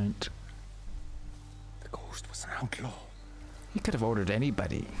 Oh, right. The ghost was an outlaw. He could have ordered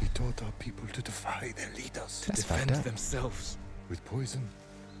anybody. He taught our people to defy their leaders. To defend themselves. With poison.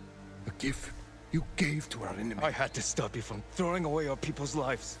 A gift you gave to our enemy. I had to stop you from throwing away our people's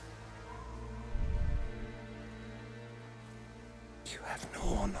lives. You have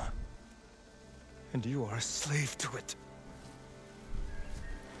no honor. And you are a slave to it.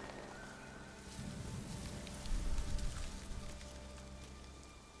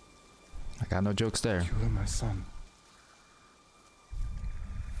 I got no jokes there. You are my son.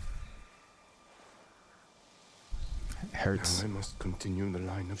 It hurts. Now I must continue the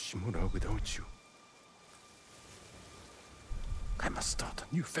line of Shimura without you. I must start a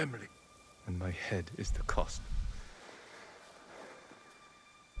new family. And my head is the cost.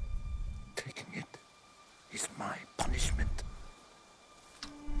 Taking it is my punishment.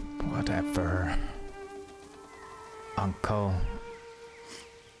 Whatever. Uncle.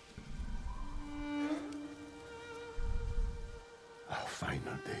 Our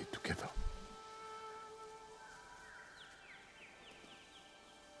final day together.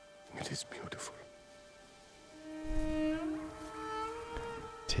 It is beautiful.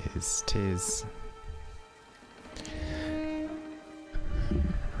 Tis.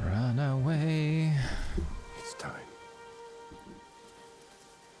 Run away. It's time.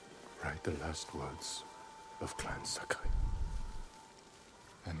 Write the last words of Clan Sakai.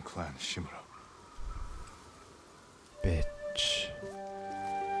 And Clan Shimura. Bitch.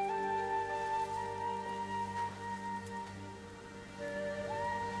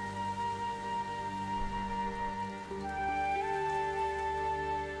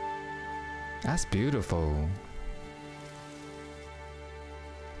 That's beautiful.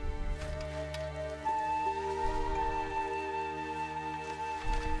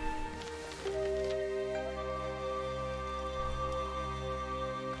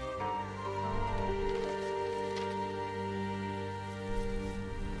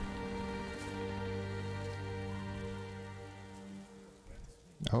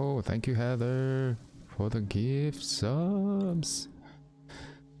 Oh, thank you, Heather, for the gift subs.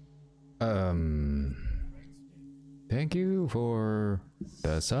 Thank you for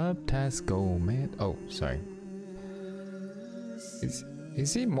the sub task go, man. Oh, sorry.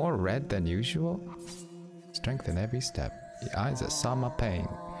 Is he more red than usual? Strength in every step. The eyes that saw my pain.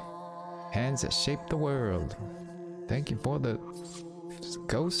 Hands that shaped the world. Thank you for the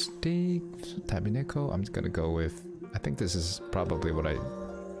Ghosty Tabernacle. I'm just gonna go with, I think this is probably what I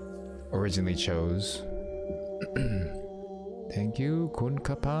originally chose. Thank you, Kun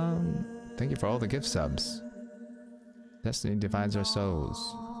Kapan. Thank you for all the gift subs. Destiny divides our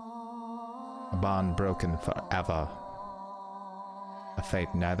souls. A bond broken forever. A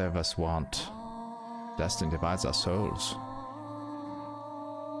fate neither of us want. Destiny divides our souls.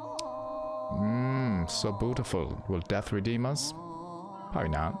 So beautiful. Will death redeem us? Probably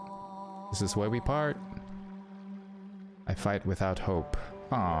not. This is where we part. I fight without hope.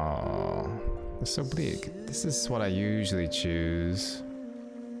 Aww. It's so bleak. This is what I usually choose.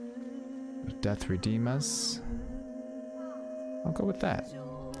 Will death redeem us? I'll go with that.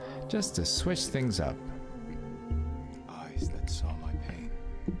 Just to switch things up. Eyes that saw my pain.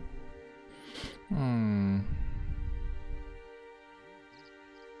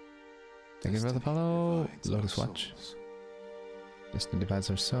 Thank you for the follow. Lotus Watch. Destiny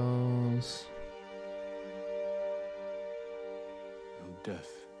divides our souls. Will death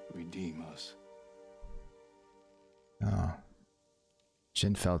redeem us? Oh.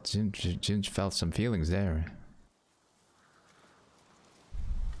 Jin felt some feelings there.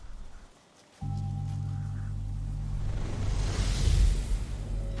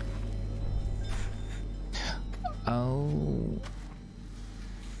 Oh.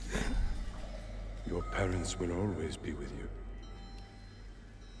 Your parents will always be with you.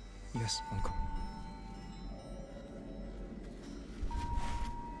 Yes, Uncle.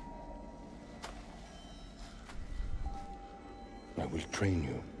 I will train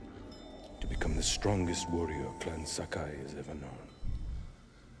you to become the strongest warrior Clan Sakai has ever known.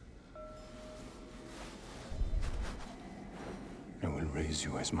 I will raise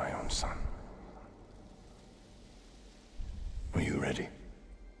you as my own son. Are you ready?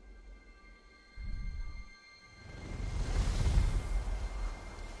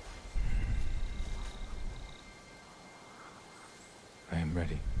 I am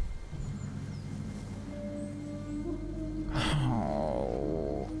ready.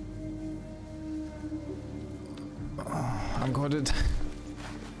 Oh. I'm going to die.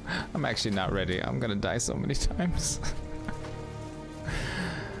 I'm actually not ready. I'm gonna die so many times.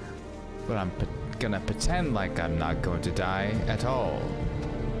 But I'm gonna pretend like I'm not going to die at all.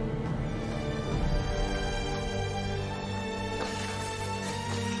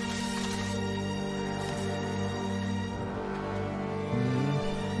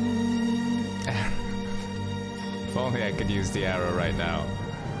 If only I could use the arrow right now.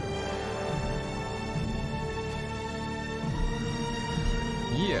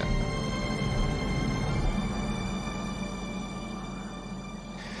 Yeah.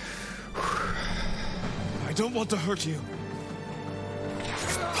 I don't want to hurt you.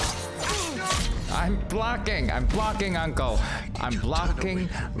 I'm blocking, Uncle. I'm blocking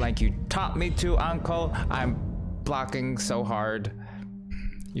like you taught me to, Uncle. I'm blocking so hard.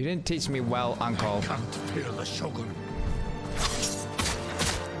 You didn't teach me well, Uncle. I can't fear the Shogun.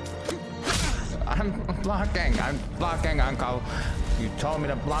 I'm blocking, Uncle. You told me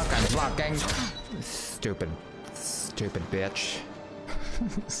to block, I'm blocking. Stupid bitch.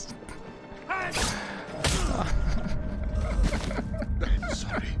 I'm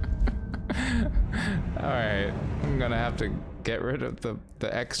sorry. Alright, I'm gonna have to get rid of the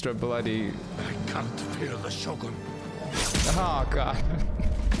extra bloody... I can't fear the Shogun. Oh, God.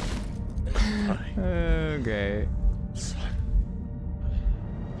 Okay.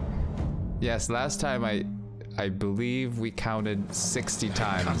 Yes, last time I believe we counted 60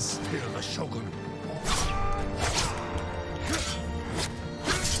 times. I can't fear the Shogun.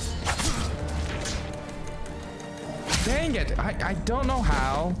 Dang it! I don't know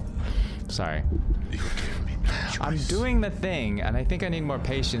how. Sorry. I'm doing the thing, and I think I need more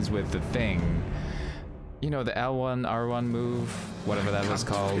patience with the thing. You know, the L1, R1 move, whatever that was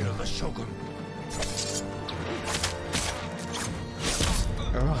called.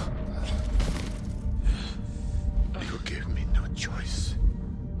 Ugh. You gave me no choice.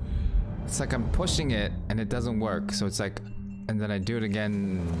 It's like I'm pushing it, and it doesn't work, so it's like... And then I do it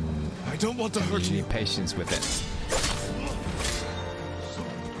again... I don't want to hurt you. Need patience with it.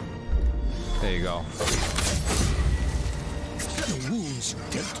 There you go. The wounds you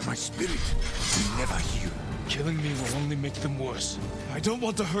dealt my spirit will never heal. Killing me will only make them worse. I don't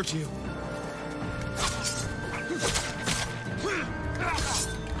want to hurt you.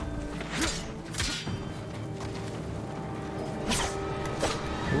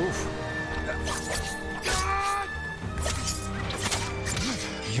 Oof.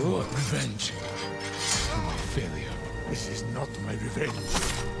 You want revenge for my failure. This is not my revenge.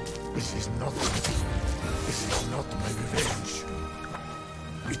 This is not my revenge.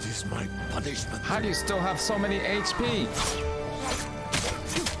 It is my punishment. How do you still have so many HP?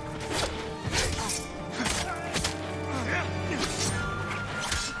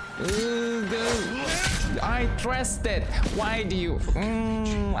 I pressed it. Why do you?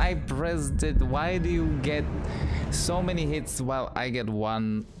 I pressed it. Why do you get so many hits while I get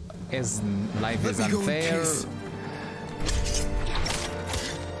one? Life is unfair.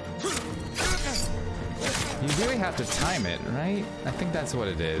 You really have to time it, right? I think that's what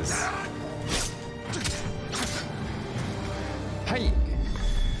it is. Hey!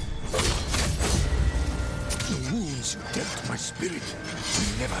 The wounds you dealt my spirit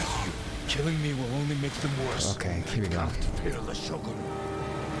will never heal. Killing me will only make them worse. Okay, here we go. Fear the Shogun.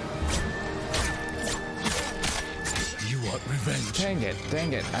 You want revenge? Dang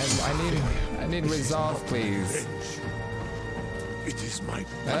it! I need resolve, please. Revenge. It is my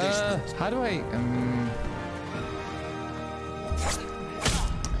punishment. How do I?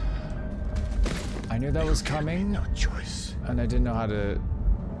 I knew that was coming, no choice. And I didn't know how to.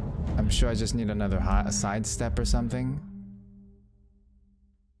 I'm sure I just need another side step or something.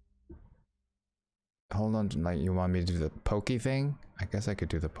 Hold on, like you want me to do the pokey thing? I guess I could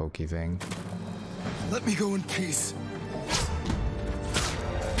do the pokey thing. Let me go in peace.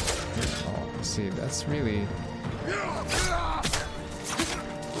 Oh, see, that's really.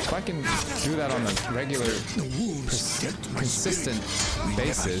 If I can do that on a regular, consistent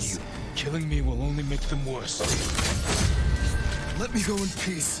basis. Killing me will only make them worse. Let me go in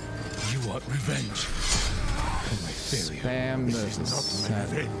peace. You want revenge for my failure. Spam this is not my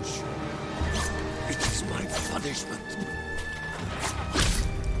revenge. It is my punishment.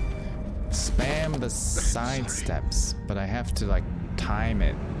 Spam the side steps, but I have to like time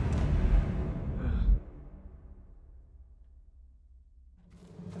it.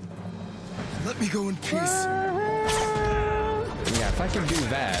 Let me go in peace. Yeah, if I can do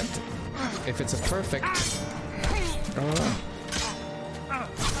that, if it's a perfect. The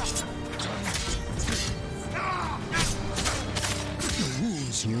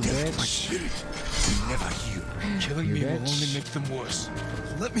wounds you bitch. My spirit will never heal. Killing me will only make them worse.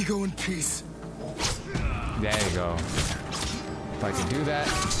 Let me go in peace. There you go. If I can do that,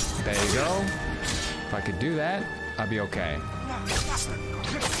 there you go. If I could do that, I'll be okay.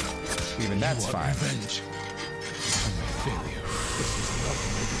 Even that's fine. Revenge for my failure. This is not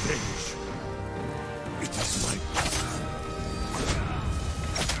my revenge. It is my.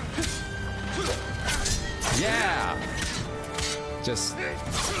 Yeah. Just.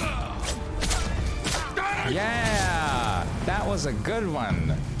 Yeah. That was a good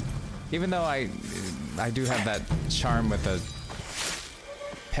one. Even though I do have that charm with the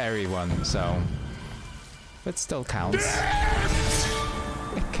parry one, so it still counts.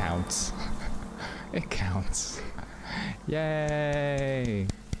 It counts. It counts. Yay!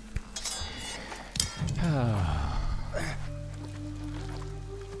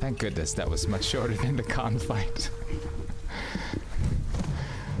 Thank goodness that was much shorter than the con fight.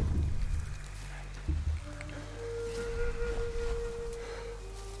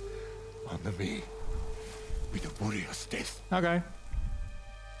 Honor me with a warrior's death. Okay.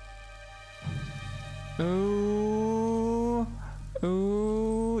 Ooh.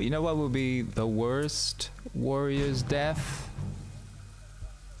 Ooh. You know what would be the worst warrior's death?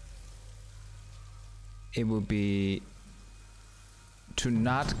 It would be to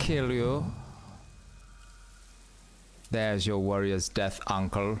not kill you. There's your warrior's death,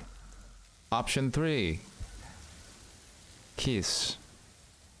 uncle. Option 3. Kiss.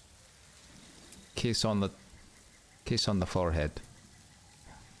 Kiss on the forehead.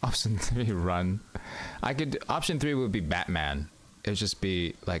 Option 3, run. Option 3 would be Batman. It'd just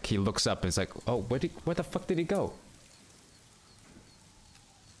be like he looks up and it's like, oh, where the fuck did he go?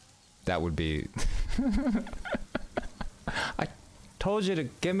 That would be. I told you to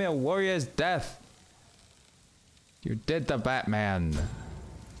give me a warrior's death. You did the Batman.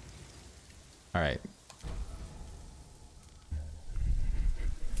 All right.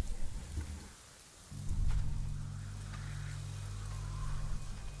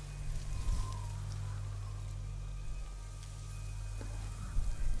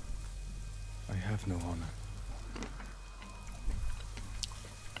 I have no honor.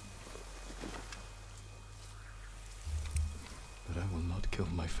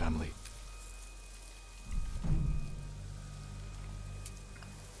 killed my family.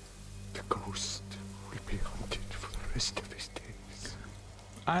 The ghost will be hunted for the rest of his days.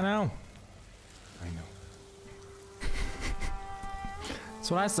 I know. I know.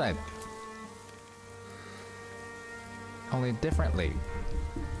 That's what I said. Only differently.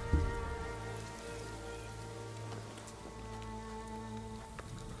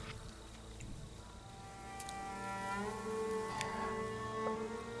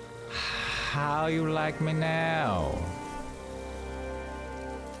 How you like me now?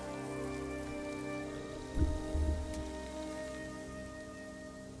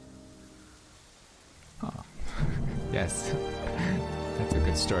 Oh. Yes. That's a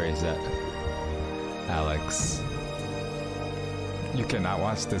good story, is that? Alex. You cannot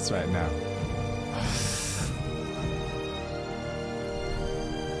watch this right now.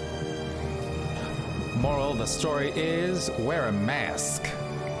 Moral of the story is wear a mask.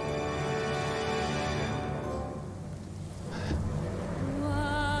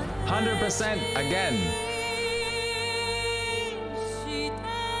 100% again.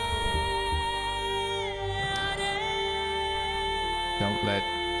 Don't let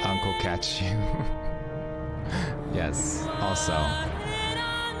Uncle catch you. Yes, also.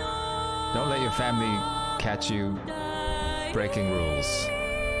 Don't let your family catch you breaking rules.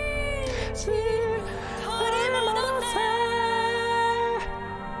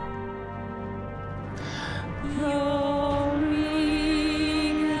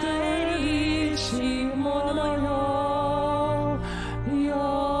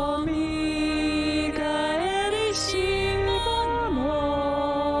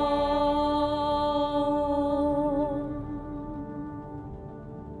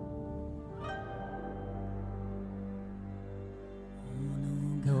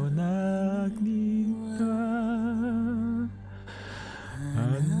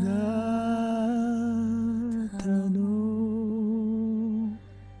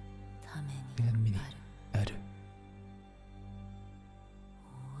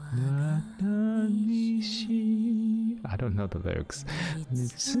 I don't know the lyrics.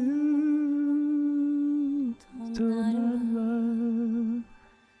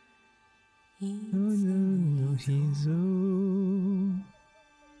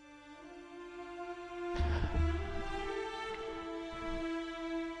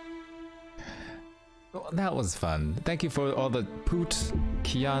 Well, that was fun. Thank you for all the poot,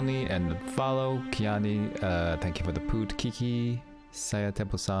 Kiani, and the follow, Kiani. Thank you for the poot, Kiki, Saya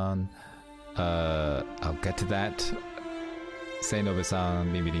Tempo-san. I'll get to that.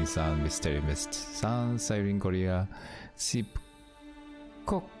 Seinobu-san, Mimirin-san, Mystery Mist-san, Siren Korea, Sleep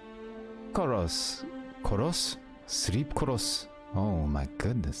Koros. Koros? Sleep Koros. Oh my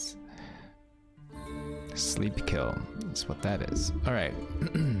goodness. Sleep kill. That's what that is. Alright.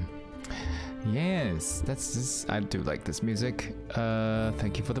 Yes, that's this. I do like this music.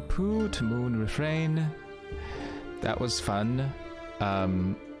 Thank you for the poot, moon refrain. That was fun.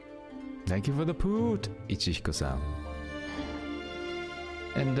 Thank you for the poot, Ichihiko-san.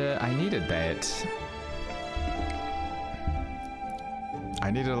 And I needed that. I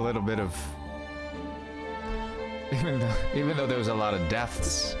needed a little bit of... Even though there was a lot of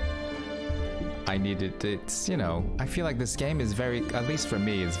deaths, I needed it, you know, I feel like this game is very, at least for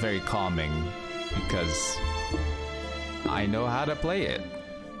me, it's very calming because I know how to play it.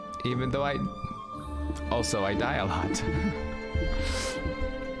 Even though I die a lot.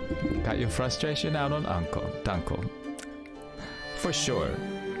 Got your frustration out on Uncle. For sure.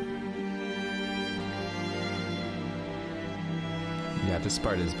 Yeah, this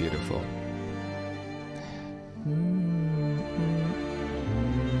part is beautiful.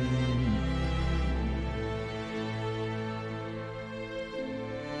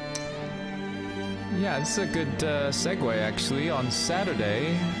 Yeah, this is a good segue actually. On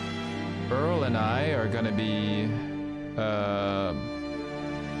Saturday, Earl and I are gonna be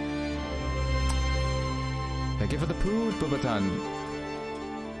thank you for the pood, Bubatan.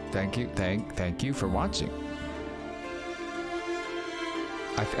 Thank you for watching.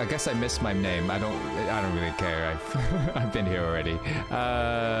 I guess I missed my name. I don't really care. I've been here already.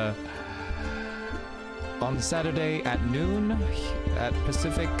 On Saturday at noon at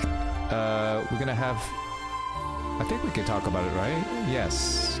Pacific, we're gonna have. I think we could talk about it, right?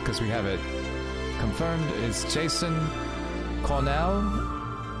 Yes, because we have it confirmed. It's Jason Cornell,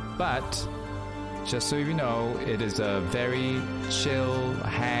 but just so you know, it is a very chill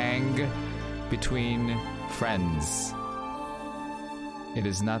hang between friends. It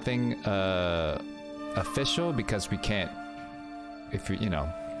is nothing official because we can't. If you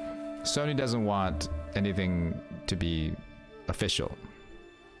know, Sony doesn't want anything to be official.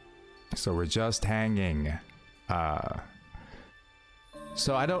 So we're just hanging.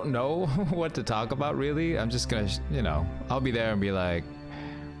 So I don't know what to talk about really. I'm just gonna, you know, I'll be there and be like,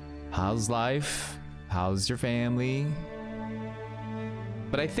 how's life? How's your family?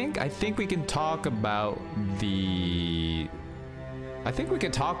 But I think we can talk about the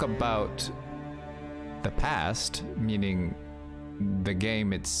past, meaning the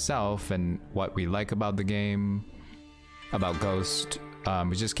game itself and what we like about the game, about Ghost.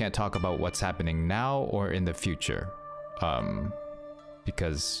 We just can't talk about what's happening now or in the future.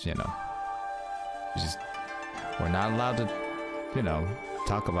 Because, you know, we're not allowed to, you know,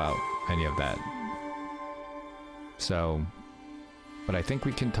 talk about any of that. So, but I think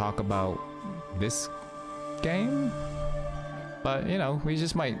we can talk about this game. But, you know, we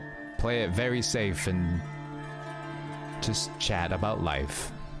just might play it very safe and just chat about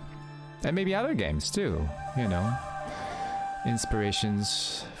life. And maybe other games too, you know.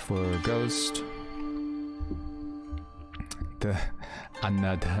 Inspirations for Ghost. The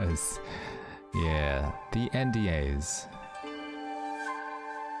Anadas. Yeah, the NDAs.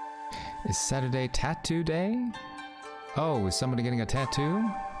 Is Saturday tattoo day? Oh, is somebody getting a tattoo?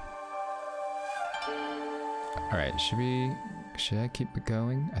 Alright, should I keep it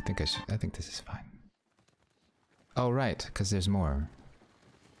going? I think this is fine. Oh right, because there's more.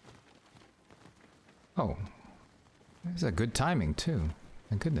 Oh. This is a good timing too.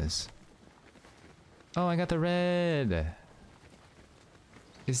 My goodness. Oh, I got the red.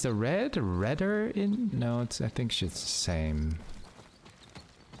 Is the red redder in? No, I think it's the same.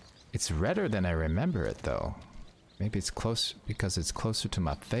 It's redder than I remember it though. Maybe it's close because it's closer to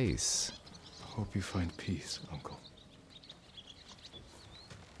my face. Hope you find peace, Uncle.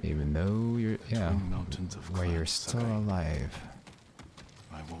 Even though you're, yeah, mountains of where you're still alive.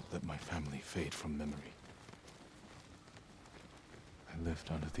 I won't let my family fade from memory. I lived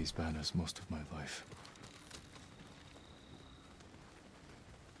under these banners most of my life.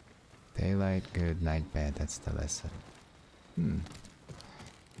 Daylight good, night bad, that's the lesson.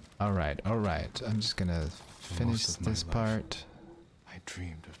 Alright. I'm just gonna finish this part. I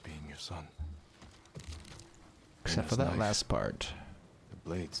dreamed of being your son. Except for that last part. The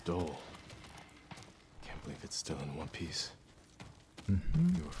blade's dull. Can't believe it's still in one piece. You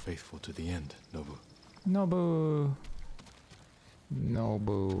were faithful to the end, Nobu. Nobu.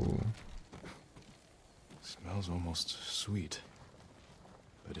 Smells almost sweet.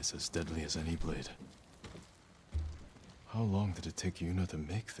 But it's as deadly as any blade. How long did it take Yuna to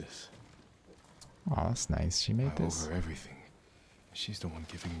make this? Oh, that's nice. She made this. I owe her everything. She's the one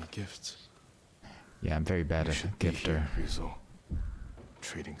giving me gifts. Yeah, I'm very bad at gifter. Rizzo.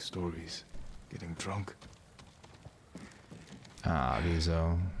 Trading stories. Getting drunk. Ah,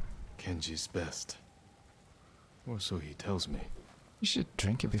 Rizzo. Kenji's best. Or so he tells me. You should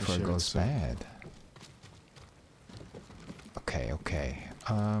drink it before it goes bad. Okay.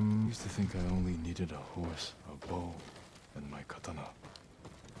 Used to think I only needed a horse, a bow, and my katana.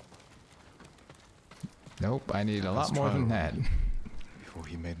 Nope, I need a lot more than that. Before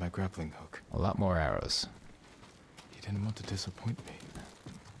he made my grappling hook. A lot more arrows. He didn't want to disappoint me.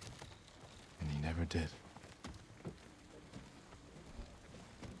 And he never did.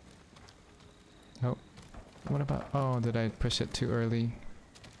 Nope. What about... Oh, did I push it too early?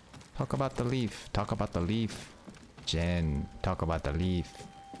 Talk about the leaf. Talk about the leaf. Jen, talk about the leaf.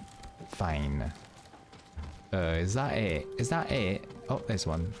 Fine. Is that it? Is that it? Oh, there's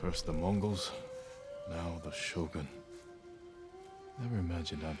one. First the Mongols, now the Shogun. Never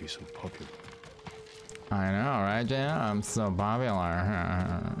imagined I'd be so popular. I know, right, Jen? I'm so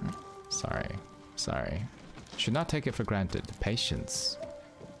popular. Sorry. Should not take it for granted. Patience.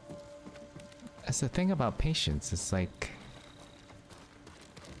 That's the thing about patience. It's like...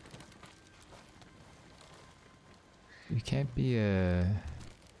 You can't be a...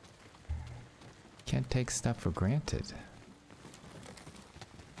 Can't take stuff for granted.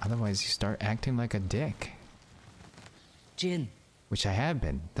 Otherwise you start acting like a dick. Jin. Which I have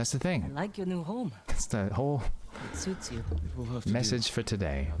been. That's the thing. I like your new home. That's the whole It suits you. message for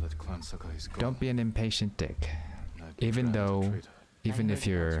today. Don't be an impatient dick. Even if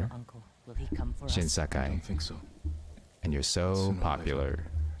you're Shin Sakai. I don't think so. And you're so popular.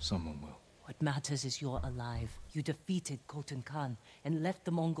 Someone will. What matters is you're alive. You defeated Khotun Khan and left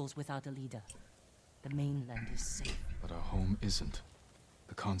the Mongols without a leader. The mainland is safe. But our home isn't.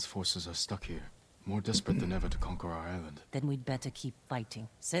 The Khan's forces are stuck here, more desperate than ever to conquer our island. Then we'd better keep fighting.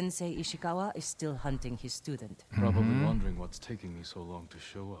 Sensei Ishikawa is still hunting his student. Probably wondering what's taking me so long to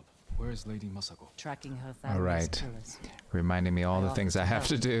show up. Where is Lady Masako? Tracking her family's Alright. killers. Reminding me all the things I have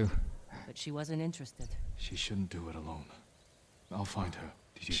to do. But she wasn't interested. She shouldn't do it alone. I'll find her.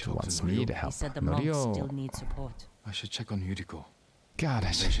 Do Did She wants me to He help. said the monks Norio. still need support. I should check on Yuriko. God,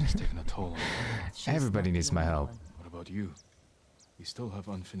 She's taken a toll on me. everybody needs my help. What about you? We still have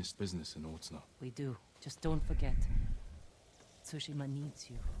unfinished business in Otsuna. We do. Just don't forget. Tsushima needs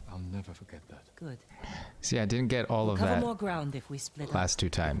you. I'll never forget that. Good. See, I didn't get all We'll of cover that more ground if we split last up. 2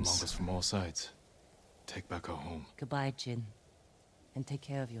 times. Mongols from all sides. Take back our home. Goodbye, Jin. And take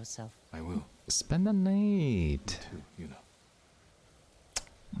care of yourself. I will. Spend the night. Too, you know.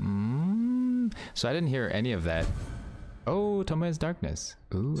 So I didn't hear any of that. Oh, Tomoe's Darkness.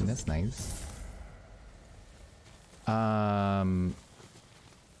 Ooh, that's nice.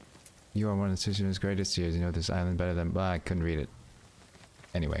 You are one of Tsushima's greatest years. You know this island better than blah. I couldn't read it.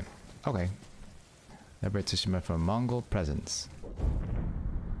 Anyway, okay. Liberate Tsushima from Mongol presence.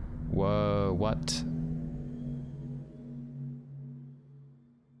 Whoa, what?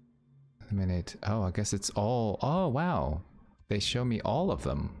 Eliminate. Oh, I guess it's all. Oh, wow. They show me all of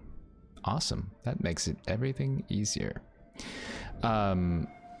them. Awesome. That makes it everything easier.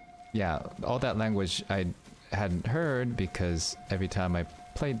 Yeah, all that language I hadn't heard because every time I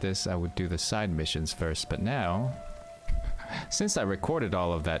played this, I would do the side missions first. But now, since I recorded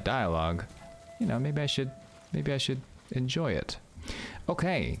all of that dialogue, you know, maybe I should enjoy it.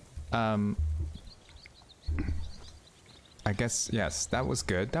 Okay. I guess, yes, that was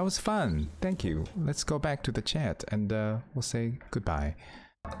good. That was fun. Thank you. Let's go back to the chat and we'll say goodbye.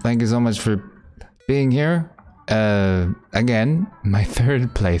 Thank you so much for being here. Again, my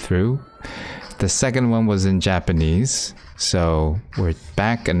 3rd playthrough. The 2nd one was in Japanese. So we're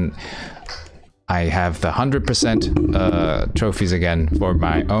back and I have the 100% trophies again for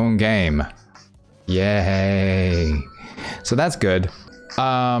my own game. Yay. So that's good.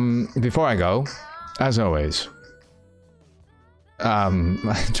 Before I go, as always, I'm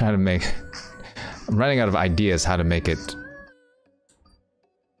running out of ideas how to make it,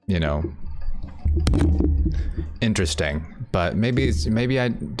 you know, interesting. But maybe I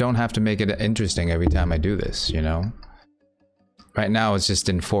don't have to make it interesting every time I do this, you know? Right now it's just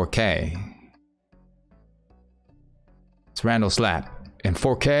in 4K. It's Randall Slap in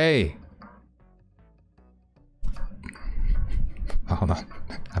 4K. Hold on.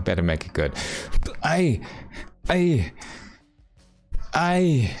 I better make it good. There's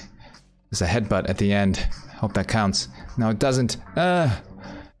a headbutt at the end. Hope that counts. No, it doesn't.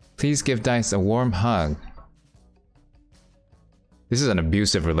 Please give Dice a warm hug. This is an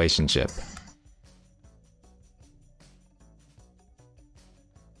abusive relationship.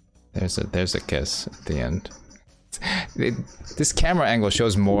 There's a kiss at the end. This camera angle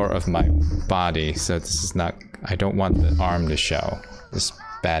shows more of my body, so this is not. I don't want the arm to show. This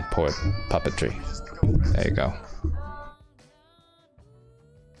bad puppetry. There you go.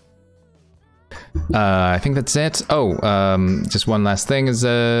 I think that's it. Oh, just one last thing is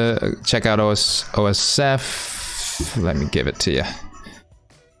check out OSF. Let me give it to you.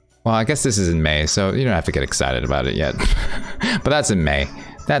 Well, I guess this is in May, so you don't have to get excited about it yet. But that's in May.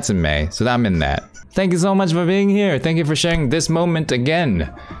 That's in May, so I'm in that. Thank you so much for being here. Thank you for sharing this moment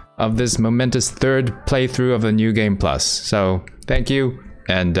again of this momentous 3rd playthrough of the New Game Plus. So thank you,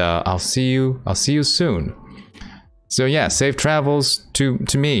 and I'll see you soon. So yeah, safe travels to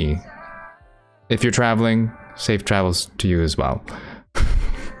me. If you're traveling, safe travels to you as well.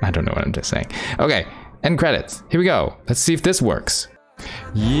 I don't know what I'm just saying. Okay, end credits. Here we go. Let's see if this works.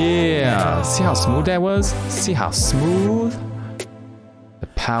 Yeah, see how smooth that was? See how smooth? The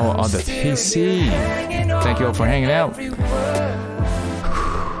power of the PC. Thank you all for hanging out.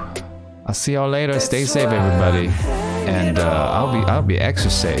 I'll see y'all later. Stay safe, everybody. And I'll be extra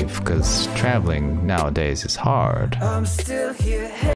safe because traveling nowadays is hard.